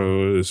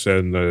shows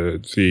and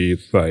the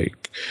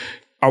like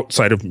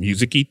outside of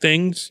music-y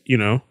things,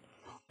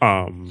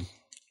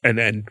 and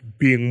then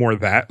being more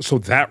that. So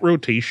that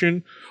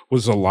rotation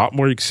was a lot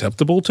more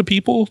acceptable to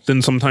people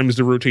than sometimes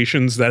the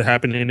rotations that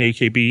happen in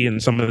AKB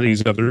and some of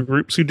these other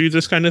groups who do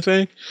this kind of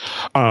thing.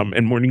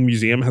 And Morning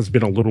Musume has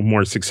been a little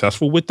more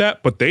successful with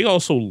that, but they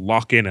also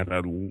lock in at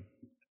a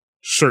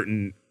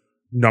certain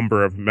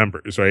number of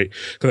members, right?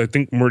 Because I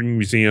think Morning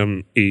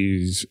Musume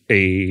is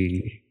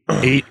a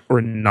 8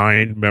 or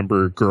 9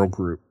 member girl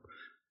group.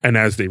 And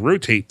as they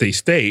rotate, they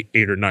stay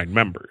 8 or 9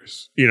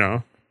 members,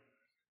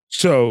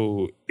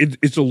 So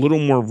it's a little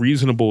more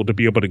reasonable to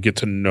be able to get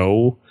to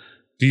know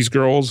these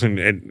girls and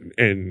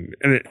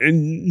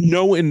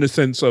know in the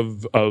sense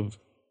of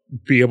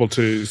be able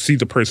to see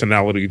the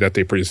personality that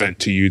they present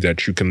to you,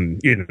 that you can,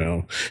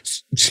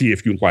 see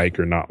if you like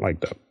or not like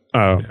them.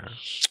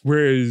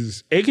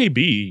 Whereas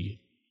AKB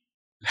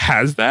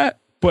has that,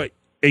 but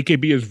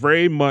AKB is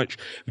very much,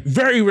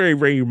 very, very,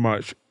 very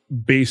much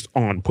based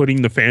on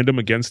putting the fandom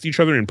against each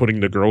other and putting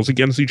the girls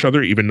against each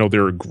other, even though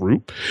they're a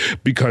group,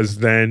 because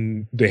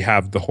then they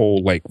have the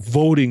whole like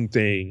voting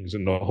things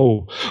and the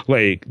whole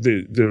like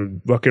the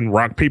fucking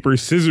rock paper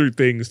scissors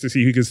things to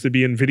see who gets to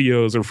be in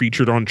videos or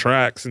featured on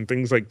tracks and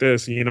things like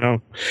this,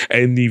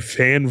 and the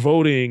fan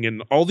voting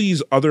and all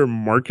these other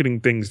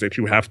marketing things that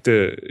you have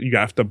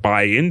to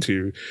buy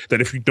into, that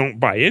if you don't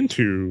buy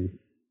into,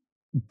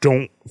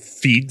 don't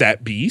feed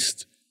that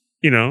beast,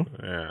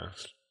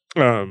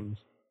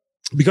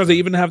 because they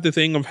even have the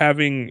thing of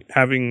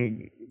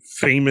having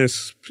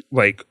famous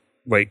like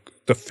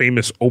the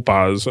famous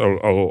oppas,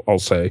 I'll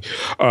say,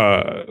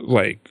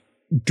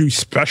 do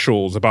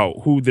specials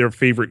about who their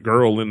favorite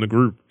girl in the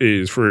group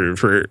is for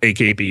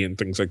AKB and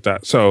things like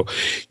that. So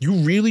you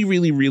really,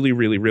 really, really,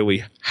 really,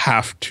 really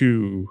have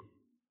to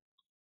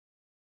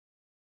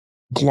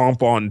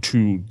glomp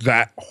onto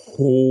that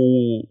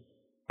whole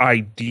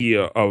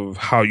idea of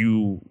how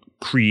you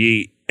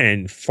create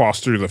and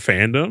foster the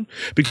fandom,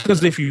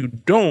 because if you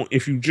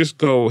just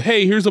go,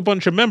 hey, here's a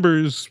bunch of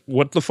members,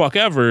 what the fuck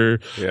ever,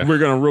 we're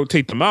gonna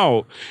rotate them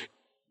out,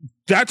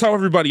 that's how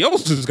everybody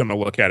else is gonna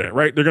look at it,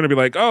 right? They're gonna be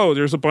like, oh,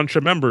 there's a bunch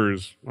of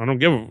members, I don't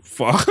give a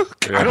fuck.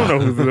 I don't know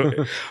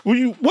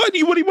who what do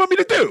you want me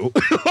to do?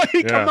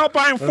 I'm not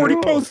buying 40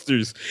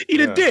 posters, eat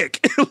a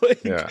dick.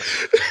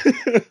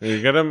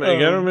 You get them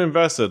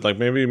invested, like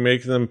maybe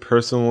make them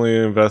personally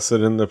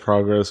invested in the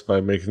progress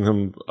by making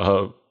them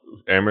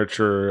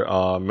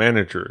amateur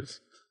managers,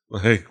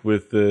 like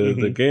with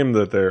the game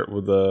that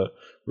with the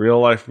real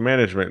life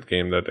management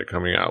game that they're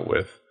coming out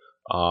with.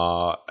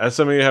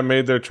 SME have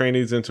made their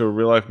trainees into a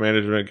real life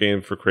management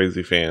game for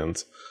crazy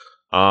fans.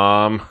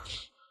 I'm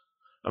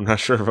not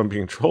sure if I'm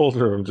being trolled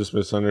or I'm just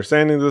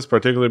misunderstanding this,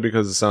 particularly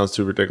because it sounds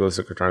too ridiculous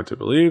to try to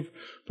believe.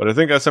 But I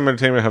think SM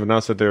Entertainment have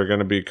announced that they are going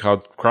to be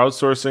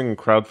crowdsourcing and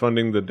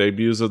crowdfunding the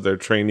debuts of their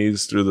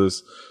trainees through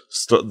this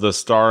the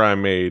Star I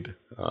Made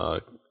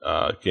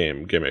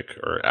game gimmick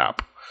or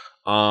app,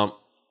 and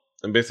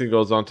basically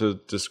goes on to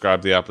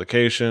describe the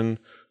application.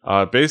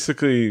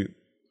 Basically,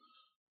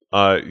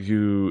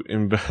 you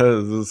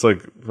embed. It's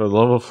like for the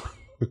love of,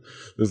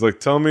 it's like,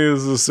 tell me this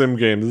is a sim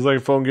game. This is like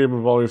a phone game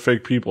involving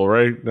fake people,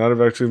 right? Not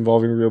actually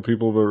involving real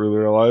people, but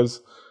real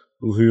lives.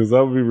 Because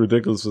that would be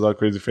ridiculous with how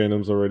crazy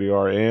fandoms already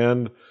are.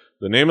 And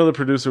the name of the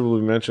producer will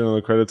be mentioned on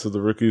the credits of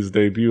the rookie's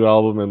debut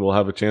album, and we'll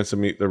have a chance to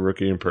meet the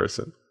rookie in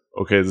person.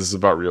 Okay, this is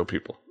about real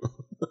people.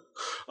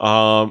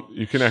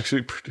 You can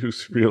actually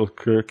produce real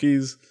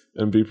cookies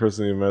and be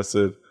personally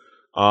invested.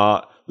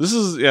 This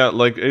is,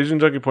 like Asian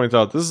Junkie points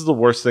out, this is the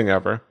worst thing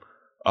ever.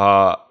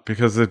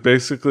 Because it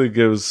basically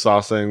gives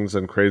Sasaengs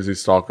and crazy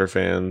stalker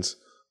fans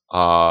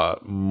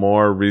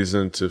more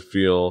reason to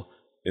feel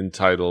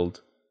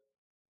entitled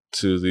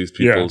to these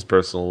people's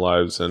personal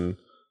lives and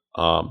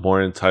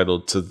more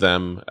entitled to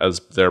them as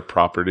their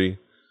property.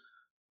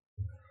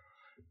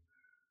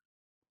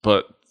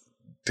 But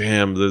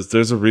damn,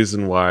 there's a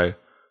reason why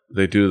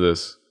they do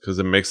this, because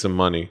it makes them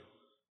money.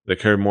 They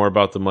care more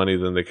about the money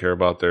than they care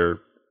about their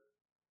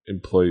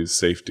employees'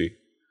 safety.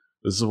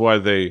 This is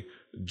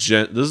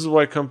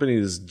why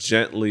companies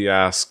gently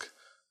ask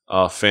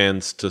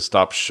fans to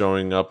stop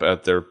showing up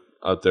at their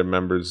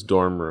members'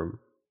 dorm room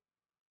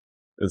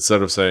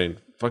instead of saying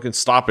 "fucking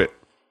stop it."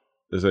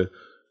 They say,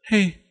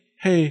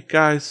 "Hey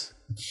guys,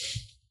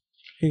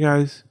 I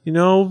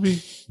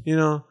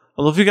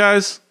love you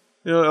guys.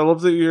 I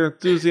love that you're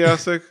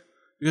enthusiastic.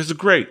 You guys are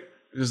great.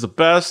 You guys are the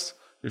best.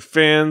 You're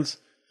fans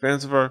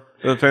of our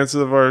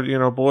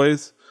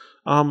boys.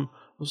 I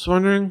was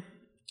wondering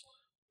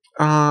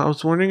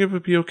if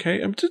it'd be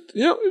okay. I'm just,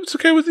 it's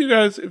okay with you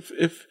guys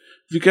if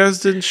you guys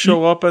didn't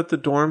show up at the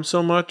dorm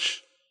so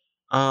much.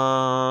 They'd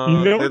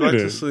like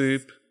to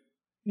sleep.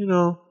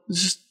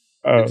 It's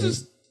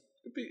just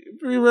it'd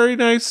be very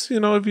nice.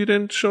 If you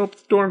didn't show up at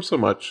the dorm so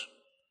much.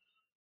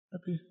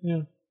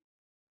 You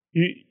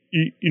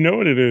know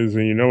what it is,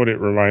 and you know what it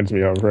reminds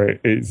me of, right?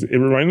 It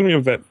reminds me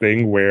of that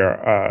thing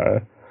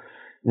where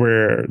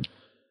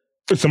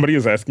somebody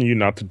is asking you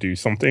not to do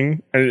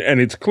something,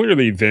 and it's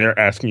clearly they're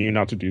asking you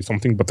not to do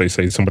something, but they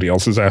say somebody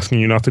else is asking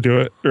you not to do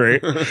it, right?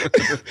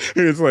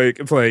 It's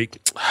like,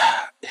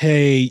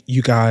 hey,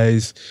 you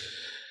guys,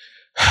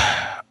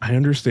 I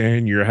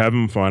understand you're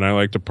having fun. I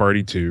like to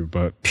party too,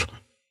 but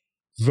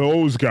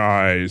those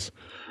guys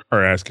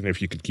are asking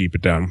if you could keep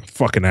it down.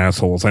 Fucking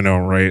assholes. I know,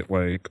 right?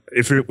 Like,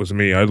 if it was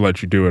me, I'd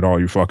let you do it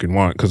all you fucking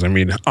want, because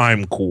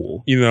I'm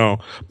cool,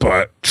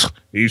 but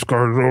these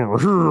guys over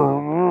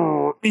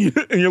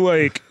here, and you're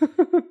like,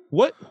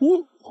 what?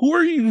 Who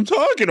are you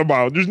talking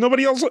about? There's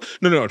nobody else.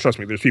 No, trust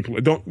me. There's people.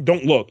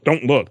 Don't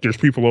look. There's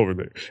people over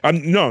there.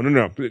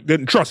 No.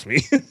 Then trust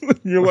me.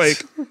 You're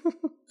like,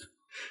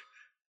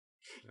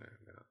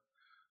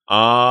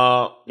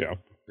 yeah.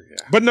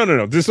 But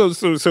no.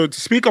 So to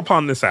speak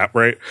upon this app,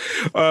 right?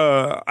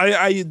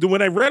 I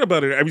when I read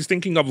about it, I was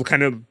thinking of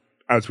kind of,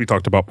 as we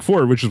talked about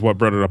before, which is what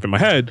brought it up in my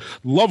head,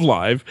 Love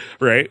Live,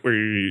 right? Where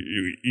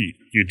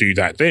you do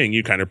that thing,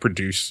 you kind of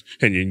produce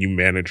and you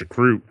manage a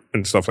group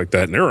and stuff like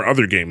that. And there are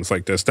other games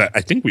like this that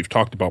I think we've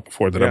talked about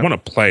before that I want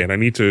to play, and I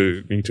need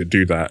to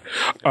do that.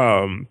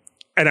 And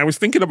I was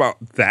thinking about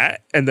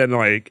that, and then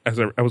like as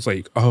I was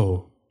like,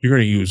 oh, you're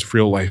going to use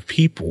real life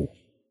people.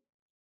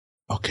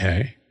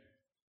 Okay.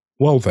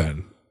 Well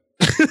then,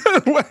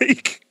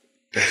 like,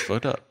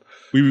 foot up.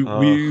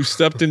 We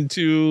stepped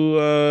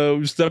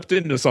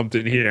into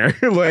something here,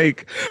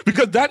 like,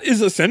 because that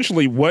is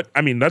essentially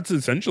that's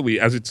essentially,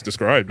 as it's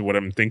described, what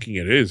I'm thinking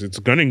it is. It's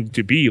going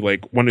to be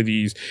like one of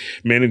these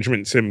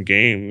management sim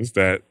games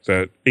that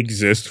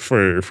exist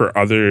for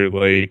other,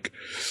 like,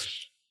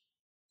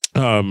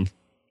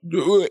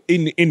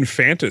 in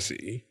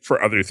fantasy,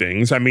 for other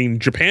things. I mean,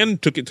 Japan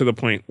took it to the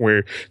point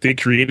where they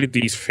created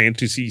these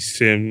fantasy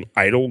sim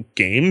idol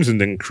games and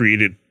then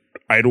created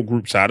idol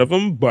groups out of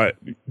them, but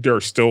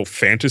they're still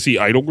fantasy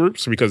idol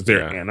groups because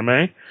they're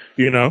anime,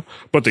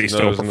 but they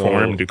still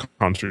perform, do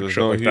concerts,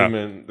 shit like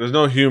that. There's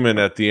no human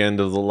at the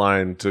end of the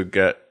line to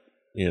get,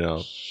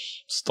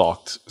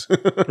 stalked.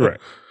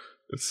 Right.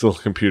 It's still a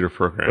computer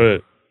program.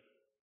 But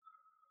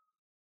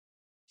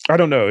I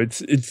don't know.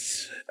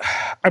 It's.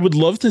 I would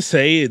love to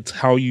say it's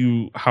how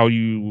you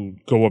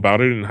go about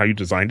it and how you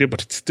designed it,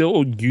 but it's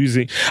still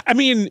using. I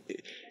mean,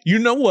 you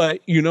know what?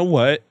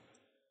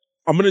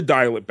 I'm gonna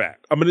dial it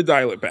back.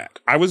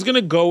 I was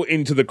gonna go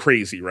into the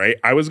crazy, right?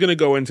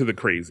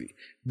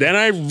 Then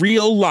I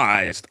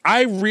realized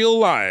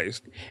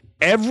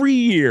every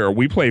year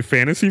we play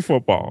fantasy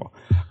football.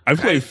 I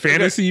play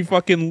fantasy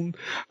fucking.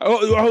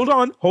 Oh,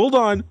 hold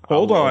on.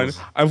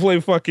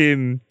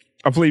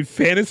 I play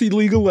Fantasy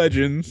League of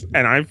Legends,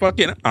 and I've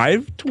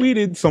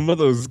tweeted some of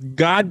those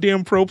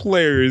goddamn pro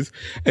players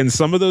and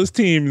some of those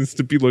teams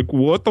to be like,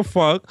 what the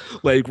fuck?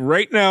 Like,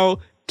 right now,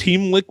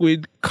 Team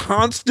Liquid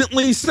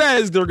constantly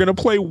says they're going to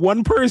play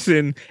one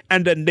person,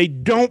 and then they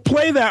don't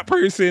play that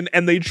person,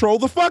 and they troll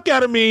the fuck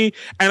out of me,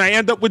 and I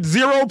end up with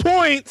 0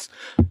 points.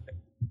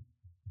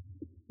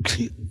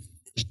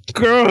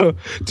 Girl,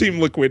 Team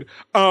Liquid.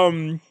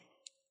 That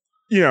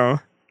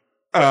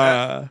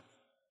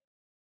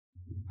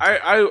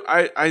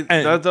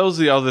was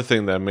the other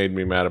thing that made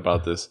me mad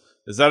about this,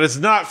 is that it's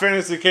not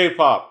fantasy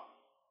K-pop,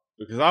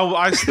 because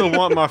I still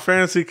want my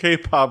fantasy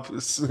K-pop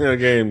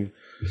game.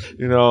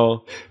 Yeah.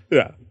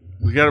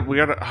 We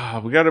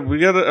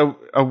gotta.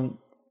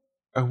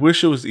 I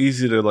wish it was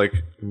easy to like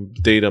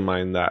data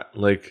mine that.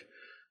 Like,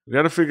 we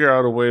gotta figure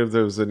out a way if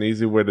there's an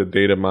easy way to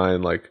data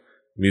mine like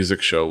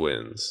music show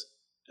wins.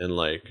 And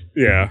like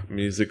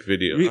music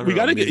video, you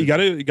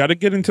gotta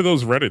get into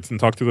those Reddits and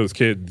talk to those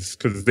kids,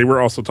 because they were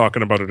also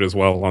talking about it as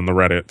well on the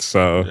Reddit.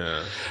 So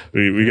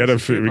we gotta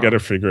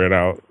figure it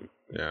out.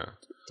 Yeah,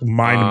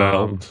 mind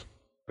meld.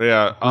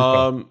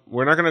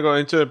 We're not gonna go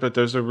into it, but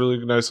there's a really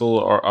nice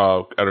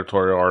little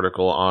editorial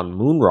article on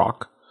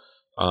Moonrock,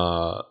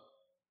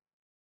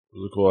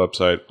 really cool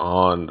website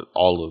on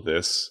all of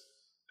this,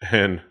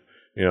 and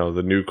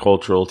the new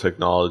cultural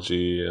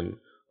technology and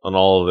on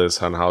all of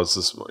this, on how it's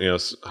this,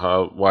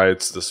 why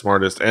it's the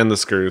smartest and the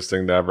scariest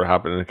thing to ever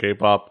happen in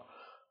K-pop.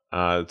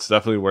 It's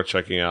definitely worth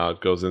checking out.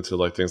 It goes into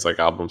like things like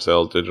album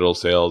sales, digital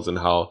sales, and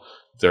how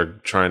they're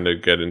trying to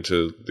get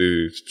into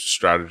the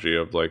strategy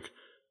of like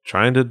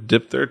trying to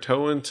dip their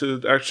toe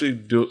into actually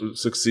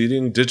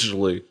succeeding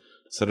digitally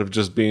instead of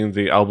just being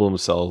the album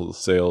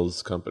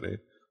sales company.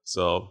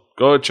 So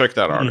go check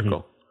that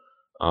article.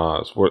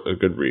 It's worth a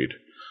good read.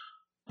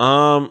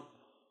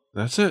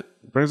 That's it.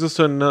 Brings us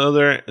to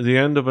the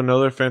end of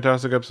another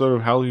fantastic episode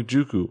of Hallyu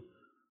Juku.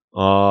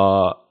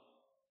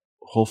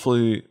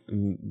 Hopefully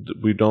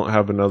we don't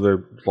have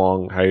another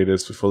long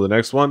hiatus before the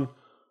next one.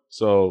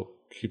 So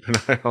keep an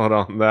eye out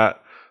on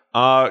that.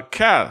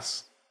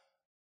 Cass,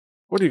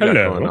 what do you got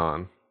going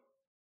on?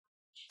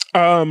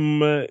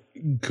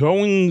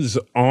 Goings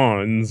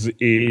ons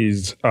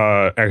is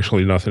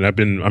actually nothing.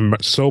 I'm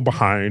so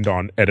behind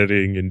on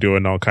editing and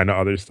doing all kind of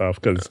other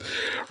stuff because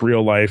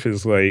real life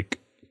is like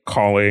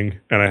calling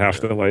and I have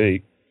to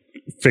like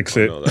fix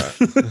it.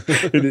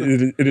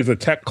 It is a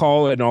tech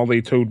call and all they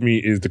told me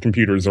is the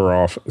computers are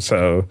off.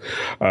 So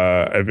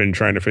I've been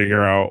trying to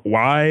figure out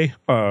why.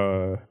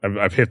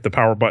 I've hit the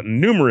power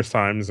button numerous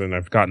times and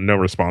I've gotten no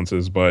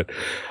responses. But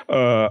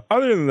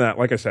other than that,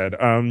 like I said,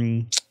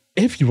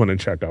 if you want to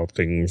check out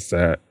things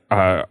that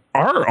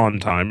are on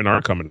time and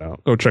are coming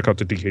out, go check out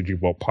the DKG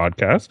Vault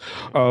podcast.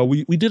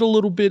 We did a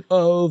little bit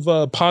of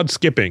pod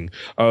skipping.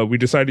 We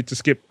decided to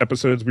skip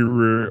episodes we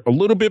were a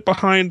little bit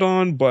behind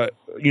on, but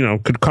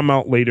could come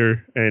out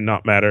later and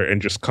not matter,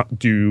 and just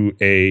do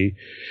a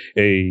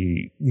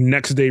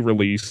next day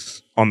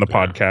release on the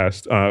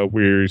podcast.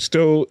 We're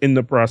still in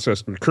the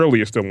process.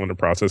 Curly is still in the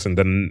process, and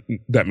then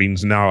that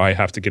means now I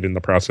have to get in the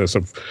process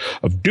of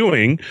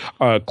doing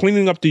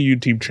cleaning up the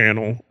YouTube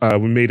channel.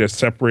 We made a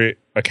separate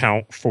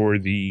account for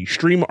the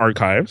stream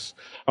archives,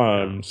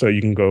 so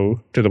you can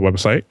go to the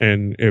website,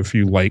 and if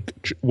you like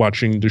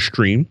watching the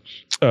stream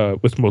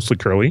with mostly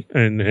Curly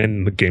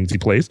and the games he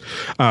plays,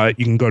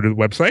 you can go to the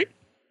website,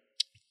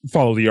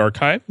 follow the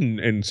archive,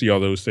 and see all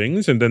those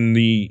things. And then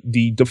the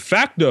de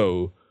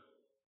facto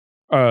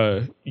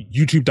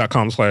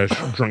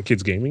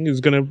youtube.com/drunkkidsgaming is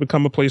going to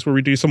become a place where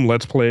we do some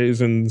let's plays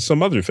and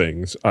some other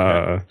things.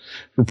 It'll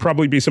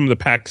probably be some of the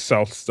PAX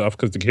South stuff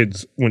because the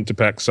kids went to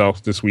PAX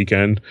South this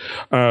weekend.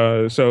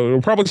 So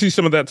we'll probably see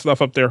some of that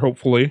stuff up there,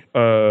 hopefully.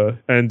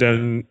 And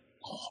then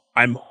what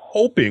I'm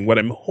hoping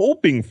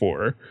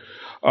for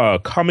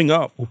coming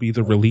up will be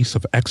the release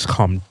of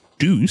XCOM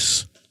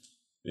Deuce.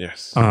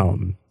 Yes.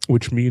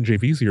 Which me and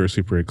JVZ are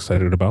super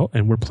excited about,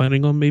 and we're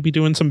planning on maybe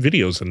doing some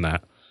videos in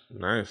that.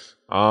 Nice.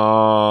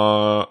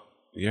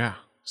 Yeah.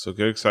 So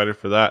get excited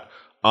for that.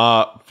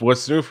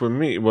 What's new for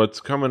me?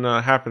 What's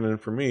happening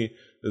for me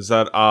is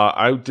that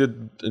I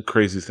did a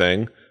crazy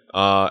thing,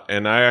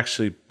 and I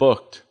actually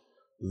booked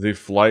the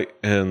flight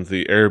and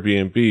the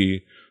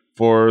Airbnb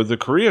for the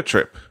Korea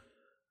trip.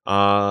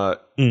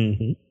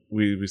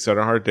 We set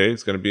a hard date.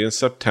 It's going to be in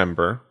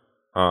September.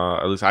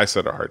 At least I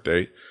set a hard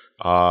date.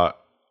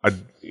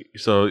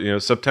 So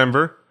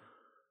September.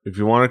 If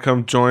you want to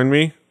come join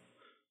me.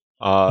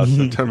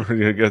 September,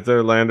 you get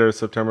there, land there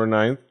September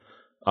 9th.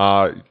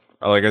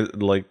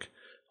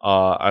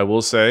 I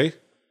will say,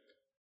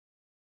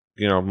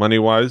 money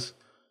wise,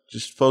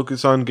 just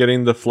focus on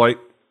getting the flight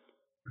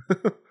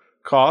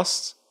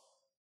costs.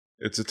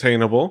 It's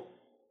attainable,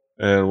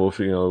 and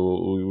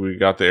we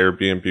got the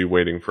Airbnb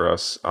waiting for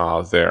us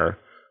there,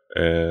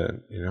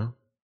 and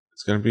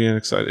it's gonna be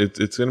it's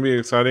gonna be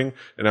exciting,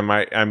 and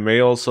I may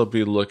also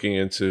be looking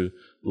into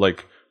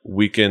like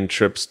weekend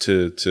trips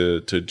to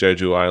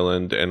Jeju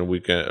Island and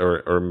weekend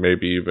or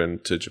maybe even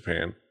to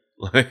Japan.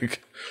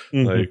 Like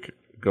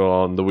go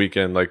on the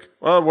weekend, like,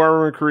 well, while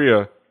we're in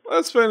Korea,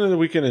 let's spend the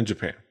weekend in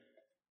Japan.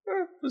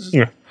 Let's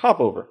just hop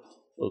over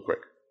real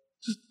quick.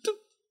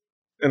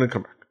 And then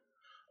come back.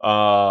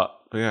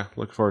 But yeah,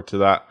 looking forward to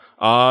that.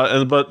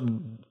 But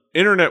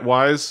internet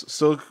wise,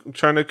 still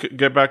trying to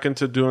get back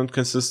into doing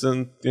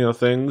consistent,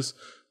 things.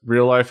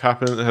 Real life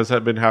has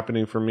been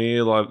happening for me,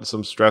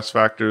 some stress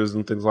factors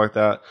and things like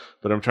that.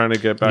 But I'm trying to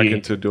get back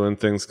into doing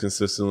things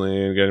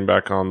consistently and getting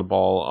back on the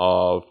ball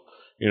of,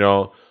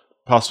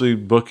 possibly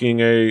booking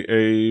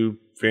a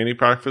fanny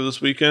pack for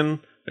this weekend.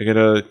 I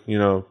gotta,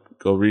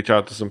 go reach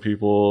out to some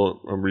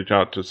people or reach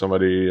out to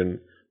somebody and,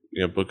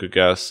 book a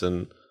guest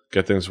and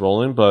get things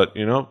rolling. But,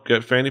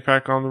 get fanny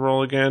pack on the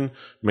roll again.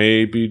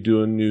 Maybe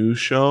do a new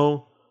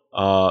show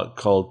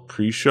called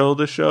Pre-Show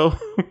the Show.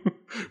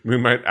 I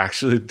might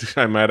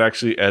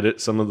actually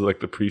edit some of the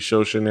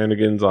pre-show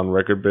shenanigans on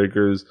Record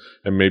Breakers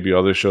and maybe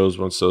other shows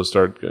once those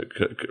start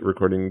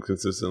recording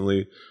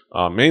consistently.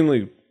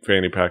 Mainly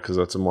Fanny Pack because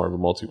that's more of a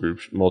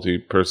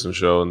multi-person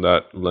show and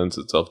that lends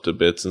itself to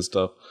bits and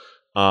stuff.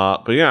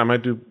 But yeah, I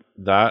might do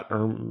that,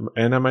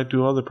 and I might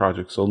do other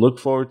projects. So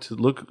look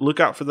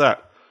out for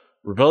that.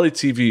 Rebelli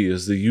TV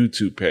is the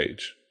YouTube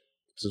page.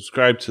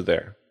 Subscribe to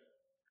there.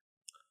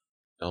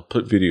 I'll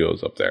put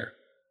videos up there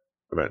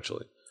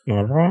eventually.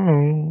 Not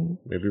wrong.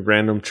 Maybe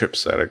random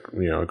trips that it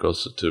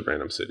goes to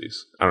random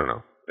cities. I don't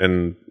know,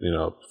 and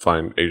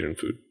find Asian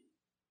food.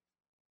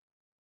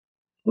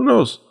 Who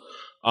knows?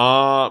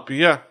 But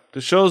yeah,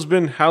 the show's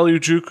been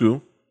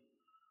Hallyu-Juku.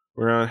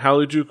 We're on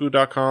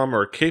hallyu-juku.com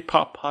or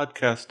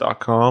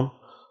kpoppodcast.com.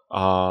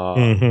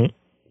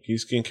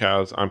 He's King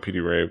Cows. I'm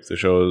PD Rave. The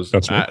show is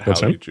That's at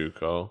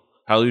Hallyu-Juku.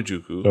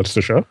 Hallyu-Juku. That's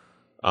the show.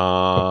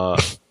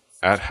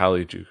 At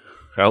Hallyu-Juku.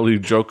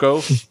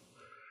 Hallyu-Joko?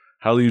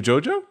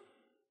 Hallyu-Jojo?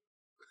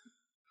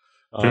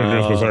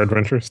 JoJo's Bizarre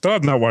Adventure. Still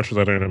have not watched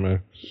that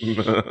anime.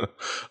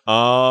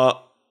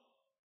 But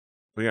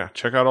yeah,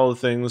 check out all the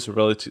things.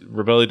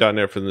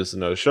 Rebelli.net for this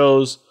and other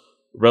shows.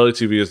 Rebelli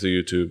TV is the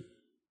YouTube.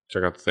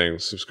 Check out the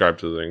things. Subscribe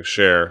to the things.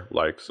 Share,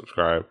 like,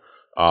 subscribe.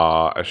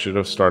 I should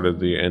have started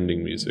the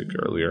ending music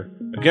earlier.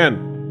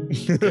 Again,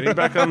 getting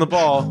back on the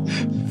ball.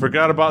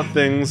 Forgot about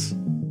things.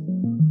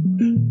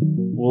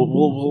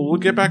 We'll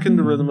get back in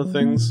the rhythm of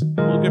things.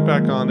 We'll get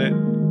back on it.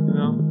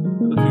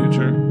 In the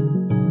future.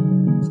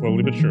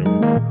 Slowly but surely.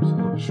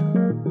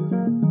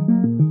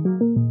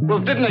 Well,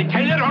 didn't I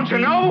tell you? Don't you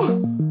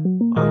know?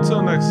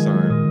 Until next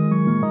time.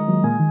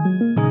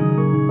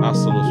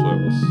 Hasta los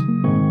huevos.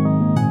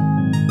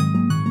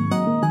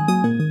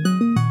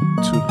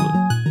 Toodaloo.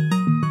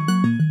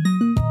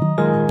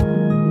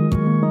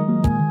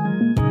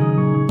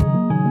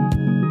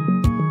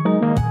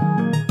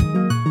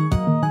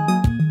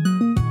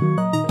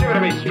 Give it to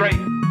me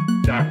straight,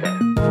 Doctor.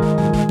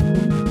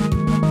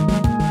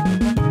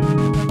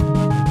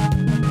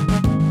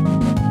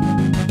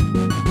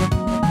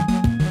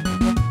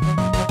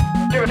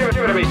 Give it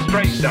to me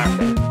straight,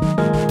 Doctor.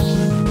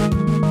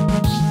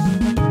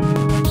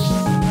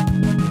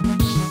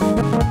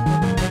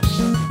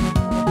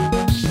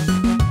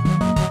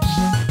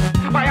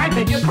 Why, I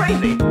think you're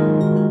crazy.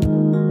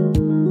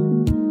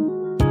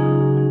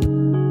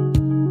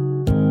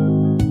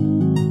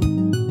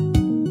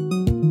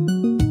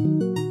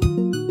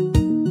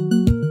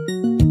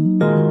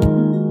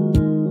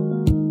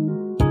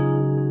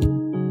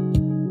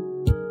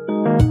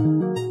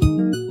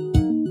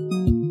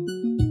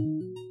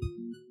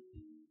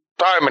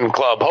 Diamond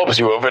Club hopes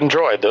you have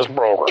enjoyed this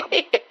program.